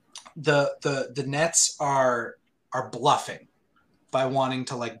the Nets are bluffing by wanting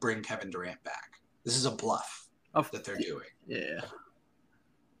to like bring Kevin Durant back. This is a bluff that they're doing. Yeah.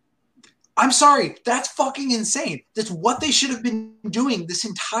 I'm sorry, that's fucking insane. That's what they should have been doing this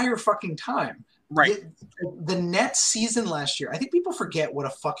entire fucking time. Right. The Nets season last year, I think people forget what a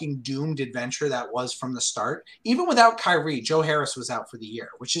fucking doomed adventure that was from the start. Even without Kyrie, Joe Harris was out for the year,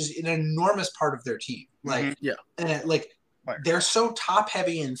 which is an enormous part of their team. Like, they're so top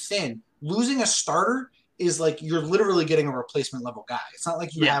heavy and thin. Losing a starter is like you're literally getting a replacement level guy. It's not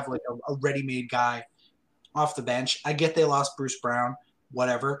like you have like a ready-made guy off the bench. I get they lost Bruce Brown,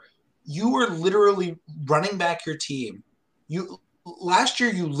 whatever. You were literally running back your team. Last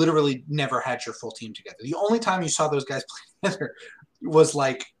year, you literally never had your full team together. The only time you saw those guys play together was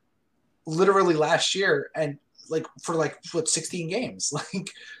like literally last year, and like for like 16 games. Like,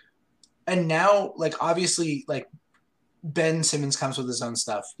 and now like obviously like Ben Simmons comes with his own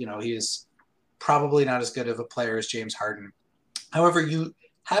stuff. You know, he is probably not as good of a player as James Harden. However, you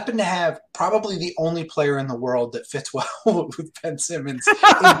happen to have probably the only player in the world that fits well with Ben Simmons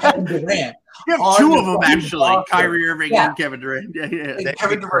and Kevin Durant. You have two of them, actually. Kyrie Irving and Kevin Durant. Yeah.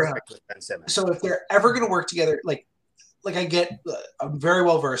 Kevin Durant. So if they're ever going to work together, like I get, I'm very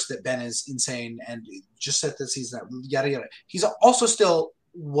well versed that Ben is insane and just set the season up, yada, yada. He's also still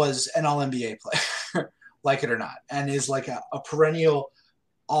was an all-NBA player, like it or not, and is like a perennial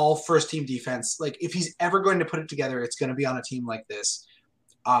all first-team defense. Like if he's ever going to put it together, it's going to be on a team like this.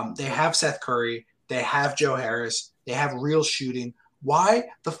 They have Seth Curry. They have Joe Harris. They have real shooting. Why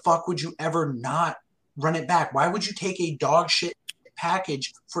the fuck would you ever not run it back? Why would you take a dog shit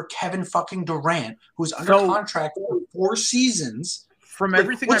package for Kevin fucking Durant, who's under contract for 4 seasons? From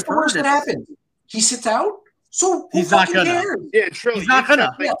everything I've heard, what's the worst that happened? He sits out? So he's not gonna. Cares? Yeah, true. He's not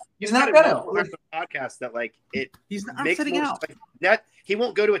gonna. He's not gonna. Podcast that like it. He's not sitting out. That he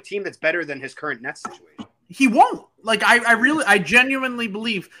won't go to a team that's better than his current Nets situation. He won't. Like I genuinely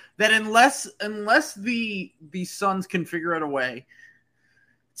believe that unless the Suns can figure out a way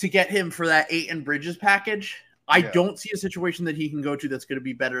to get him for that Ayton Bridges package, I don't see a situation that he can go to that's going to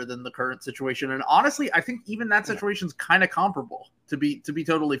be better than the current situation. And honestly, I think even that situation's kind of comparable, to be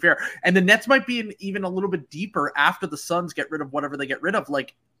totally fair. And the Nets might be even a little bit deeper after the Suns get rid of whatever they get rid of.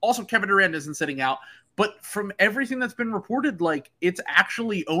 Like, also Kevin Durant isn't sitting out, but from everything that's been reported, like it's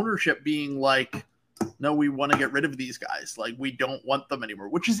actually ownership being like, no, we want to get rid of these guys. Like, we don't want them anymore,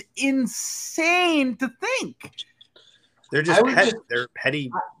 which is insane to think. They're just they're petty.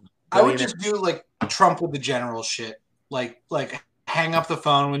 I would just do like Trump with the general shit. Like hang up the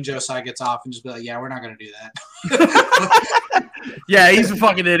phone when Josiah gets off and just be like, yeah, we're not going to do that. Yeah, he's a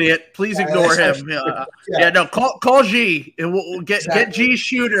fucking idiot. Please ignore him. No, call G and we'll get G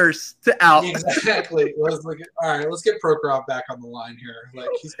shooters to out. Exactly. All right, let's get Prokhorov back on the line here. Like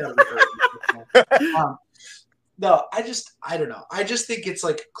he's got to be no, I don't know. I just think it's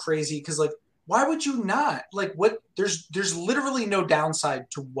like crazy because like why would you not? Like what there's literally no downside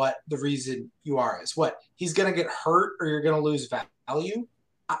to what the reason you are is. What? He's gonna get hurt or you're gonna lose value?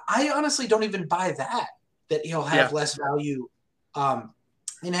 I honestly don't even buy that he'll have less value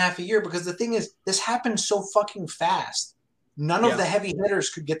in half a year, because the thing is this happened so fucking fast. None of the heavy hitters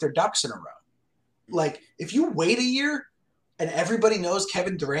could get their ducks in a row. Like if you wait a year and everybody knows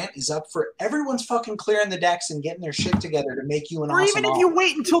Kevin Durant is up for everyone's fucking clearing the decks and getting their shit together to make you an awesome even if you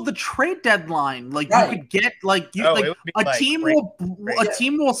wait until the trade deadline, like you could get a team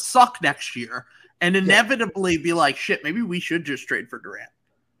will suck next year and inevitably be like, shit, maybe we should just trade for Durant.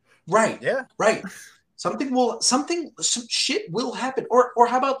 Right. Yeah. Right. Some shit will happen. Or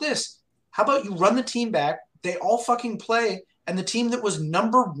how about this? How about you run the team back, they all fucking play, and the team that was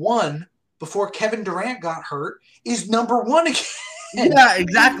number 1 before Kevin Durant got hurt is number 1 again. Yeah,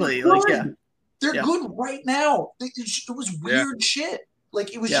 exactly. They're good right now. It was weird shit.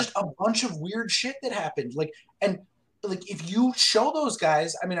 Like it was just a bunch of weird shit that happened. Like, and like if you show those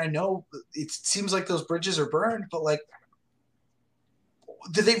guys, I mean, I know it seems like those bridges are burned, but like,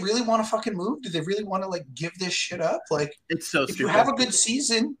 do they really want to fucking move? Do they really want to like give this shit up? Like, it's so if stupid. you have a good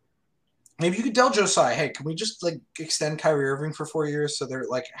season, maybe you could tell Josiah, hey, can we just like extend Kyrie Irving for 4 years so they're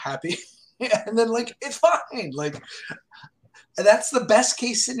like happy? And then like it's fine. Like that's the best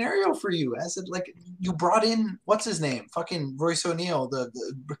case scenario for you. As it like you brought in what's his name, fucking Royce O'Neal, the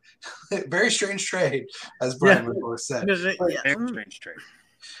very strange trade, as Brian McClure said. Very strange trade.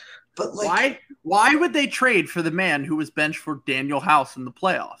 But like, why would they trade for the man who was benched for Daniel House in the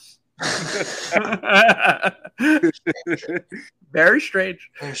playoffs? Very strange.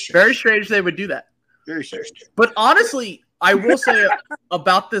 Very strange they would do that. Very strange. But honestly, I will say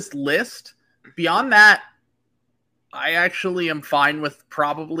about this list, beyond that, I actually am fine with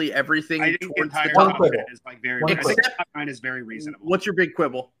probably everything. I think towards the entire top. top 10 is like very. I think top 9 is very reasonable. What's your big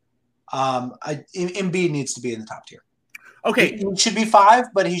quibble? Embiid needs to be in the top tier. Okay, he should be 5,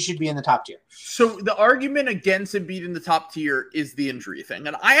 but he should be in the top tier. So the argument against Embiid in the top tier is the injury thing,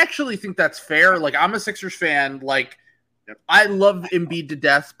 and I actually think that's fair. Like, I'm a Sixers fan. Like, I love Embiid to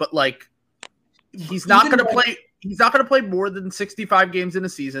death, but like, he's not going to play. He's not going to play more than 65 games in a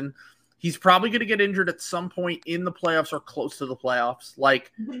season. He's probably going to get injured at some point in the playoffs or close to the playoffs.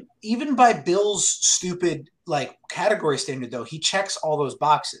 Like, even by Bill's stupid like category standard, though, he checks all those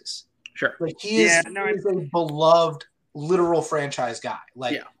boxes. Sure, like he is a beloved, literal franchise guy.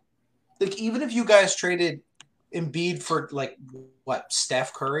 Like, like even if you guys traded Embiid for like what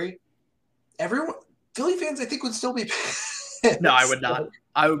Steph Curry, everyone Philly fans I think would still be. No, I would not.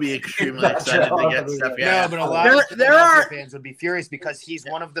 I would be extremely excited to get Steph. No, but a lot of there fans would be furious because he's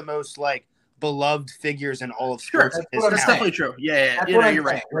one of the most like beloved figures in all of sports. Sure, that's definitely true. Yeah, you're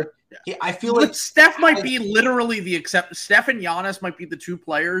right. I feel like Steph might be literally the except. Steph and Giannis might be the two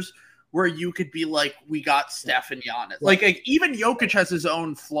players where you could be like, we got Steph and Giannis. Like even Jokic has his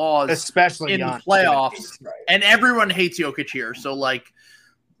own flaws, especially in Giannis. The playoffs, and everyone hates Jokic here. So like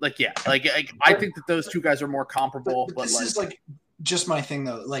yeah, like I think that those two guys are more comparable. But this is like just my thing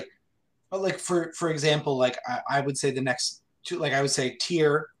though. Like for example, like I would say the next two, like I would say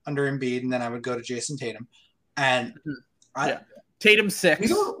tier under Embiid, and then I would go to Jason Tatum, and Tatum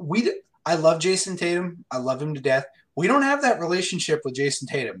 6. I love Jason Tatum. I love him to death. We don't have that relationship with Jason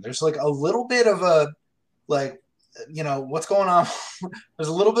Tatum. There's like a little bit of a like, you know, what's going on? There's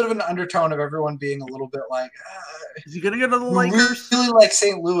a little bit of an undertone of everyone being a little bit like, is he going to go to the Lakers? You really like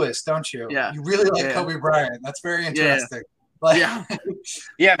St. Louis, don't you? Yeah. You really like Kobe Bryant. That's very interesting. Like,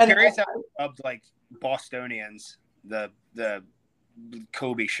 yeah. I'm curious how loved like Bostonians, the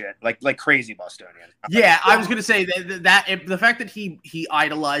Kobe shit, like crazy Bostonian. Yeah, I was gonna say that the fact that he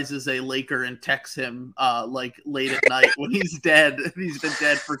idolizes a Laker and texts him like late at night when he's dead. He's been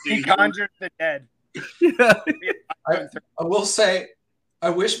dead for 2 years. He conjured the dead. I will say, I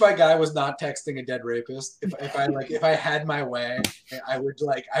wish my guy was not texting a dead rapist. If I had my way, I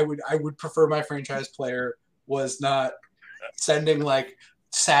would prefer my franchise player was not sending like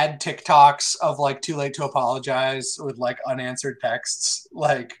sad TikToks of like too late to apologize with like unanswered texts,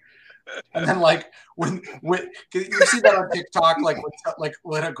 like, and then like when you see that on TikTok, like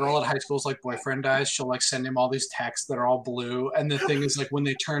when a girl at high school's like boyfriend dies, she'll like send him all these texts that are all blue, and the thing is like when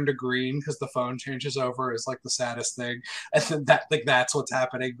they turn to green because the phone changes over is like the saddest thing, and then that's what's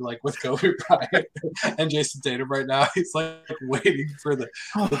happening like with Kobe Bryant and Jason Tatum right now. He's like waiting for the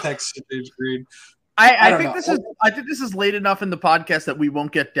text to change green. I think this is late enough in the podcast that we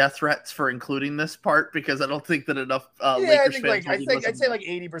won't get death threats for including this part because I don't think that enough Lakers fans. I'd say like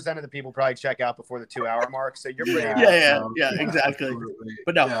 80% of the people probably check out before the 2 hour mark. So you're pretty exactly. Absolutely.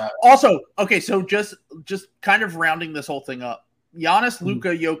 But no. Also, okay, so just kind of rounding this whole thing up. Giannis, Luka,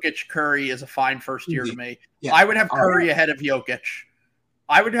 Jokic, Curry is a fine first year to me. Yeah. I would have Curry ahead of Jokic.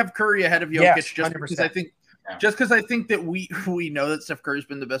 Just because I think. Yeah. Just because I think that we know that Steph Curry's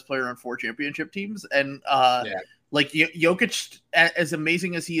been the best player on 4 championship teams, and like Jokic, as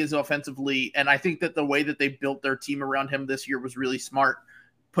amazing as he is offensively, and I think that the way that they built their team around him this year was really smart,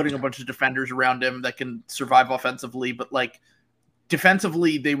 putting a bunch of defenders around him that can survive offensively, but like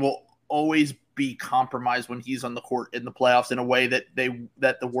defensively, they will always be compromised when he's on the court in the playoffs in a way that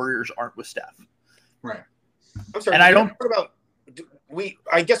the Warriors aren't with Steph. Right. I'm sorry. And I don't talk about.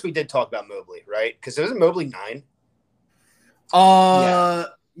 I guess we did talk about Mobley, right? Because isn't Mobley 9?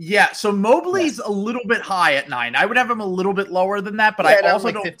 Yeah. So Mobley's a little bit high at 9. I would have him a little bit lower than that, but I also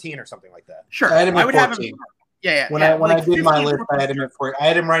like don't 15 or something like that. Sure, I would 14. Have him. Yeah. When I did my list, I had him at 4. I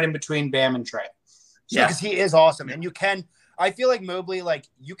had him right in between Bam and Trey. Yeah, because he is awesome, and you can. I feel like Mobley, like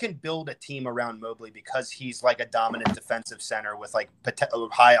you can build a team around Mobley because he's like a dominant defensive center with like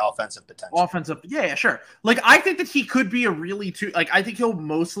high offensive potential. Yeah, sure. Like I think that he could be a really I think he'll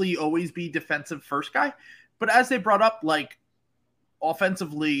mostly always be defensive first guy. But as they brought up, like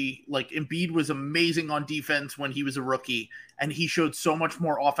offensively, like Embiid was amazing on defense when he was a rookie, and he showed so much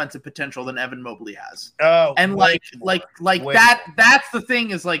more offensive potential than Evan Mobley has. Oh, and that's the thing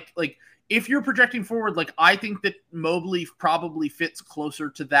is like if you're projecting forward, like I think that Mobley probably fits closer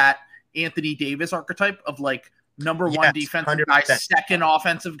to that Anthony Davis archetype of like number one defensive 100%. Guy, second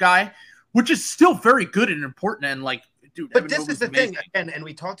offensive guy, which is still very good and important. And like, dude, but Evan this Mobley's is the amazing. thing, and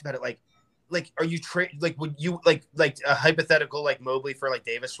we talked about it. Like, are you would you like a hypothetical like Mobley for like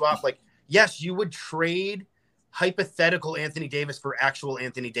Davis swap? Like, yes, you would trade hypothetical Anthony Davis for actual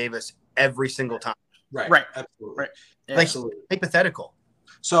Anthony Davis every single time. Right. Absolutely. Right. Like absolutely. Hypothetical.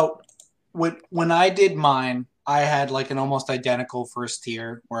 So when I did mine, I had like an almost identical first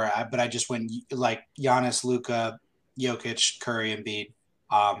tier but I just went like Giannis, Luka, Jokic, Curry, and Embiid.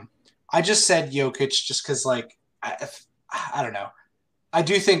 I just said Jokic just because like I don't know. I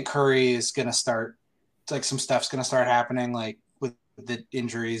do think Curry is gonna start like some stuff's gonna start happening like with the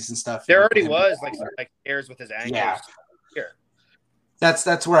injuries and stuff. There already was like scares with his ankles. Yeah. Here.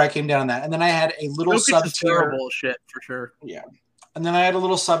 That's where I came down on that. And then I had a little sub tier bullshit for sure. Yeah. And then I had a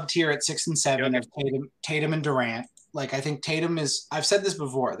little sub tier at 6 and 7 of Tatum and Durant. Like I think Tatum is I've said this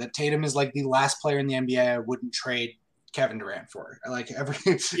before that Tatum is like the last player in the NBA I wouldn't trade Kevin Durant for. Like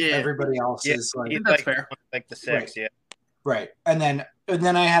everybody else is like that's fair. Like the 6, right. yeah. Right. And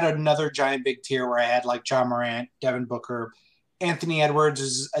then I had another giant big tier where I had like John Morant, Devin Booker, Anthony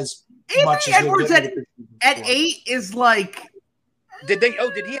Edwards as much as Edwards at 8 is like did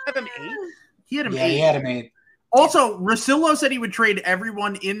he have him 8? He had him 8. He had him 8. Also, Russillo said he would trade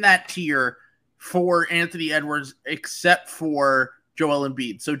everyone in that tier for Anthony Edwards except for Joel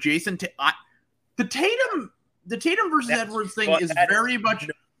Embiid. So Jason, the Tatum versus Edwards thing is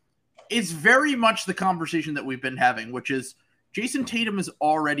very much the conversation that we've been having, which is Jason Tatum is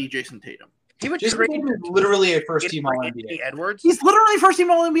already Jason Tatum. He would Jason trade Tatum is literally a first team All-NBA. Edwards. He's literally first team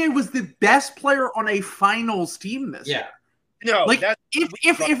All-NBA. Was the best player on a finals team this year. No, like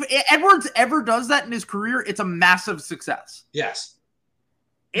if Edwards ever does that in his career, it's a massive success. Yes.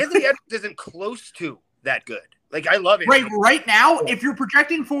 Anthony Edwards isn't close to that good. Like I love it. Right now, if you're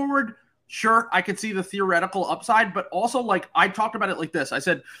projecting forward, sure, I could see the theoretical upside, but also like I talked about it like this. I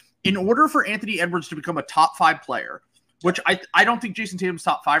said, in order for Anthony Edwards to become a top 5 player, which I don't think Jason Tatum's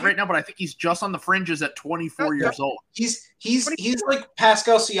top 5 right now, but I think he's just on the fringes at 24 years old. He's like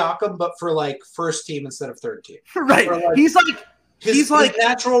Pascal Siakam, but for like first team instead of third team. Right. Like, his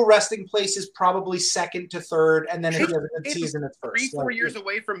natural resting place is probably second to third, and then if he has a good season, it's first. 3-4 years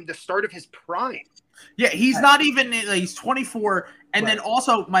away from the start of his prime. Yeah, he's not even. He's 24, and then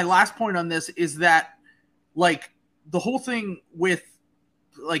also my last point on this is that like the whole thing with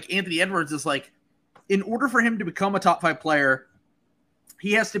like Anthony Edwards is like, in order for him to become a top 5 player,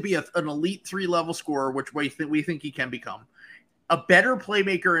 he has to be an elite 3-level scorer, which we think he can become, a better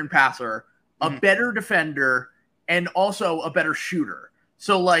playmaker and passer, a better defender, and also a better shooter.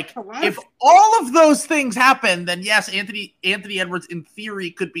 So, like, if all of those things happen, then yes, Anthony Edwards, in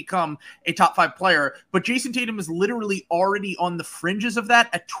theory, could become a top 5 player. But Jason Tatum is literally already on the fringes of that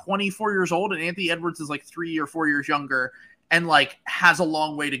at 24 years old, and Anthony Edwards is like 3 or 4 years younger and, like, has a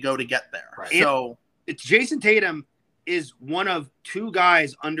long way to go to get there. Right. So it's Jason Tatum is one of 2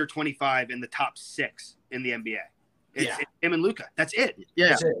 guys under 25 in the top 6 in the NBA. It's him and Luka. That's it. Yeah.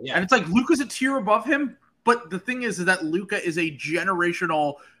 That's it, yeah. And it's like Luka's a tier above him, but the thing is that Luka is a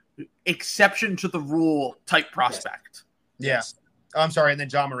generational exception to the rule type prospect. Yes. Yeah. I'm sorry. And then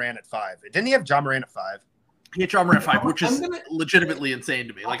John Moran at 5. Didn't he have John Moran at 5? He had John Moran at 5, which is legitimately insane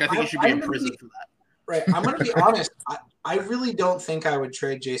to me. Like, I think he should be in prison for that. Right. I'm going to be honest. I really don't think I would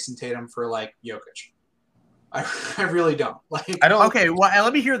trade Jason Tatum for, like, Jokic. I really don't. Like, I don't. Okay, well,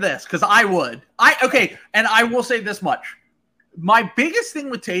 let me hear this, because I would. And I will say this much. My biggest thing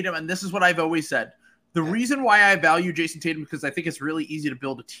with Tatum, and this is what I've always said, the reason why I value Jason Tatum, because I think it's really easy to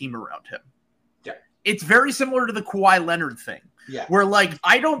build a team around him. Yeah. It's very similar to the Kawhi Leonard thing. Yeah. Where, like,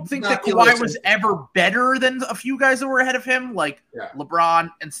 I don't think that Kawhi was ever better than a few guys that were ahead of him, like LeBron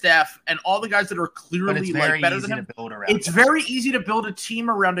and Steph and all the guys that are clearly like better than him. It's very easy to build a team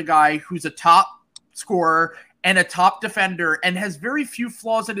around a guy who's a top scorer and a top defender and has very few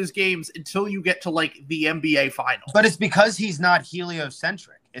flaws in his games until you get to like the NBA finals. But it's because he's not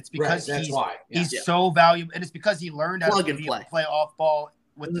heliocentric. It's because he's so valuable, and it's because he learned how to play off ball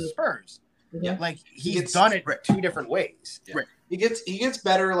with the Spurs. Yeah. Like he's done it two different ways. Yeah. Right. He gets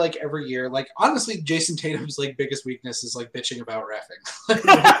better like every year. Like honestly, Jason Tatum's like biggest weakness is like bitching about refing.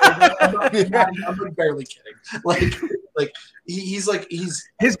 I'm barely kidding. Like he's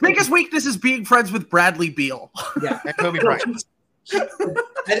his biggest weakness is being friends with Bradley Beal. Yeah, and Kobe Bryant.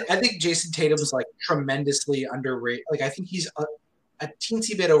 I think Jason Tatum's like tremendously underrated. Like I think he's a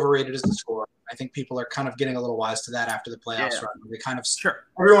teensy bit overrated as a scorer. I think people are kind of getting a little wise to that after the playoffs run. They kind of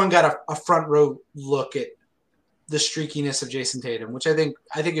everyone got a front row look at the streakiness of Jason Tatum, which I think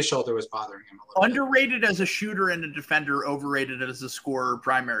his shoulder was bothering him a little Underrated as a shooter and a defender, overrated as a scorer,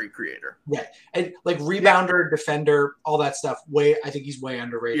 primary creator. Yeah, and like rebounder, defender, all that stuff. I think he's way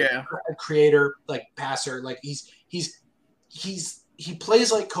underrated. Yeah, a creator, like passer, like he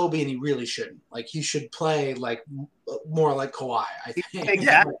plays like Kobe, and he really shouldn't. Like he should play like more like Kawhi. I think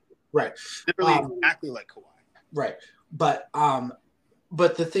exactly right, literally exactly like Kawhi. Right, but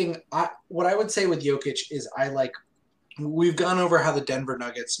the thing, what I would say with Jokic is we've gone over how the Denver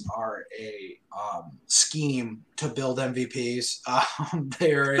Nuggets are a scheme to build MVPs.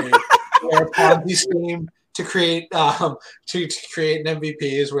 They're a Ponzi scheme to create to create an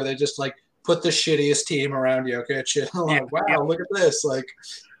MVPs where they just like put the shittiest team around Jokic and like, wow, look at this, like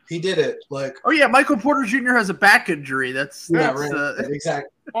he did it. Like, oh yeah, Michael Porter Jr. has a back injury. That's right. Exactly.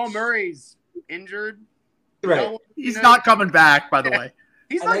 Paul Murray's injured. Right. He's not coming back, by the way.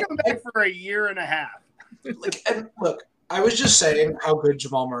 He's not coming back for a year and a half. And look, I was just saying how good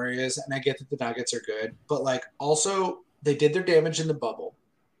Jamal Murray is, and I get that the Nuggets are good, but like also they did their damage in the bubble.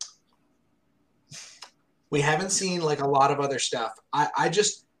 We haven't seen like a lot of other stuff.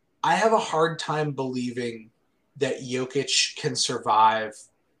 I have a hard time believing that Jokic can survive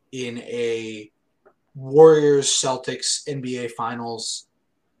in a Warriors Celtics NBA Finals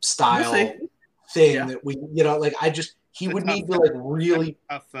style thing that we, like he would need to like really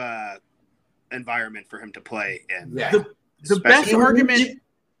tough environment for him to play in. Yeah. The best argument,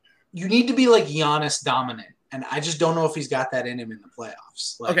 you need to be like Giannis dominant, and I just don't know if he's got that in him in the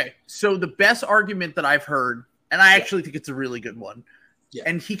playoffs. Like, okay, so the best argument that I've heard, and I actually think it's a really good one,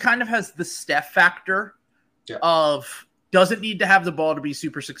 and he kind of has the Steph factor of doesn't need to have the ball to be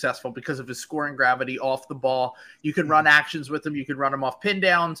super successful because of his scoring gravity off the ball. You can run actions with him. You can run him off pin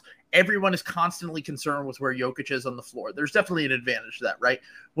downs. Everyone is constantly concerned with where Jokic is on the floor. There's definitely an advantage to that, right?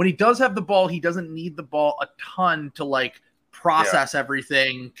 When he does have the ball, he doesn't need the ball a ton to like process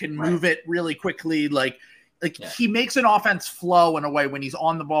everything, can move it really quickly. Like he makes an offense flow in a way when he's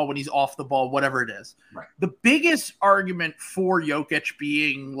on the ball, when he's off the ball, whatever it is. Right. The biggest argument for Jokic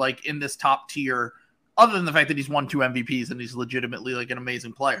being like in this top tier, other than the fact that he's won 2 MVPs and he's legitimately like an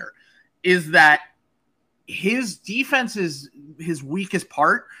amazing player, is that his defense is his weakest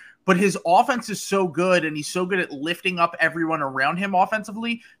part, but his offense is so good and he's so good at lifting up everyone around him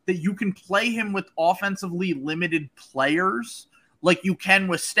offensively that you can play him with offensively limited players like you can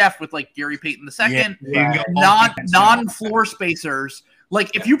with Steph with like Gary Payton II, non-floor spacers.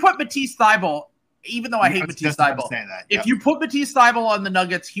 Like if you put Matisse Thybulle, even though I hate Matisse Thybulle, if you put Matisse Thybulle on the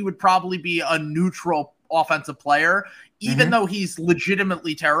Nuggets, he would probably be a neutral offensive player, even though he's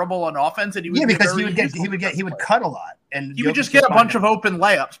legitimately terrible on offense. And he would because he would cut a lot, and he would just get a bunch of open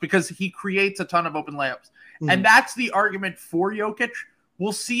layups because he creates a ton of open layups, and that's the argument for Jokic.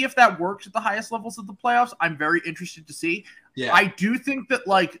 We'll see if that works at the highest levels of the playoffs. I'm very interested to see. Yeah, I do think that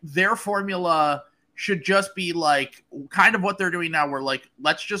like their formula should just be like kind of what they're doing now. Where like,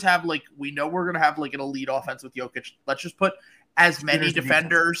 let's just have like, we know we're going to have like an elite offense with Jokic. Let's just put as many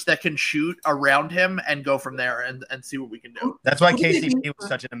defenders that can shoot around him and go from there and see what we can do. That's why KCP was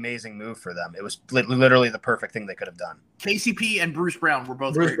such an amazing move for them. It was literally the perfect thing they could have done. KCP and Bruce Brown were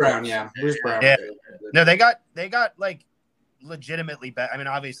both Bruce Brown. No, they got like legitimately better. I mean,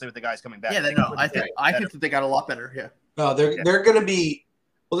 obviously with the guys coming back. Yeah, I think that they got a lot better. Yeah. No, they're going to be.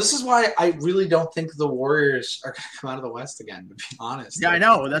 Well, this is why I really don't think the Warriors are going to come out of the West again, to be honest. Yeah, I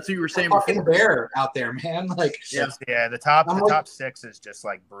know. That's what you were saying before. Bear out there, man. Like, the top 6 is just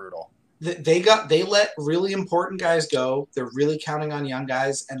like brutal. They let really important guys go. They're really counting on young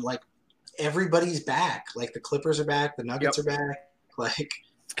guys, and like everybody's back. Like the Clippers are back, the Nuggets are back. Like,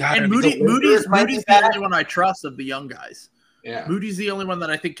 and Moody's the only one I trust of the young guys. Yeah, Moody's the only one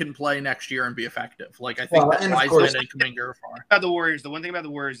that I think can play next year and be effective. Like I think that Wiseman and Kuminga are far. About the Warriors, the one thing about the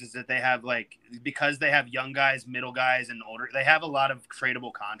Warriors is that they have like, because they have young guys, middle guys, and older, they have a lot of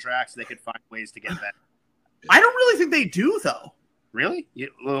tradable contracts. They could find ways to get that. I don't really think they do though. Really?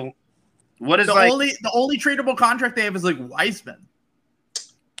 Well, what is the only tradable contract they have is like Wiseman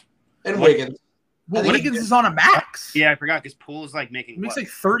and Wiggins. Well, Wiggins is on a max. Yeah, I forgot because Poole's like making He makes like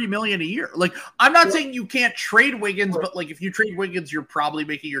 $30 million a year. Like, I'm not saying you can't trade Wiggins, but like if you trade Wiggins, you're probably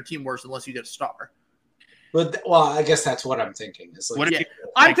making your team worse unless you get a star. But well, I guess that's what I'm thinking. Is like,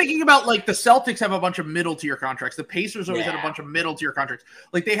 I'm thinking about like the Celtics have a bunch of middle tier contracts. The Pacers always had a bunch of middle tier contracts.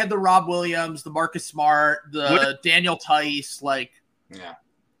 Like they had the Rob Williams, the Marcus Smart, the Daniel Tice. Like,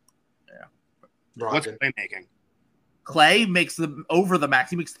 what's Clay making? Clay makes them over the max.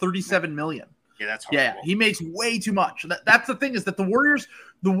 He makes $37 million. Yeah, that's horrible. Yeah, he makes way too much. That's the thing is that the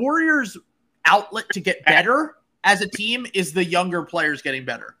Warriors' outlet to get better as a team is the younger players getting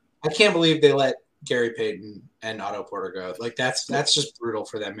better. I can't believe they let Gary Payton and Otto Porter go. Like that's just brutal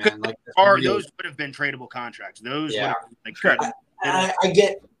for them, man. Like those would have been tradable contracts. Those would have been,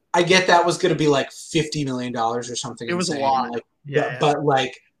 like I get that was going to be like $50 million or something. It was insane. a lot. Like, but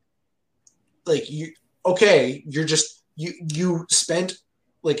like you spent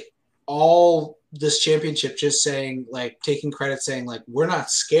like all this championship just saying like taking credit saying like we're not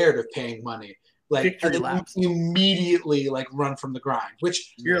scared of paying money. Like you immediately like run from the grind,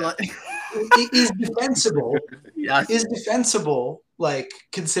 which you're like is defensible. Is defensible, like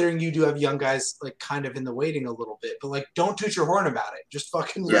considering you do have young guys like kind of in the waiting a little bit, but like don't toot your horn about it. Just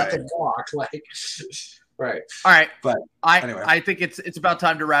fucking let them walk. Like right. All right. But anyway. I think it's about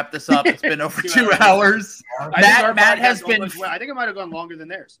time to wrap this up. It's been over 2 hours. Matt has been. I think it might have gone longer than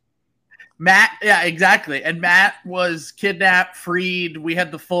theirs. Matt, yeah, exactly. And Matt was kidnapped, freed. We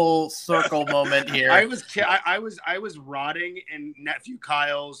had the full circle moment here. I was rotting in nephew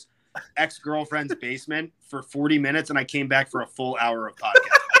Kyle's ex-girlfriend's basement for 40 minutes, and I came back for a full hour of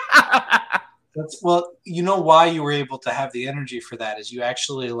podcast. Well, you know why you were able to have the energy for that is you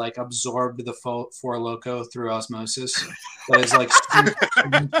actually like absorbed the Four Loko through osmosis. That is like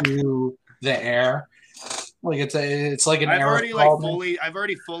into the air. Like it's like an I've aerosol. I've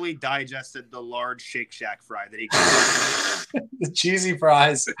already fully digested the large Shake Shack fry that he got. The cheesy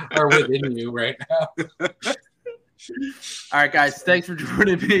fries are within you right now. All right, guys. Thanks for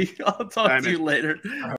joining me. I'll talk to you later.